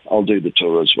 I'll do the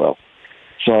tour as well.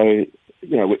 So,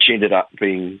 which ended up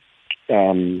being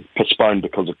postponed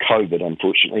because of COVID,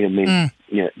 unfortunately. And then,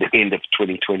 at the end of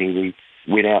 2020, we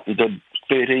went out and did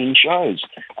 13 shows.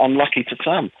 Unlucky for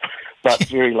some, but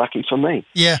very lucky for me.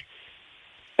 Yeah.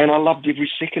 And I loved every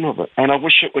second of it. And I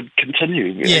wish it would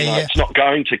continue. It's not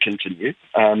going to continue.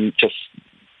 Just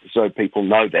so people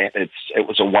know that it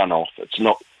was a one-off.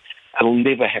 It'll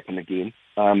never happen again.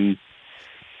 I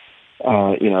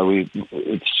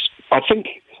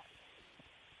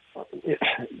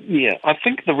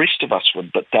think the rest of us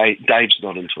would, but Dave's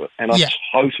not into it, and I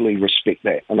totally respect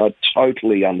that, and I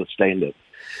totally understand it.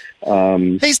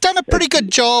 He's done a pretty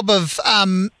good job of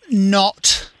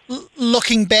not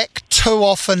looking back too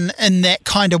often in that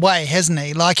kind of way, hasn't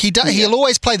he? Like he'll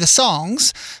always play the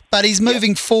songs, but he's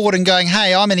moving forward and going,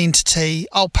 hey, I'm an entity,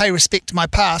 I'll pay respect to my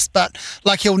past, but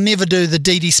like he'll never do the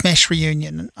Dee Dee Smash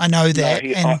reunion. I know that.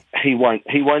 No, he won't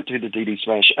do the Dee Dee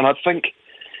Smash, and I think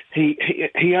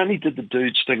he only did the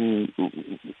Dudes thing,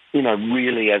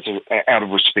 really out of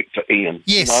respect for Ian.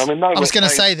 Yes, I was going to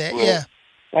say that.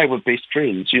 They were best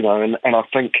friends, and I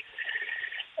think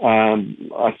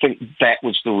that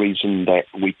was the reason that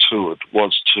we toured,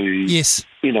 was to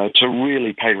to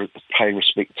really pay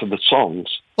respect to the songs.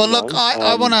 Well, look,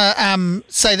 I want to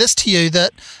say this to you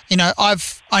that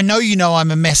I know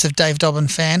I'm a massive Dave Dobbin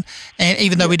fan, and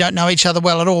even though we don't know each other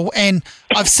well at all, and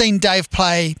I've seen Dave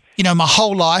play my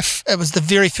whole life. It was the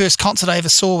very first concert I ever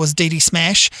saw was Dee Dee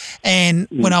Smash, and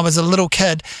when I was a little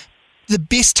kid, the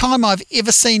best time I've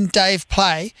ever seen Dave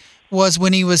play was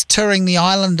when he was touring the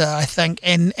Islander, I think,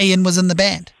 and Ian was in the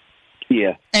band.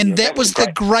 Yeah. And that was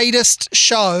the greatest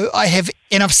show I have,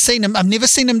 and I've seen him, I've never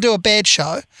seen him do a bad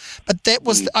show, but that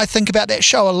was, I think about that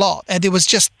show a lot, and there was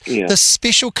just this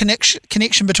special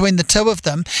connection between the two of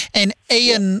them, and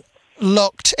Ian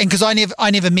looked, and because I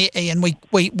never met Ian, we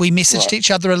messaged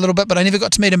each other a little bit, but I never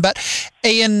got to meet him, but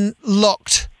Ian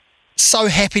looked so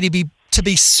happy to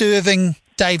be serving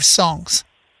Dave's songs.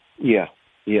 Yeah.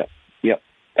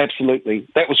 Absolutely.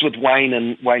 That was with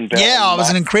Wayne Bell. Yeah, it was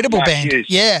an incredible band. Hughes.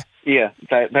 Yeah,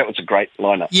 that was a great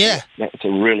lineup. Yeah, that was a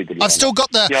really good lineup.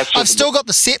 I've still got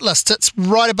the set list. It's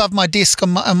right above my desk in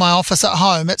my office at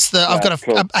home. I've got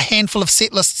a handful of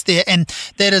set lists there, and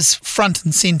that is front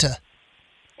and centre.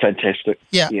 Fantastic.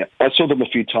 Yeah. I saw them a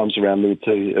few times around there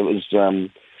too. It was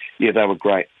they were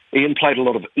great. Ian played a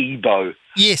lot of Ebo.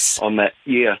 Yes. On that,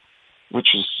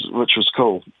 which was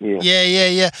cool.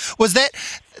 Yeah. Was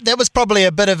that was probably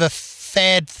a bit of a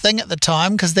fad thing at the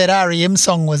time because that REM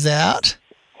song was out.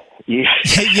 Yeah.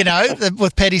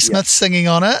 With Patti Smith singing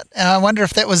on it. And I wonder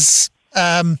if that was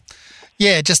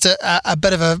just a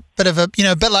bit of a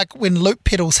a bit like when loop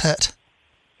pedals hit.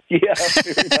 Yeah,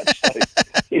 very much so.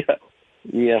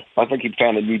 Yeah, I think he'd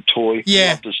found a new toy. Yeah. He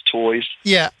loved his toys.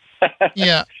 Yeah.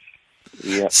 Yeah.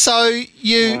 Yeah. So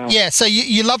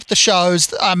you loved the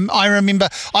shows. I remember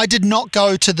I did not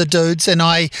go to the Dudes, and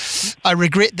I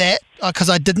regret that because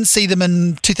I didn't see them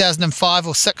in 2005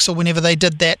 or 6 or whenever they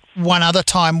did that one other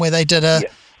time where they did a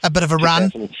bit of a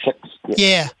run. 2006.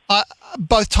 Yeah.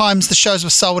 Both times the shows were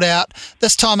sold out.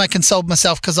 This time I consoled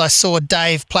myself because I saw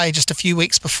Dave play just a few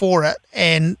weeks before it,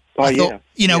 and I thought,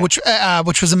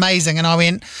 which was amazing. And I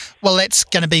went, well, that's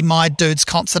going to be my Dudes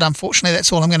concert. Unfortunately,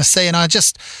 that's all I'm going to see. And I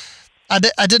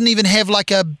didn't even have like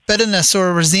a bitterness or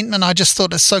a resentment. I just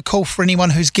thought it's so cool for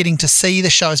anyone who's getting to see the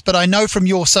shows. But I know from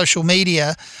your social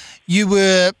media, you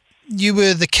were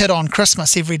the kid on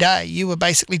Christmas every day. You were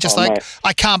basically just mate.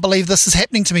 I can't believe this is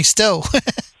happening to me still.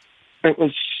 It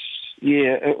was,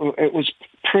 it was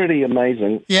pretty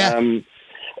amazing. Yeah.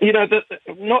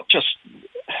 Not just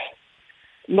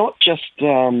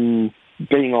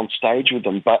being on stage with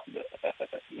them, but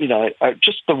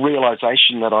just the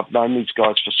realization that I've known these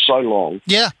guys for so long.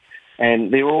 Yeah.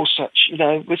 And they're all such,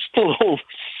 we're still all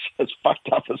as fucked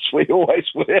up as we always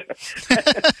were.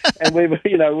 And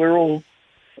we're all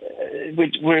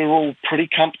pretty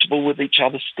comfortable with each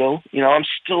other still. I'm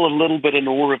still a little bit in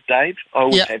awe of Dave. I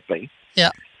always have been.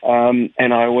 Yeah. And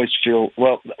I always feel,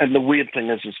 and the weird thing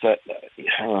is that,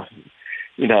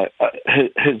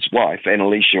 his wife,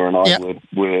 Annalisa, and I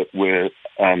were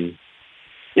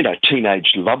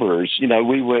teenage lovers.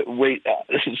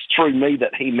 This is through me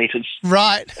that he met his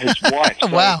wife. So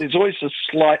wow. There's always a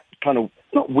slight kind of,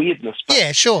 not weirdness, but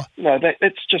yeah, sure.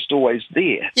 That's just always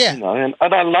there. Yeah. And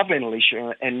I love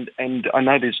Annalisa, and I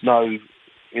know there's no,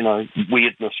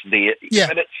 weirdness there. Yeah.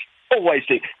 But it's always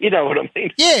there. You know what I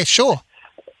mean? Yeah, sure.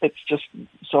 It's just,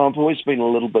 so I've always been a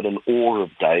little bit in awe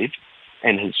of Dave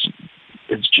and his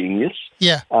genius.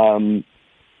 Yeah. And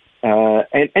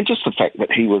just the fact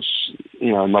that he was,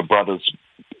 my brother's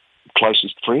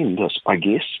closest friend, I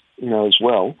guess, as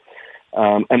well.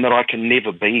 And that I can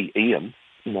never be Ian.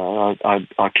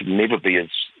 I could never be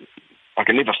I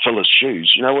could never fill his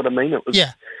shoes. You know what I mean? It was,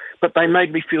 but they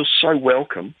made me feel so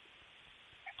welcome,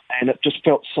 and it just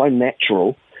felt so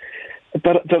natural.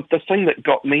 But the thing that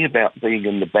got me about being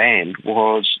in the band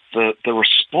was the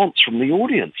response from the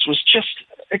audience was just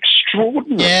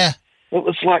extraordinary. Yeah. It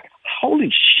was like,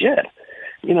 holy shit,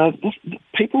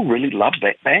 people really love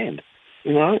that band,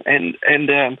 and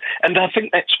I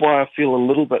think that's why I feel a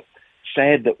little bit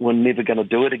sad that we're never going to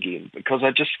do it again, because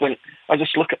I just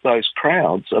look at those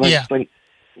crowds and I just think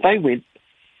they went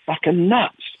fucking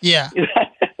nuts. Yeah.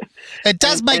 It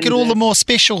does make it all the more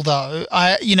special, though.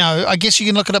 I guess you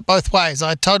can look at it both ways.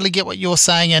 I totally get what you're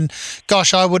saying, and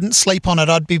gosh, I wouldn't sleep on it.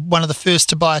 I'd be one of the first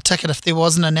to buy a ticket if there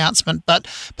was an announcement. But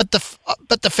the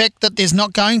fact that there's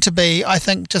not going to be, I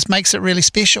think, just makes it really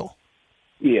special.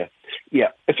 Yeah. Yeah.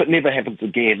 If it never happens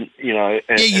again,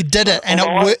 you did it, and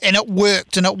it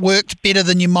worked better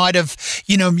than you might have.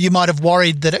 You might have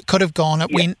worried that it could have gone.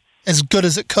 It went as good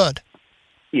as it could.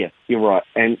 Yeah, you're right,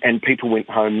 and people went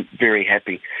home very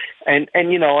happy, and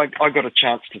I got a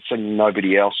chance to sing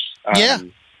Nobody Else,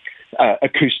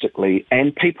 acoustically,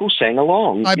 and people sang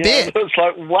along. I bet it was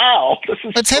like, wow, this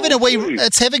is. It's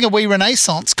having a wee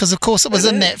renaissance, because of course it was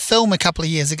in that film a couple of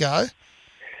years ago,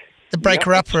 The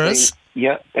Breaker Uppers.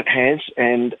 Yeah, it has,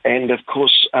 and of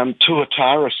course,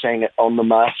 Tuatara sang it on the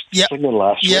Masked Singer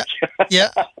last week. Yeah.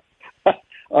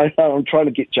 I'm trying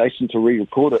to get Jason to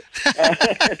re-record it.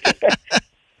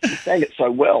 He sang it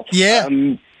so well. Yeah.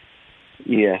 It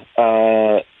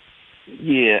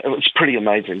was pretty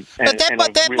amazing. But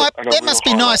that must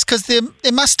be nice, because there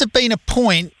must have been a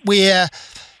point where,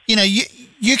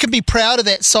 you can be proud of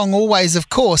that song always, of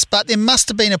course, but there must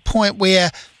have been a point where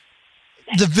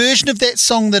the version of that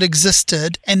song that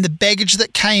existed and the baggage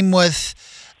that came with,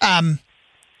 a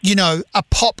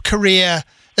pop career,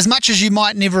 as much as you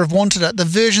might never have wanted it, the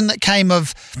version that came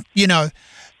of,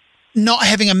 not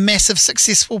having a massive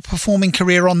successful performing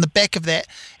career on the back of that,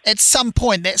 at some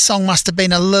point that song must have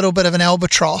been a little bit of an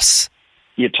albatross.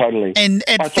 Yeah, totally. And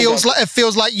it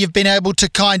feels like you've been able to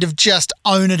kind of just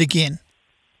own it again.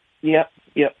 Yeah.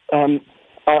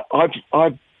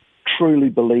 I truly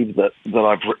believe that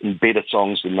I've written better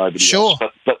songs than Nobody Else.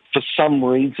 But for some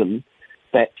reason,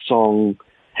 that song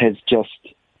has just...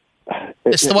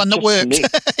 It's the one that worked.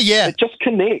 Yeah. It just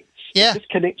connects. Yeah. It just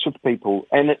connects with people.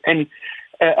 And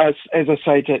as I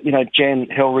say to, Jan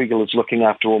Hellriegel is looking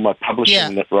after all my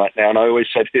publishing right now, and I always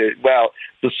say to her, wow,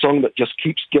 the song that just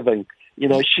keeps giving,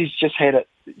 she's just had it,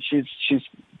 she's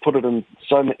put it in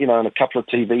so many, in a couple of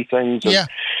TV things,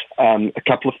 and, a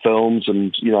couple of films,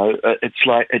 and, it's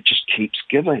like, it just keeps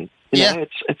giving.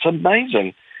 It's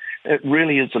amazing. It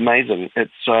really is amazing.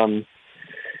 It's,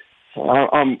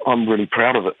 I'm really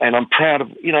proud of it, and I'm proud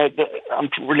of I'm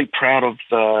really proud of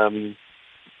the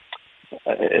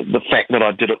fact that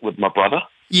I did it with my brother.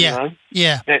 Yeah,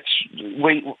 That's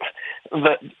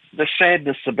the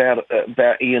sadness about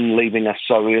Ian leaving us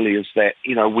so early is that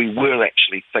we were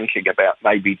actually thinking about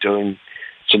maybe doing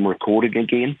some recording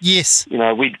again. Yes,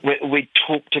 we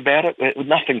talked about it.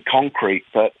 Nothing concrete,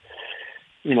 but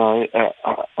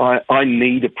I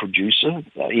need a producer.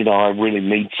 I really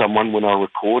need someone when I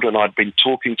record, and I'd been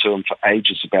talking to him for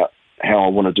ages about how I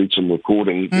want to do some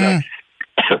recording,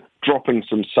 dropping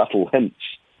some subtle hints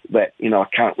that, I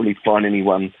can't really find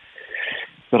anyone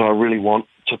that I really want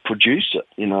to produce it,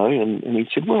 and he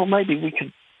said, well, maybe we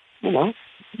could,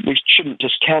 we shouldn't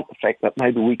discount the fact that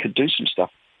maybe we could do some stuff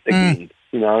again,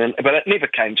 but it never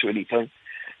came to anything.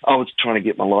 I was trying to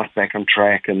get my life back on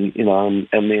track, and and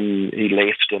then he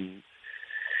left, and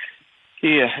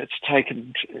it's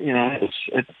taken,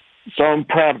 so I'm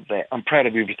proud of that. I'm proud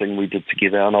of everything we did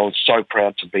together, and I was so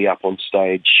proud to be up on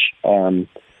stage,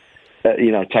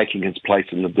 taking his place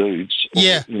in the Dudes.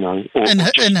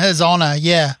 In his honour,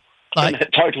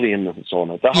 totally in his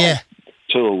honour. The whole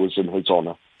tour was in his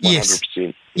honour,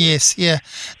 100%. Yes, yeah.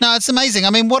 No, it's amazing. I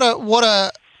mean, what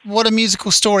a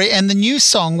musical story. And the new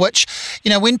song, which,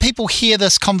 when people hear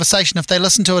this conversation, if they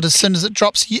listen to it as soon as it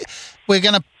drops, we're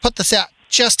going to put this out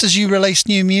just as you release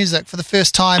new music for the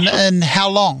first time in how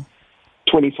long?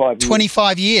 25 years.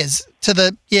 25 years to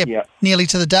the, nearly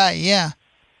to the day, yeah.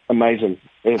 Amazing.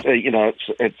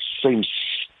 It seems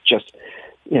just,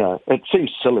 it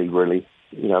seems silly, really,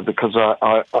 because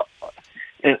I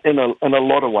in a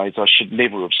lot of ways I should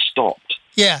never have stopped.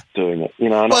 Doing it,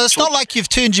 Well, it's not like you've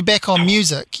turned your back on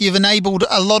music. You've enabled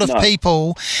a lot of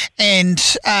people, and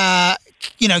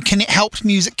helped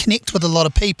music connect with a lot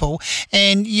of people,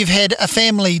 and you've had a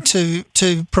family to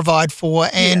provide for,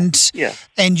 and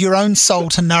your own soul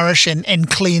to nourish and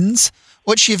cleanse,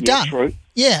 which you've done. True.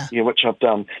 Yeah, which I've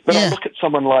done. But I look at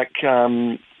someone like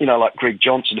like Greg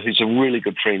Johnson, who's a really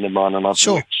good friend of mine, and I've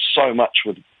worked so much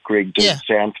with Greg doing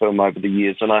sound for him over the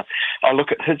years, and I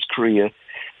look at his career.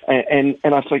 And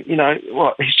I think,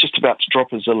 he's just about to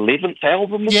drop his 11th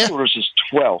album, or is his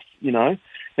 12th,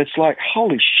 It's like,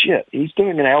 holy shit, he's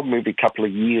doing an album every couple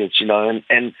of years, and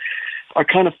I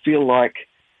kind of feel like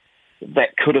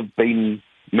that could have been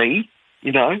me,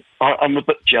 I'm a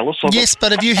bit jealous of it. Yes,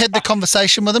 but have you had the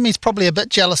conversation with him? He's probably a bit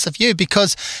jealous of you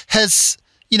because his...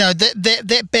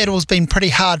 that battle's been pretty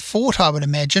hard fought, I would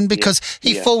imagine, because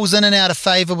he falls in and out of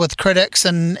favour with critics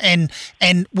and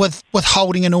with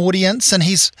holding an audience, and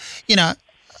he's,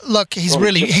 he's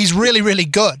really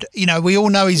good. We all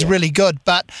know he's really good,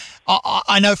 but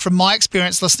I know from my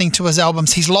experience listening to his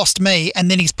albums, he's lost me and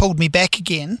then he's pulled me back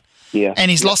again. Yeah.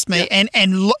 And he's lost me, and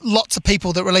lots of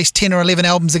people that release 10 or 11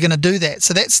 albums are going to do that.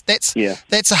 So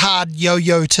that's a hard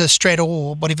yo-yo to straddle,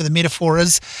 or whatever the metaphor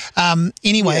is,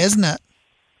 isn't it?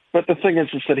 But the thing is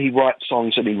that he writes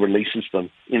songs and he releases them.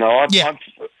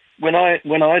 When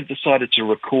I decided to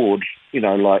record,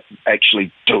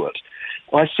 actually do it,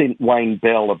 I sent Wayne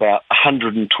Bell about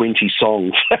 120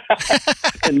 songs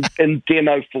in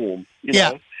demo form.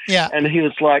 And he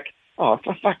was like, "Oh,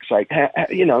 for fuck's sake,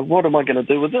 what am I going to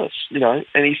do with this?" And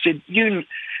he said,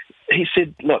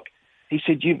 "Look." He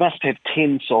said, you must have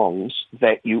 10 songs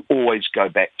that you always go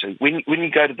back to. When you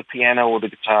go to the piano or the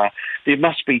guitar, there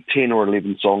must be 10 or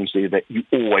 11 songs there that you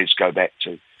always go back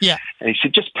to. Yeah. And he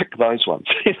said, just pick those ones.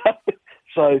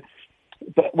 So,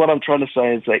 but what I'm trying to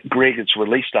say is that Greg has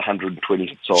released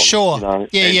 120 songs. Sure. No,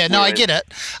 I get it.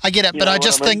 But I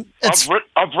just think it's...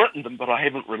 I've written them, but I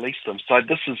haven't released them. So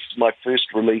this is my first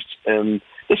release, and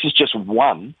this is just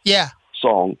one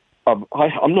song. I'm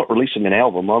not releasing an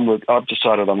album. I've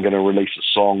decided I'm going to release a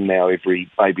song now every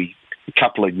maybe a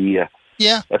couple of years.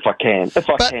 Yeah. If I can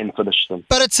finish them.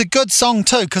 But it's a good song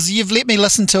too, because you've let me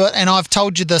listen to it, and I've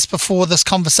told you this before this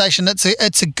conversation.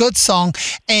 It's a good song,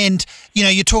 and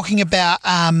you're talking about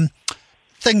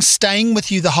things staying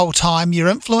with you the whole time, your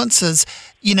influences.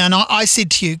 And I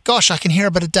said to you, gosh, I can hear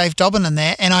a bit of Dave Dobbyn in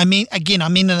there, and I mean it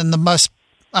in the most.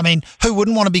 I mean, who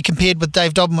wouldn't want to be compared with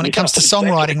Dave Dobbyn when it comes to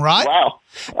songwriting, right? Wow.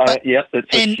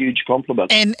 It's a huge compliment.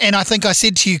 And I think I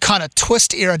said to you kind of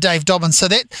twist era Dave Dobbyn. So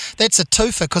that's a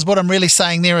twofer, because what I'm really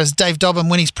saying there is Dave Dobbyn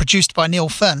when he's produced by Neil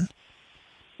Finn.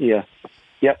 Yeah.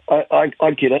 Yeah,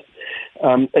 I get it.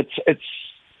 It's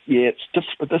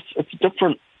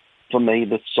different for me,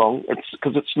 this song. It's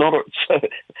because it's not,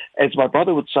 as my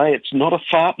brother would say, it's not a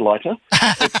fart lighter.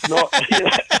 It's not,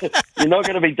 you're not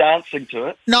going to be dancing to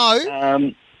it. No.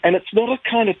 And it's not a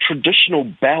kind of traditional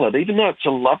ballad, even though it's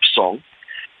a love song.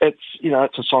 It's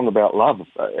a song about love.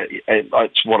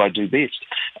 It's what I do best.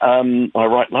 I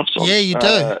write love songs. Yeah, you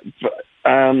do.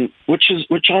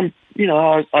 which I'm,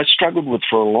 I struggled with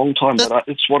for a long time, but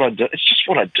it's what I do. It's just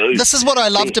what I do. This is what I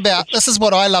loved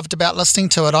about listening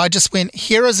to it. I just went,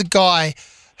 here is a guy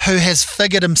who has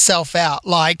figured himself out.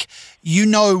 Like, you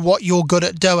know what you're good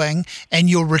at doing and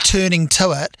you're returning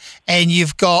to it, and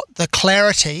you've got the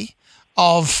clarity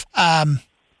of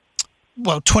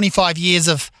 25 years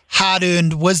of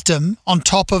hard-earned wisdom on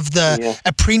top of the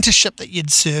apprenticeship that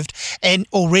you'd served and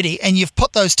you've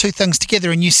put those two things together,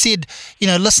 and you said,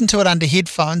 listen to it under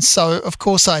headphones. So of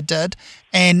course I did,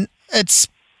 and it's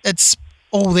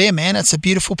all there, man. It's a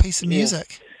beautiful piece of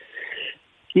music.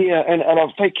 Yeah, and I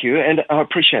thank you, and I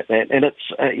appreciate that. And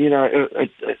it's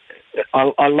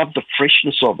I love the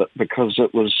freshness of it, because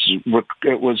it was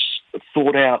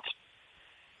thought out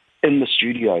in the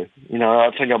studio.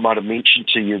 I think I might have mentioned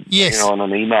to you, on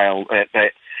an email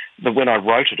that when I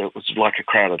wrote it, it was like a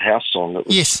Crowded House song. It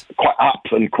was quite up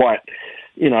and quite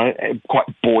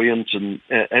buoyant, and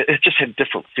it just had a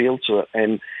different feel to it.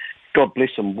 And God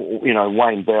bless him,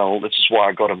 Wayne Bell, this is why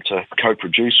I got him to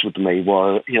co-produce with me.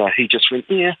 Well, he just went,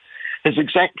 his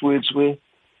exact words were,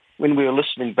 when we were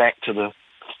listening back to the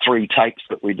 3 takes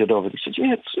that we did of it, he said,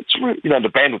 it's really, the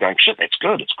band were going, shit, that's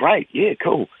good, it's great, yeah,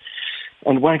 cool.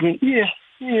 And Wayne went, yeah,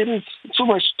 it is. It's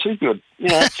almost too good.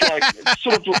 It's like it's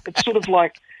sort of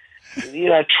like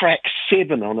track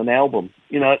 7 on an album.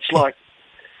 It's like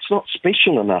it's not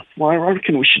special enough. Well, I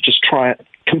reckon we should just try it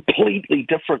completely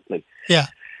differently. Yeah.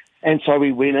 And so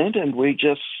we went in and we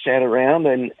just sat around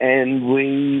and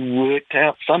we worked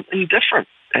out something different.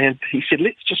 And he said,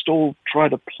 let's just all try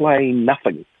to play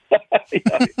nothing.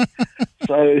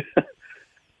 So.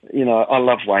 I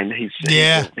love Wayne. He's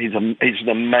an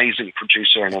amazing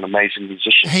producer and an amazing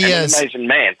musician. He is an amazing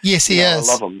man. Yes, he is.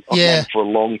 I love him. I've known him for a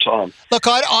long time. Look,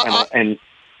 I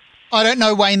don't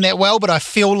know Wayne that well, but I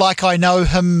feel like I know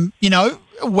him,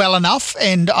 well enough,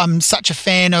 and I'm such a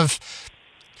fan of,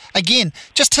 again,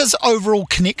 just his overall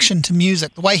connection to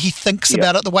music, the way he thinks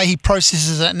about it, the way he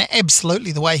processes it, and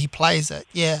absolutely the way he plays it.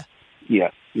 Yeah.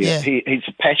 He's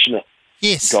a passionate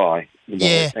guy.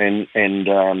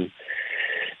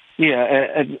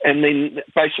 And then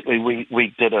basically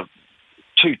we did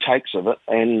 2 takes of it,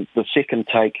 and the second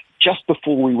take, just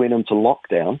before we went into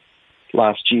lockdown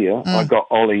last year, I got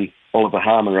Oliver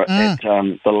Harmer at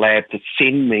the lab to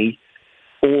send me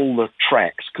all the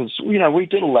tracks, because, we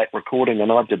did all that recording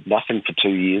and I did nothing for 2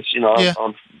 years,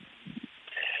 I'm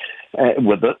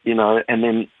with it, and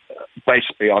then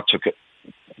basically I took it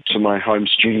to my home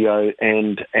studio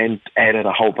and added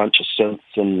a whole bunch of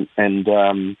synths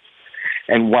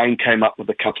and Wayne came up with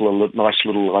a couple of nice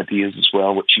little ideas as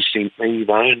well, which he sent me,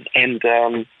 and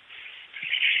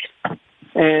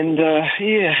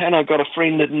I got a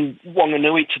friend in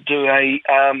Wanganui to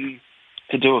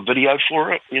do a video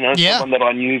for it. Someone that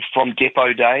I knew from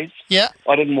Depot days. Yeah,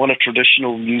 I didn't want a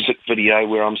traditional music video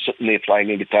where I'm sitting there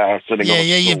playing a guitar, sitting on a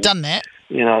stool. You've done that.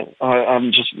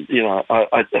 I'm just,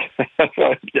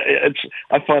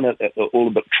 I find it all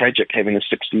a bit tragic having a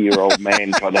 60-year-old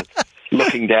man kind of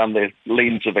looking down the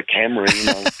lens of a camera,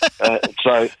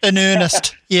 so in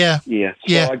earnest, yeah.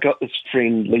 So I got this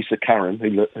friend, Lisa Curran,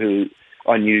 who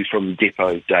I knew from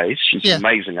Depot days. She's an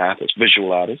amazing artist,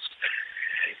 visual artist,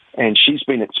 and she's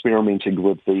been experimenting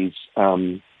with these,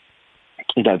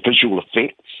 visual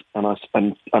effects. And I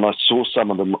saw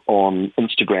some of them on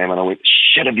Instagram, and I went,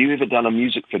 "Shit, have you ever done a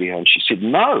music video?" And she said,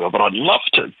 "No, but I'd love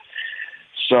to."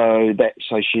 So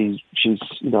she's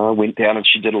I went down and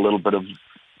she did a little bit of.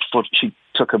 She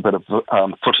took a bit of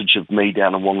footage of me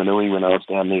down in Wanganui when I was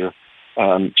down there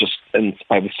just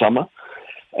over summer,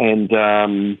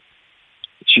 and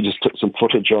she just took some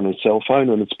footage on her cell phone,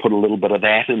 and it's put a little bit of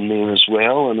that in there as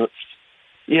well. And it's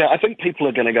I think people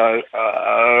are going to go,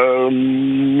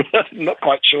 not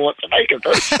quite sure what to make of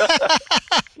this,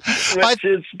 which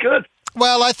is good.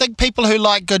 Well, I think people who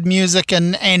like good music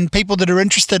and people that are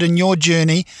interested in your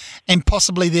journey, and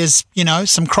possibly there's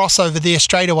some crossover there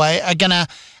straight away, are gonna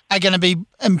be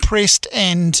impressed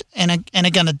and are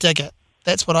gonna dig it.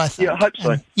 That's what I think. Yeah, I hope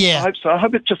so. I hope so. I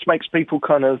hope it just makes people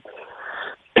kind of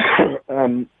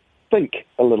think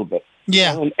a little bit.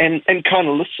 Yeah, and kind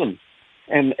of listen.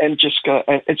 And just go.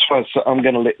 It's why I'm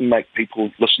going to make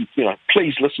people listen.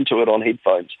 Please listen to it on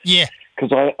headphones. Yeah,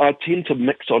 because I tend to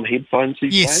mix on headphones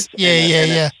these days.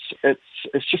 Yeah.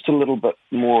 It's just a little bit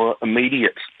more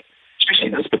immediate,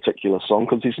 especially this particular song,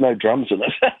 because there's no drums in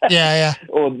it. Yeah.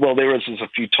 Well, there's a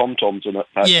few tom-toms in it,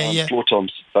 floor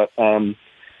toms, but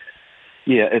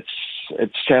it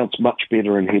sounds much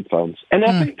better in headphones. And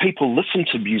I think people listen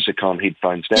to music on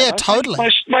headphones now. Yeah, totally.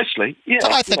 Mostly, yeah.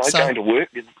 I think so. Going to work.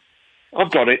 I've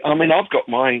got it. I mean, I've got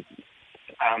my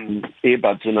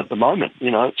earbuds in at the moment.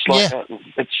 It's like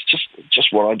it's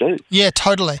just what I do. Yeah,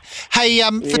 totally. Hey,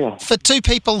 for two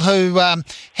people who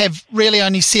have really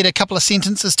only said a couple of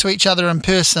sentences to each other in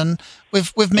person,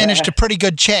 we've managed a pretty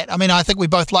good chat. I mean, I think we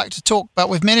both like to talk, but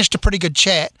we've managed a pretty good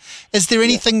chat. Is there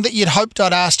anything that you'd hoped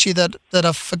I'd asked you that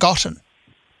I've forgotten?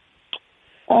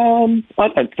 I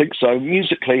don't think so.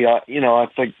 Musically, I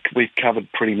think we've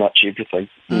covered pretty much everything.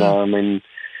 I mean,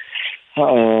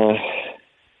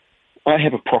 I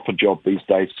have a proper job these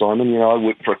days, Simon. I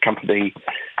work for a company.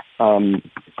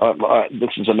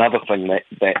 This is another thing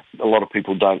that a lot of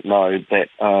people don't know, that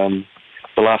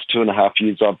the last 2.5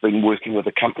 years I've been working with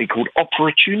a company called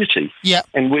Opportunity. Yeah.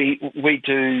 And we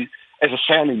do, as a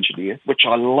sound engineer, which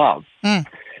I love,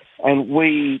 and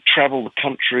we travel the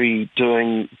country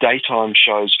doing daytime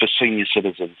shows for senior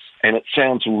citizens. And it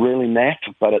sounds really naff,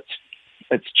 but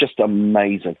it's just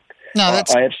amazing. No,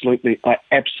 I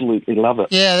absolutely love it.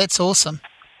 Yeah, that's awesome.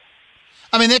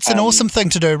 I mean, that's an awesome thing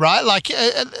to do, right? Like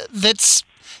that's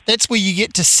where you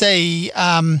get to see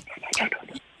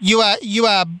you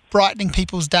are brightening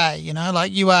people's day.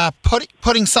 Like you are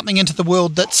putting something into the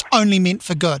world that's only meant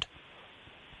for good.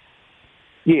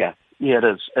 Yeah, it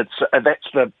is. It's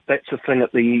that's the thing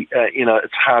at the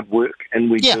it's hard work, and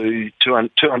we do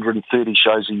 230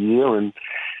 shows a year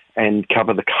and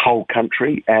cover the whole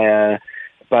country.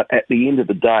 But at the end of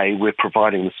the day, we're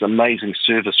providing this amazing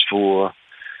service for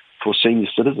senior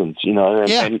citizens,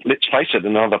 and let's face it,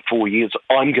 in another 4 years,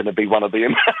 I'm going to be one of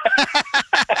them.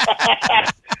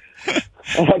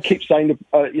 And I keep saying,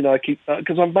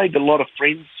 because I've made a lot of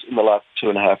friends in the last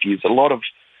 2.5 years, a lot of,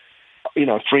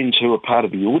 friends who are part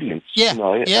of the audience, and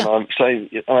I'm saying,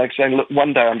 look,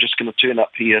 one day I'm just going to turn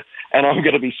up here and I'm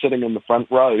going to be sitting in the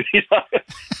front row,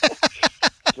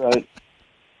 So,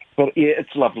 but yeah,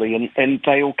 it's lovely, and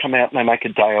they all come out and they make a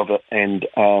day of it, and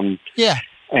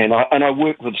And I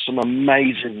work with some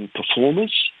amazing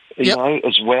performers,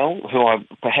 as well, who are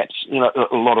perhaps,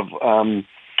 a lot of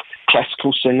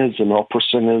classical singers and opera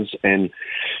singers, and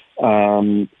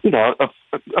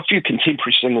a few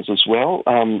contemporary singers as well,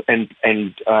 and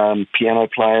piano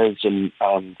players and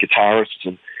guitarists,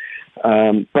 and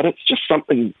but it's just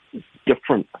something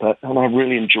different, and I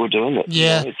really enjoy doing it.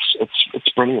 Yeah, it's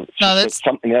brilliant. It's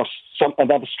something else,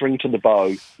 another string to the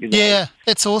bow. Yeah,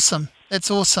 that's awesome.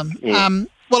 That's awesome. Yeah.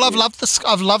 Well, I've loved this.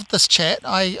 I've loved this chat.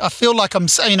 I feel like I'm,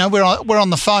 we're on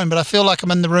the phone, but I feel like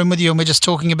I'm in the room with you, and we're just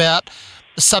talking about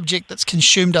the subject that's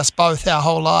consumed us both our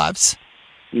whole lives,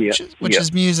 which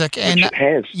is music. And which it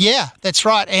has. Yeah, that's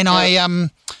right. And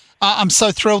I'm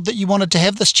so thrilled that you wanted to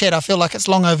have this chat. I feel like it's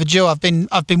long overdue. I've been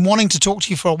wanting to talk to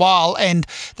you for a while, and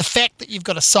the fact that you've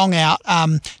got a song out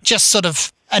just sort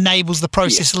of enables the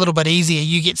process a little bit easier.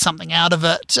 You get something out of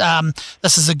it.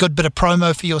 This is a good bit of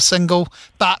promo for your single,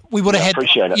 but we would have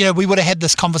we would have had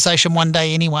this conversation one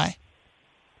day anyway.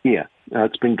 Yeah,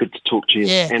 it's been good to talk to you.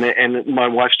 Yeah. And my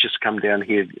wife's just come down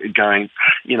here going,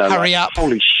 hurry up!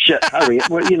 Holy shit, hurry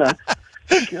up! Well,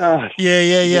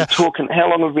 Yeah. Talking. How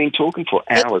long have we been talking for?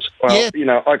 Hours. Well,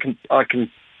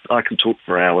 I can talk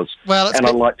for hours. Well, I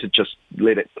like to just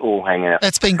let it all hang out.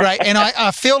 It's been great. And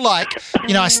I feel like,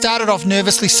 I started off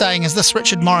nervously saying, is this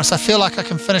Richard Morris? I feel like I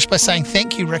can finish by saying,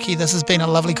 thank you, Rikki. This has been a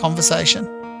lovely conversation.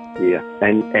 Yeah.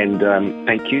 And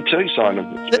thank you too, Simon.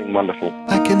 It's been wonderful.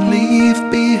 I can leave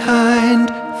behind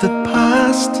the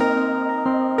past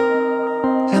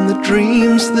and the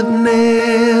dreams that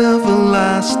never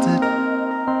lasted.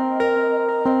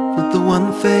 But the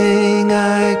one thing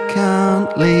I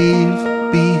can't leave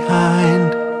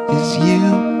behind is you.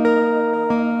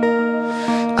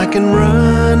 I can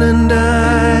run and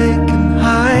I can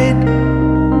hide,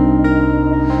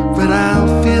 but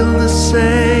I'll feel the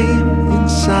same